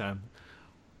 such a good time.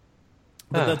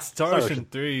 But that's Star Ocean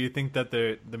 3. You think that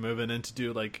they're moving in to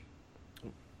do like,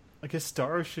 I guess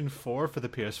Star Ocean 4 for the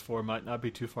PS4 might not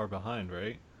be too far behind,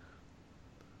 right?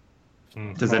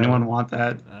 Does anyone want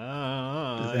that?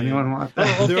 Does anyone want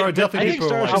that? There are definitely I think people who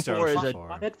Star like Ocean Star 4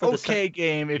 Ocean is 4. okay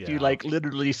game if you Yeah. like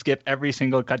literally skip every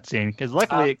single cutscene, because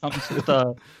luckily it comes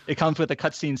with a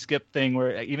cutscene skip thing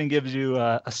where it even gives you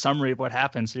a summary of what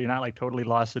happened, so you're not like totally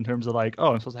lost in terms of like,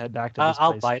 oh, I'm supposed to head back to this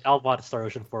place. I'll buy Star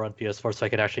Ocean 4 on PS4 so I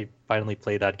can actually finally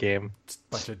play that game.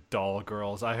 Bunch of doll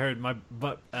girls. I heard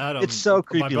but Adam. It's so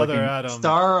creepy My brother looking. Adam.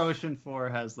 Star Ocean 4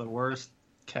 has the worst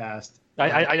cast.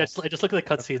 I just look at the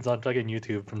cutscenes on fucking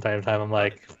YouTube from time to time. I'm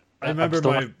like, I remember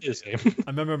I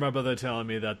remember my brother telling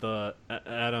me that the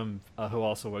Adam, who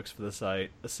also works for the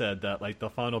site, said that like the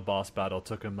final boss battle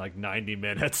took him like 90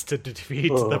 minutes to defeat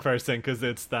the person because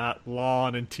it's that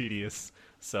long and tedious.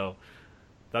 So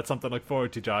that's something to look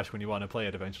forward to, Josh, when you want to play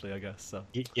it eventually, I guess. So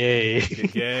yay!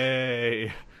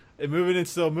 Yay! And moving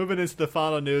into the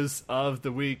final news of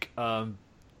the week, Brian,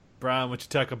 why don't you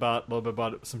talk about a little bit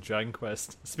about some Dragon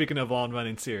Quest? Speaking of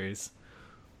long-running series.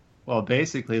 Well,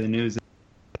 basically, the news is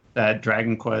that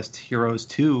Dragon Quest Heroes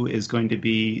 2 is going to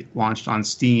be launched on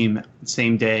Steam the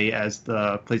same day as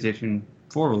the PlayStation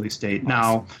 4 release date. Awesome.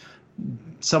 Now,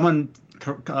 someone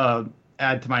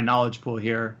add to my knowledge pool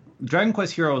here. Dragon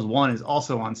Quest Heroes 1 is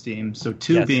also on Steam, so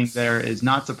 2 being there is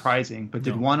not surprising. But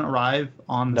did 1 arrive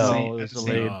on the same? No, it was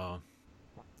delayed.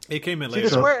 It came in See,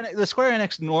 later. what Square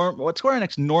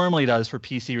Enix normally does for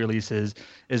PC releases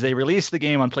is they release the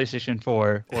game on PlayStation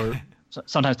 4 or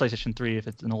sometimes PlayStation 3 if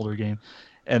it's an older game,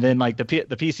 and then like the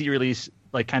PC release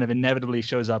like kind of inevitably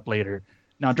shows up later.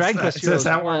 Now, Dragon Quest Heroes. Is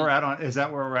that where we're at on? Is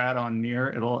that where we're at on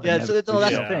Nier? That's the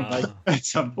thing. Like, at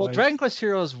some point. Dragon Quest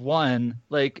Heroes 1,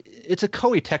 like it's a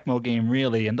Koei Tecmo game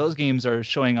really, and those games are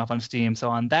showing up on Steam. So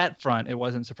on that front, it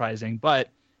wasn't surprising, but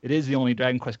it is the only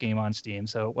Dragon Quest game on Steam,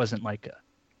 so it wasn't like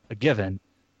a given.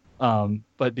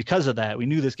 But because of that, we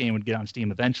knew this game would get on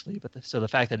Steam eventually. So the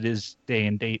fact that it is day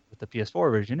and date with the PS4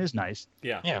 version is nice.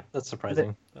 Yeah, that's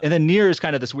surprising. And then Nier is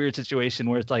kind of this weird situation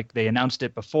where it's like they announced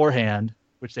it beforehand,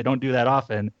 which they don't do that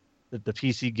often, the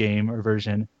PC game or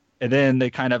version, and then they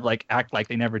kind of like act like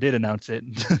they never did announce it.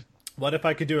 What if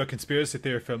I could do a conspiracy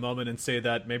theory for a moment and say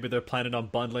that maybe they're planning on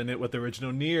bundling it with the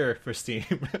original Nier for Steam?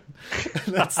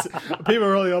 People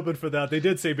are really open for that. They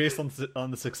did say based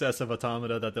on the success of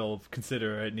Automata that they'll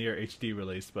consider a Nier HD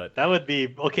release, but that would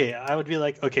be okay. I would be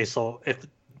like, okay, so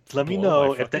let me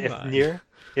know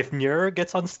if Nier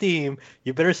gets on Steam,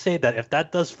 you better say that if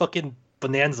that does fucking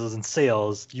bonanzas in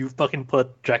sales, you fucking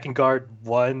put Drakengard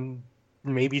 1,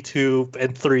 maybe 2,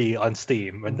 and 3 on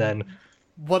Steam, and then.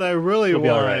 What I really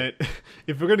want, right.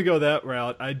 If we're going to go that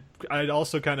route, I'd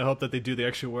also kind of hope that they do the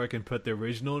extra work and put the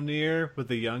original Nier with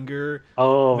the younger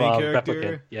main character.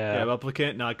 Replicant. Yeah,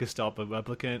 Replicant, not Gestalt, but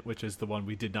Replicant, which is the one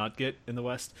we did not get in the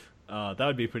West. That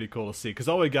would be pretty cool to see, because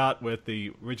all we got with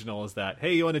the original is that,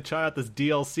 hey, you want to try out this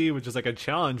DLC, which is like a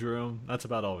challenge room? That's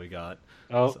about all we got.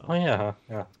 Oh, so.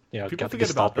 Yeah. People forget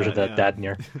about that. Dad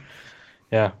Nier.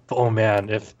 Yeah. But, oh man,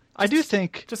 if. I do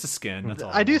think just a skin. That's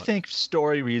all I do think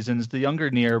story reasons, the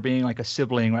younger Nier being like a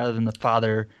sibling rather than the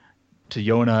father to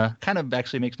Yona, kind of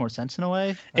actually makes more sense in a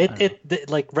way.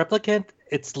 Like Replicant,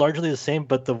 it's largely the same,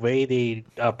 but the way they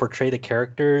portray the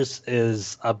characters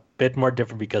is a bit more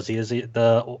different because he is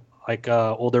the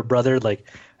older brother. Like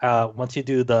once you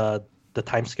do the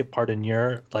time skip part in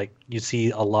Nier, like you see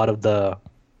a lot of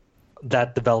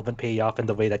that development pay off in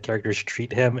the way that characters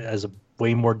treat him as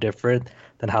way more different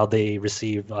than how they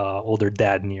receive older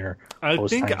Dad Nier. I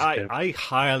think I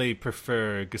highly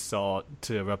prefer Gestalt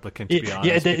to Replicant, to be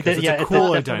honest, because it's a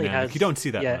cooler dynamic. You don't see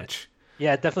that much.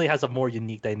 Yeah, it definitely has a more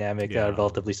unique dynamic,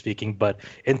 relatively speaking. But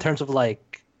in terms of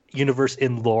like universe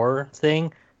in lore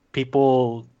thing,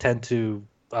 people tend to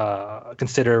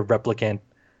consider the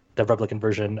Replicant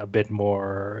version a bit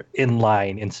more in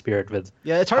line in spirit with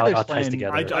it's hard to how it ties explain.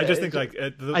 together. I just think like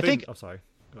I'm sorry.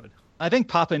 Go ahead. I think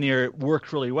Papa Nier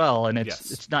worked really well, and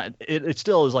it's not. It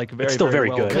still is like very, very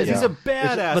well good because he's a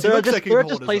badass. But there are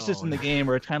just places in the game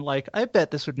where it's kind of like, I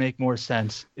bet this would make more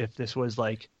sense if this was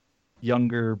like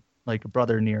younger, like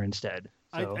brother Nier instead.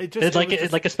 So.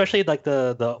 Especially like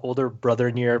the older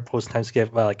brother Nier post time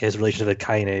skip, like his relationship with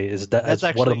Kaine is that's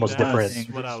one of the most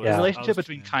different. The relationship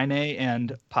between Kaine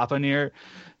and Papa Nier.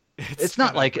 It's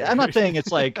not like I'm not saying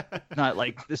it's like not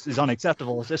like this is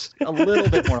unacceptable. It's just a little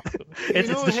bit more. Hey,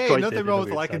 nothing wrong with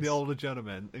liking the older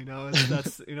gentleman.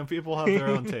 That's people have their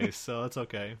own taste, so it's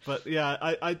okay. But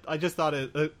yeah, I just thought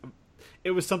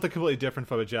it was something completely different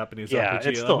from a Japanese RPG.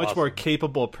 It's still a much more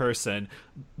capable person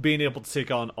being able to take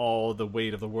on all the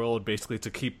weight of the world, basically to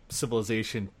keep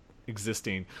civilization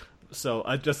existing. So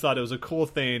I just thought it was a cool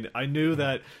thing. I knew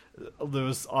that there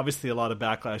was obviously a lot of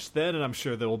backlash then, and I'm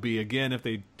sure there will be again if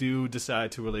they do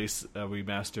decide to release a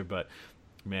remaster. But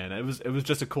man, it was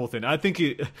just a cool thing. I think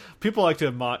people like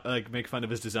to make fun of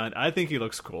his design. I think he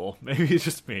looks cool. Maybe it's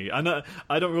just me. I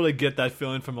don't really get that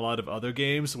feeling from a lot of other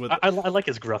games. I like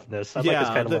his gruffness. I like his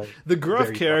kind of the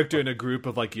gruff character in a group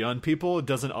of like young people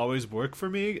doesn't always work for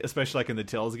me, especially like in the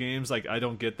Tales games. Like I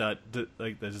don't get that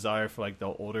the desire for like the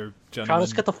older gentleman.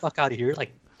 Let's get the fuck out of here!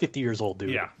 Like 50 years old,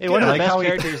 dude. Yeah. Hey, one of the like best how he-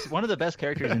 characters. One of the best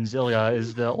characters in Zillia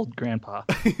is the old grandpa.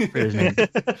 For his name.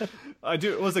 I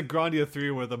do. Was it Grandia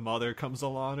 3 where the mother comes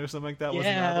along or something like that? Wasn't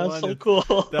that Yeah, the that's one? so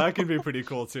cool. That could be pretty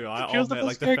cool too. She was the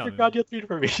best character in Grandia 3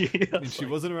 for me. And she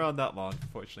wasn't around that long,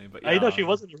 unfortunately. But I yeah. know she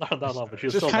wasn't around that long, but she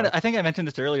was Just so kind of. I think I mentioned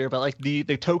this earlier, but like the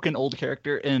token old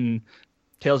character in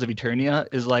Tales of Eternia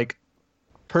is like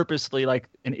purposely like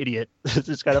an idiot.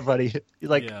 It's kind of funny. He's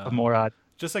like Yeah. a moron.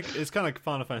 Just like it's kind of like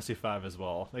Final Fantasy V as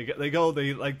well. They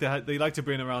like to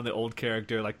bring around the old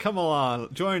character. Like, come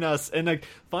along, join us. And like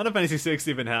Final Fantasy VI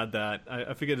even had that.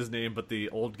 I forget his name, but the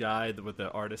old guy with the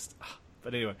artist.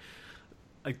 But anyway,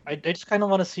 I just kind of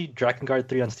want to see Drakengard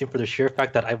 3 on Steam for the sheer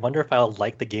fact that I wonder if I'll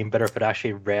like the game better if it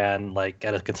actually ran like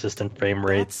at a consistent frame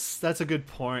rate. that's a good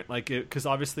point. Like, because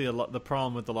obviously the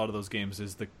problem with a lot of those games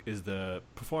is the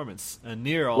performance. And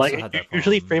Nier also Like had that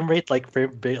usually problem. frame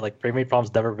rate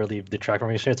problems never really detract from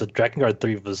experience. So Drakengard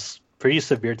 3 was pretty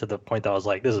severe to the point that I was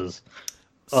like, this is.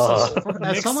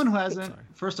 As someone who hasn't,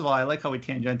 first of all, I like how we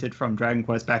tangented from Dragon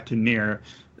Quest back to Nier.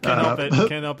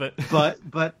 Can't help it.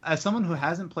 But as someone who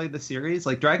hasn't played the series,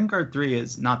 like Drakengard 3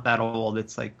 is not that old.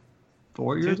 It's like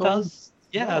 4 years old.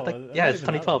 Yeah, No, like, not yeah, it's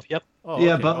even that 2012. Yep. Oh,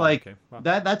 Yeah, okay. but Oh, like okay. Wow.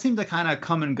 that seemed to kind of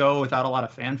come and go without a lot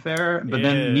of fanfare. But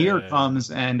then Yeah. Nier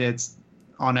comes and it's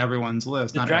on everyone's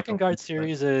list. The not Drakengard everyone's, but-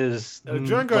 series is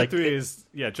Drakengard like, 3 is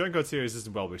Drakengard series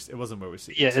isn't it wasn't well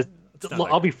received. Yeah, It's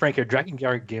not I'll be frank here.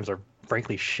 Drakengard games are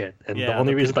frankly shit, and Yeah, the only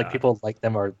they're reason pretty like bad. people like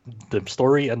them are the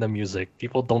story and the music.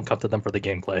 People don't come to them for the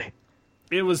gameplay.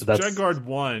 It was That's- Drakengard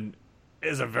 1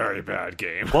 is a very bad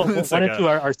game. Well, It's one like and two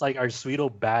are like our sweet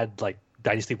old bad like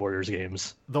Dynasty Warriors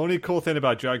games. the only cool thing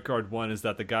about Drakengard 1 is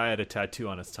that the guy had a tattoo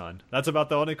on his tongue. That's about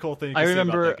the only cool thing you can I say about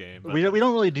remember that game. But we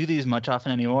don't really do these much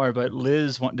often anymore, but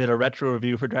Liz did a retro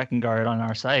review for Drakengard on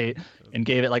our site and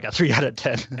gave it like a 3 out of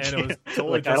 10. and it was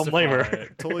totally Like, I don't blame her.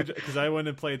 justified. Totally, because I went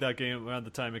and played that game around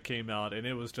the time it came out, and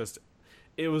it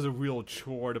was a real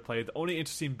chore to play. The only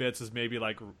interesting bits is maybe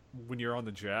like when you're on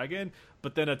the dragon,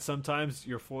 but then at sometimes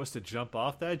you're forced to jump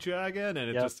off that dragon,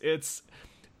 and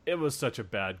it was such a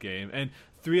bad game. And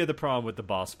 3 had the problem with the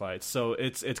boss fights, so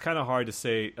it's kind of hard to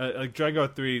say. Like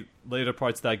Drakengard 3, later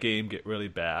parts of that game get really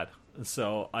bad.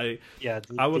 So I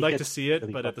would like to see it,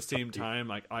 really but at the fucked up, same dude. time,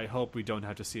 like I hope we don't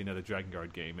have to see another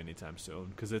Drakengard game anytime soon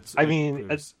because it's. I mean,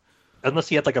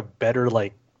 unless you had like a better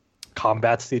like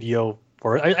combat studio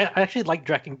for it. I actually like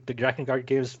the Drakengard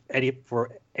games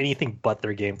for anything but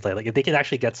their gameplay. Like if they can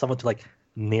actually get someone to like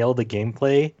nail the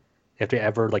gameplay if they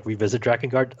ever like revisit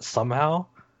Drakengard somehow,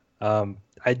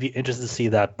 I'd be interested to see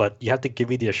that. But you have to give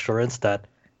me the assurance that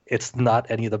it's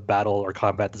not any of the battle or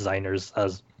combat designers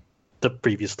as the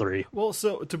previous 3. Well,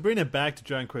 so to bring it back to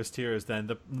Dragon Quest Heroes, then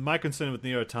my concern with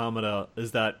Nier Automata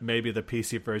is that maybe the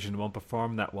PC version won't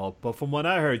perform that well. But from what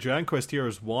I heard, Dragon Quest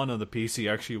Heroes 1 on the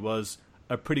PC actually was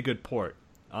a pretty good port.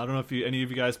 I don't know if any of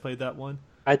you guys played that one.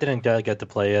 I didn't get to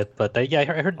play it, but I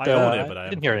heard. I own it, but I I haven't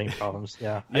didn't hear played any problems.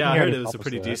 Yeah, Yeah, I didn't hear heard any it was a problems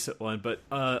pretty with it. decent one. But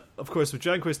of course, with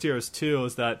Dragon Quest Heroes 2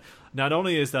 is that not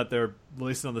only is that they're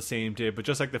releasing on the same day, but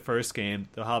just like the first game,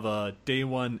 they'll have a Day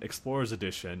 1 Explorers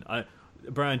Edition.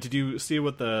 Brian, did you see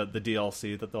what the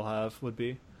DLC that they'll have would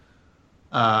be?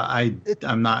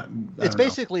 I'm not. It's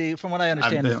basically, from what I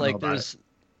understand, don't it's know like about there's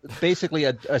basically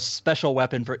a special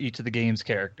weapon for each of the game's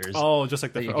characters. Oh, just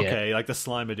like that you get. like the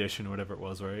Slime Edition or whatever it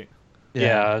was, right?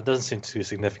 Yeah, it doesn't seem too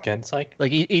significant. It's like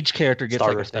Like each character gets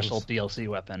Starter like a special things. DLC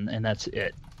weapon, and that's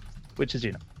it. Which is,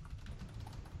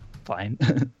 fine,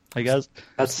 I guess.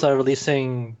 that's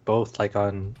releasing both like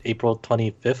on April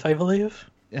 25th, I believe.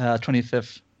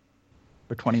 25th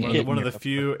or 28th. One of the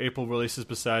few April releases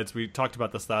besides we talked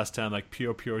about this last time, like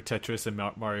Pure Tetris and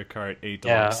Mario Kart 8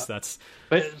 Yeah. Deluxe. That's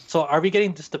But so, are we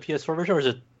getting just the PS4 version, or is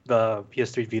it the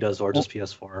PS3 Vitas, or just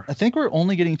PS4? I think we're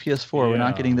only getting PS4. We're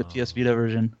not getting the Yeah. PS Vita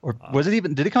version. Or was it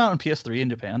even? Did it come out on PS3 in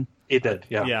Japan? It did,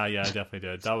 yeah. yeah, it definitely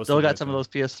did. That was Still the got really some of cool- those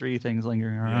PS3 things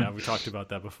lingering around. Yeah, we talked about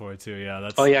that before too. Yeah,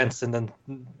 that's. Oh yeah, and then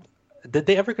did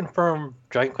they ever confirm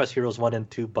Dragon Quest Heroes 1 and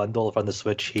 2 bundle from the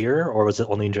Switch here, or was it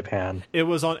only in Japan? It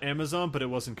was on Amazon, but it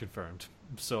wasn't confirmed.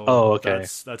 So Oh, okay.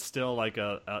 that's still like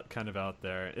a kind of out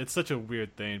there. It's such a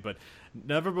weird thing, but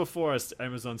never before has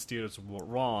Amazon studios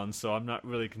wrong. So I'm not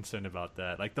really concerned about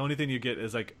that. Like the only thing you get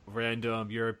is like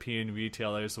random European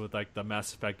retailers with like the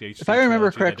Mass Effect HD. If I remember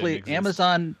trilogy that correctly, didn't exist.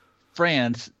 Amazon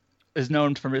France is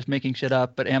known for just making shit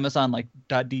up, but Amazon like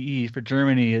 .de for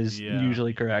Germany is Yeah.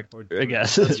 usually correct. Or- I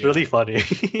guess. It's Yeah. really funny.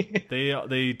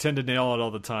 They tend to nail it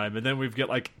all the time, and then we've got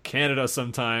like Canada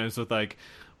sometimes with like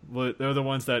they're the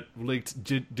ones that leaked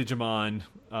Digimon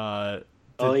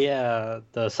Oh yeah,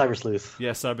 the Cyber Sleuth.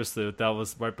 Yeah, Cyber Sleuth. That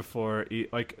was right before,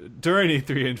 during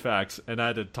E3, in fact, and I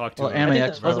had to talk to him. Anime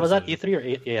Expo. Was that E3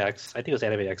 or AX? I think it was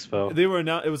Anime Expo.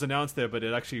 It was announced there, but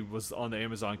it actually was on the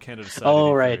Amazon Canada side.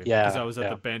 Oh, right, yeah. Because I was at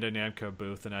the Bandai Namco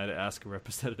booth, and I had to ask a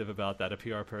representative about that, a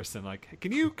PR person, like,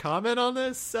 can you comment on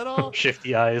this at all?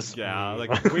 Shifty eyes. Yeah,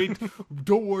 like, wait,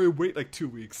 don't worry, wait like 2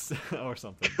 weeks or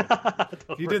something.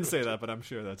 He didn't say that, but I'm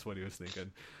sure that's what he was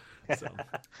thinking. So,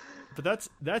 but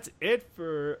that's it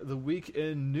for the week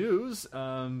in news.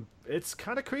 It's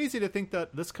kind of crazy to think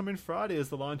that this coming Friday is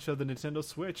the launch of the Nintendo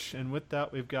Switch, and with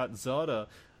that we've got Zelda.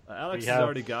 Alex has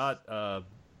already got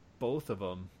both of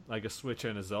them, like a Switch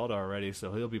and a Zelda already,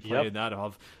 so he'll be playing that. I'll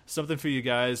have something for you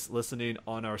guys listening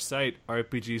on our site,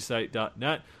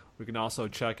 rpgsite.net. We can also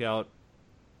check out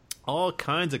all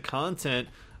kinds of content.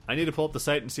 I need to pull up the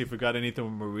site and see if we've got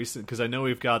anything more recent, because I know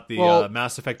we've got the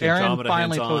Mass Effect Andromeda Aaron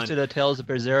finally hands-on. posted a Tales of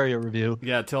Berseria review.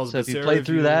 Yeah, Tales of Berseria. So if you play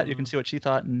through that, you can see what she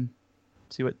thought and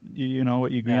see what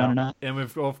what you agree on or not. And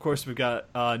we've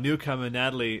got new coming,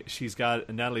 Natalie. She's got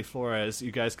Natalie Flores.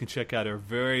 You guys can check out her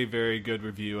very, very good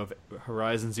review of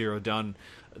Horizon Zero Dawn.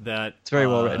 That it's very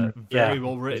well written. Very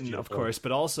well written, of course,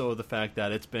 but also the fact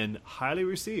that it's been highly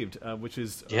received, which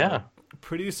is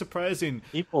pretty surprising.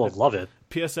 People love it.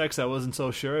 PSX, I wasn't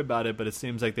so sure about it, but it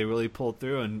seems like they really pulled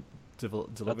through and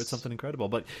delivered something incredible.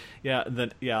 But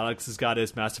Alex has got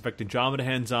his Mass Effect Andromeda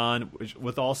hands-on,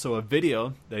 with also a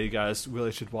video that you guys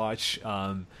really should watch.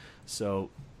 So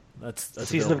that's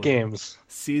Season of Games.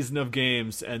 Season of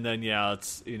Games, and then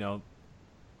it's all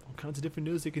kinds of different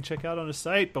news you can check out on the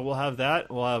site. But we'll have that.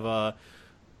 We'll have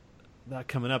that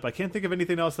coming up. I can't think of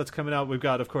anything else that's coming out. We've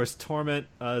got, of course, Torment,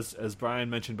 as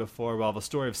Brian mentioned before. We'll have a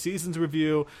Story of Seasons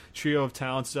review. Trio of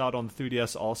Talents out on the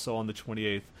 3DS, also on the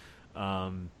 28th.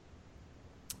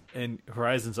 And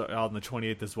Horizons are out on the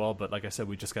 28th as well, but like I said,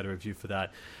 we just got a review for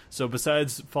that. So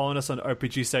besides following us on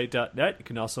rpgsite.net, you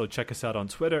can also check us out on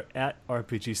Twitter at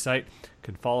rpgsite. You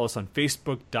can follow us on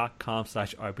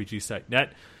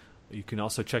facebook.com/rpgsite.net. You can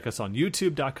also check us on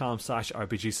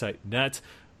youtube.com/rpgsite.net.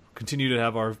 Continue to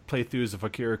have our playthroughs of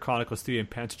Akira Chronicles 3 and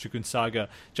Panzer Dragoon Saga.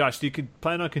 Josh, do you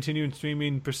plan on continuing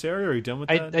streaming Berseria, or are you done with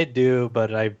that? I do,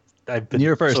 but I've been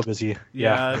so busy.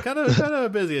 Yeah, kind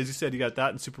of busy. As you said, you got that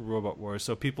and Super Robot Wars.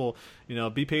 So people,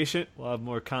 be patient. We'll have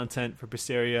more content for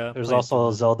Berseria. There's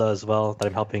also Zelda as well that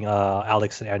I'm helping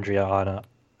Alex and Andrea on out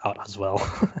as well.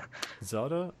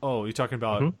 Zelda? Oh, you're talking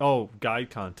about guide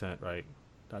content, right?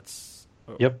 That's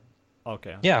Yep.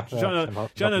 Okay. Yeah. Trying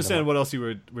to understand what else you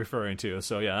were referring to.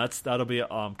 So that'll be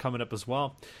coming up as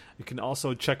well. You can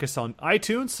also check us on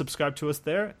iTunes. Subscribe to us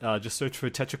there. Just search for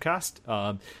TetraCast.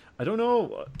 I don't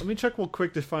know. Let me check real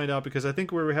quick to find out, because I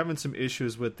think we're having some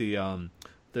issues with the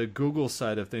Google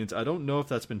side of things. I don't know if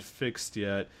that's been fixed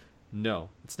yet. No,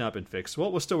 it's not been fixed.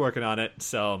 Well, we're still working on it.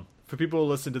 So for people who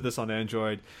listen to this on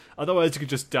Android, otherwise you can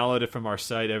just download it from our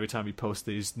site. Every time we post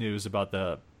these news about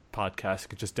the podcast, you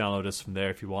can just download us from there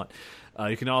if you want.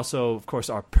 You can also, of course,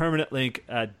 our permanent link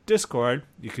at Discord.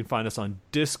 You can find us on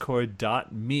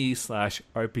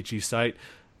discord.me/RPG site.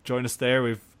 Join us there.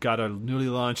 We've got our newly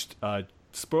launched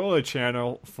spoiler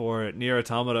channel for Nier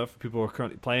Automata for people who are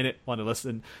currently playing it, want to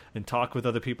listen and talk with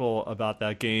other people about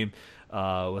that game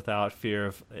without fear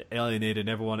of alienating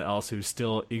everyone else who's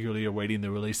still eagerly awaiting the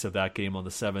release of that game on the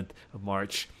 7th of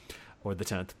March or the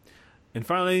 10th. And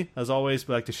finally, as always,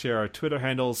 we like to share our Twitter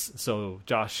handles. So,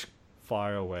 Josh,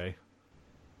 fire away.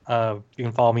 You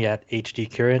can follow me at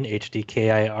HDKirin,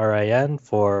 HDKIRIN,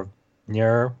 for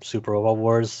Nier, Super Robot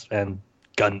Wars, and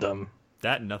Gundam.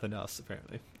 That and nothing else,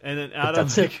 apparently. And then Adam,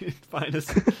 they can find us.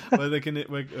 Where can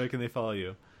they follow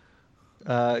you?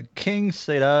 King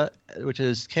Seda, which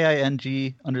is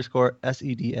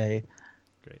KING_SEDA.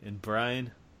 Great. And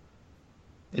Brian?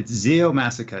 It's Zeo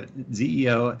Massicot.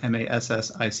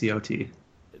 ZEOMASSICOT.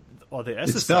 Oh, the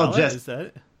S is spelled just. Is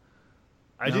that?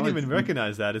 I didn't even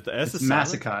recognize that. Is the S is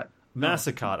Massicot.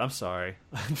 Massicot. I'm sorry.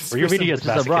 Were you reading as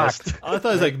Massicot? I thought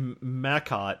it was like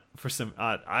Macot for some.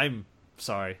 I'm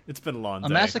sorry. It's been a long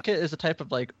day. A massicot is a type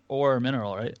of ore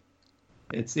mineral, right?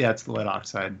 It's the lead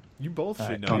oxide. You both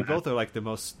should know. You both are like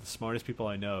the smartest people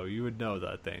I know. You would know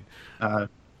that thing.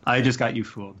 I just got you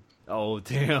fooled. Oh,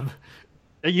 damn.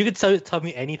 You could tell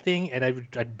me anything, and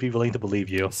I'd be willing to believe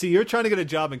you. See, you're trying to get a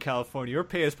job in California. Your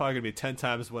pay is probably going to be 10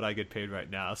 times what I get paid right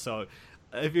now. So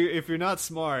if you're not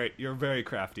smart, you're very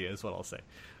crafty, is what I'll say.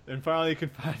 And finally, you can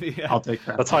find me. I'll take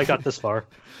that. That's how I got this far.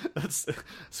 Let's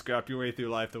scrap your way through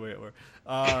life the way it were.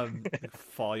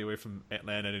 Fall your way from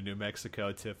Atlanta to New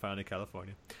Mexico to finally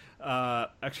California.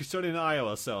 Actually, starting in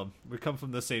Iowa, so we come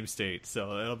from the same state,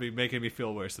 so it'll be making me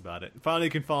feel worse about it. Finally,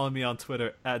 you can follow me on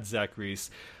Twitter at Zach Reese.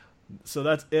 So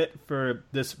that's it for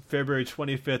this February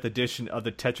 25th edition of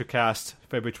the TetraCast,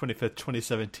 February 25th,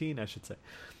 2017, I should say.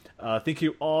 Thank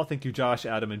you all. Thank you, Josh,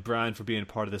 Adam, and Brian, for being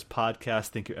part of this podcast.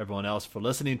 Thank you, everyone else, for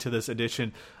listening to this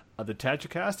edition of the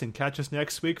TetraCast, and catch us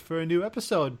next week for a new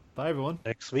episode. Bye, everyone.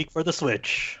 Next week for the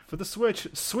Switch.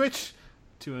 Switch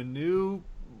to a new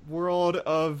world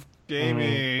of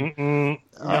gaming.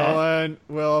 No one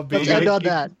will be. Let's end on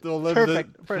that.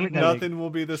 Perfect. Nothing will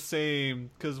be the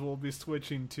same because we'll be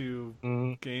switching to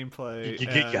gameplay. You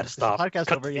gotta stop. Podcast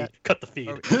Cut over the yet? feed. Cut the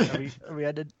feed. Are we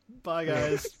ended? Bye,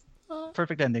 guys.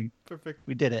 Perfect ending. Perfect.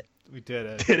 We did it. We did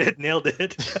it. Did it? Nailed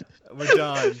it. We're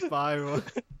done. Bye, everyone.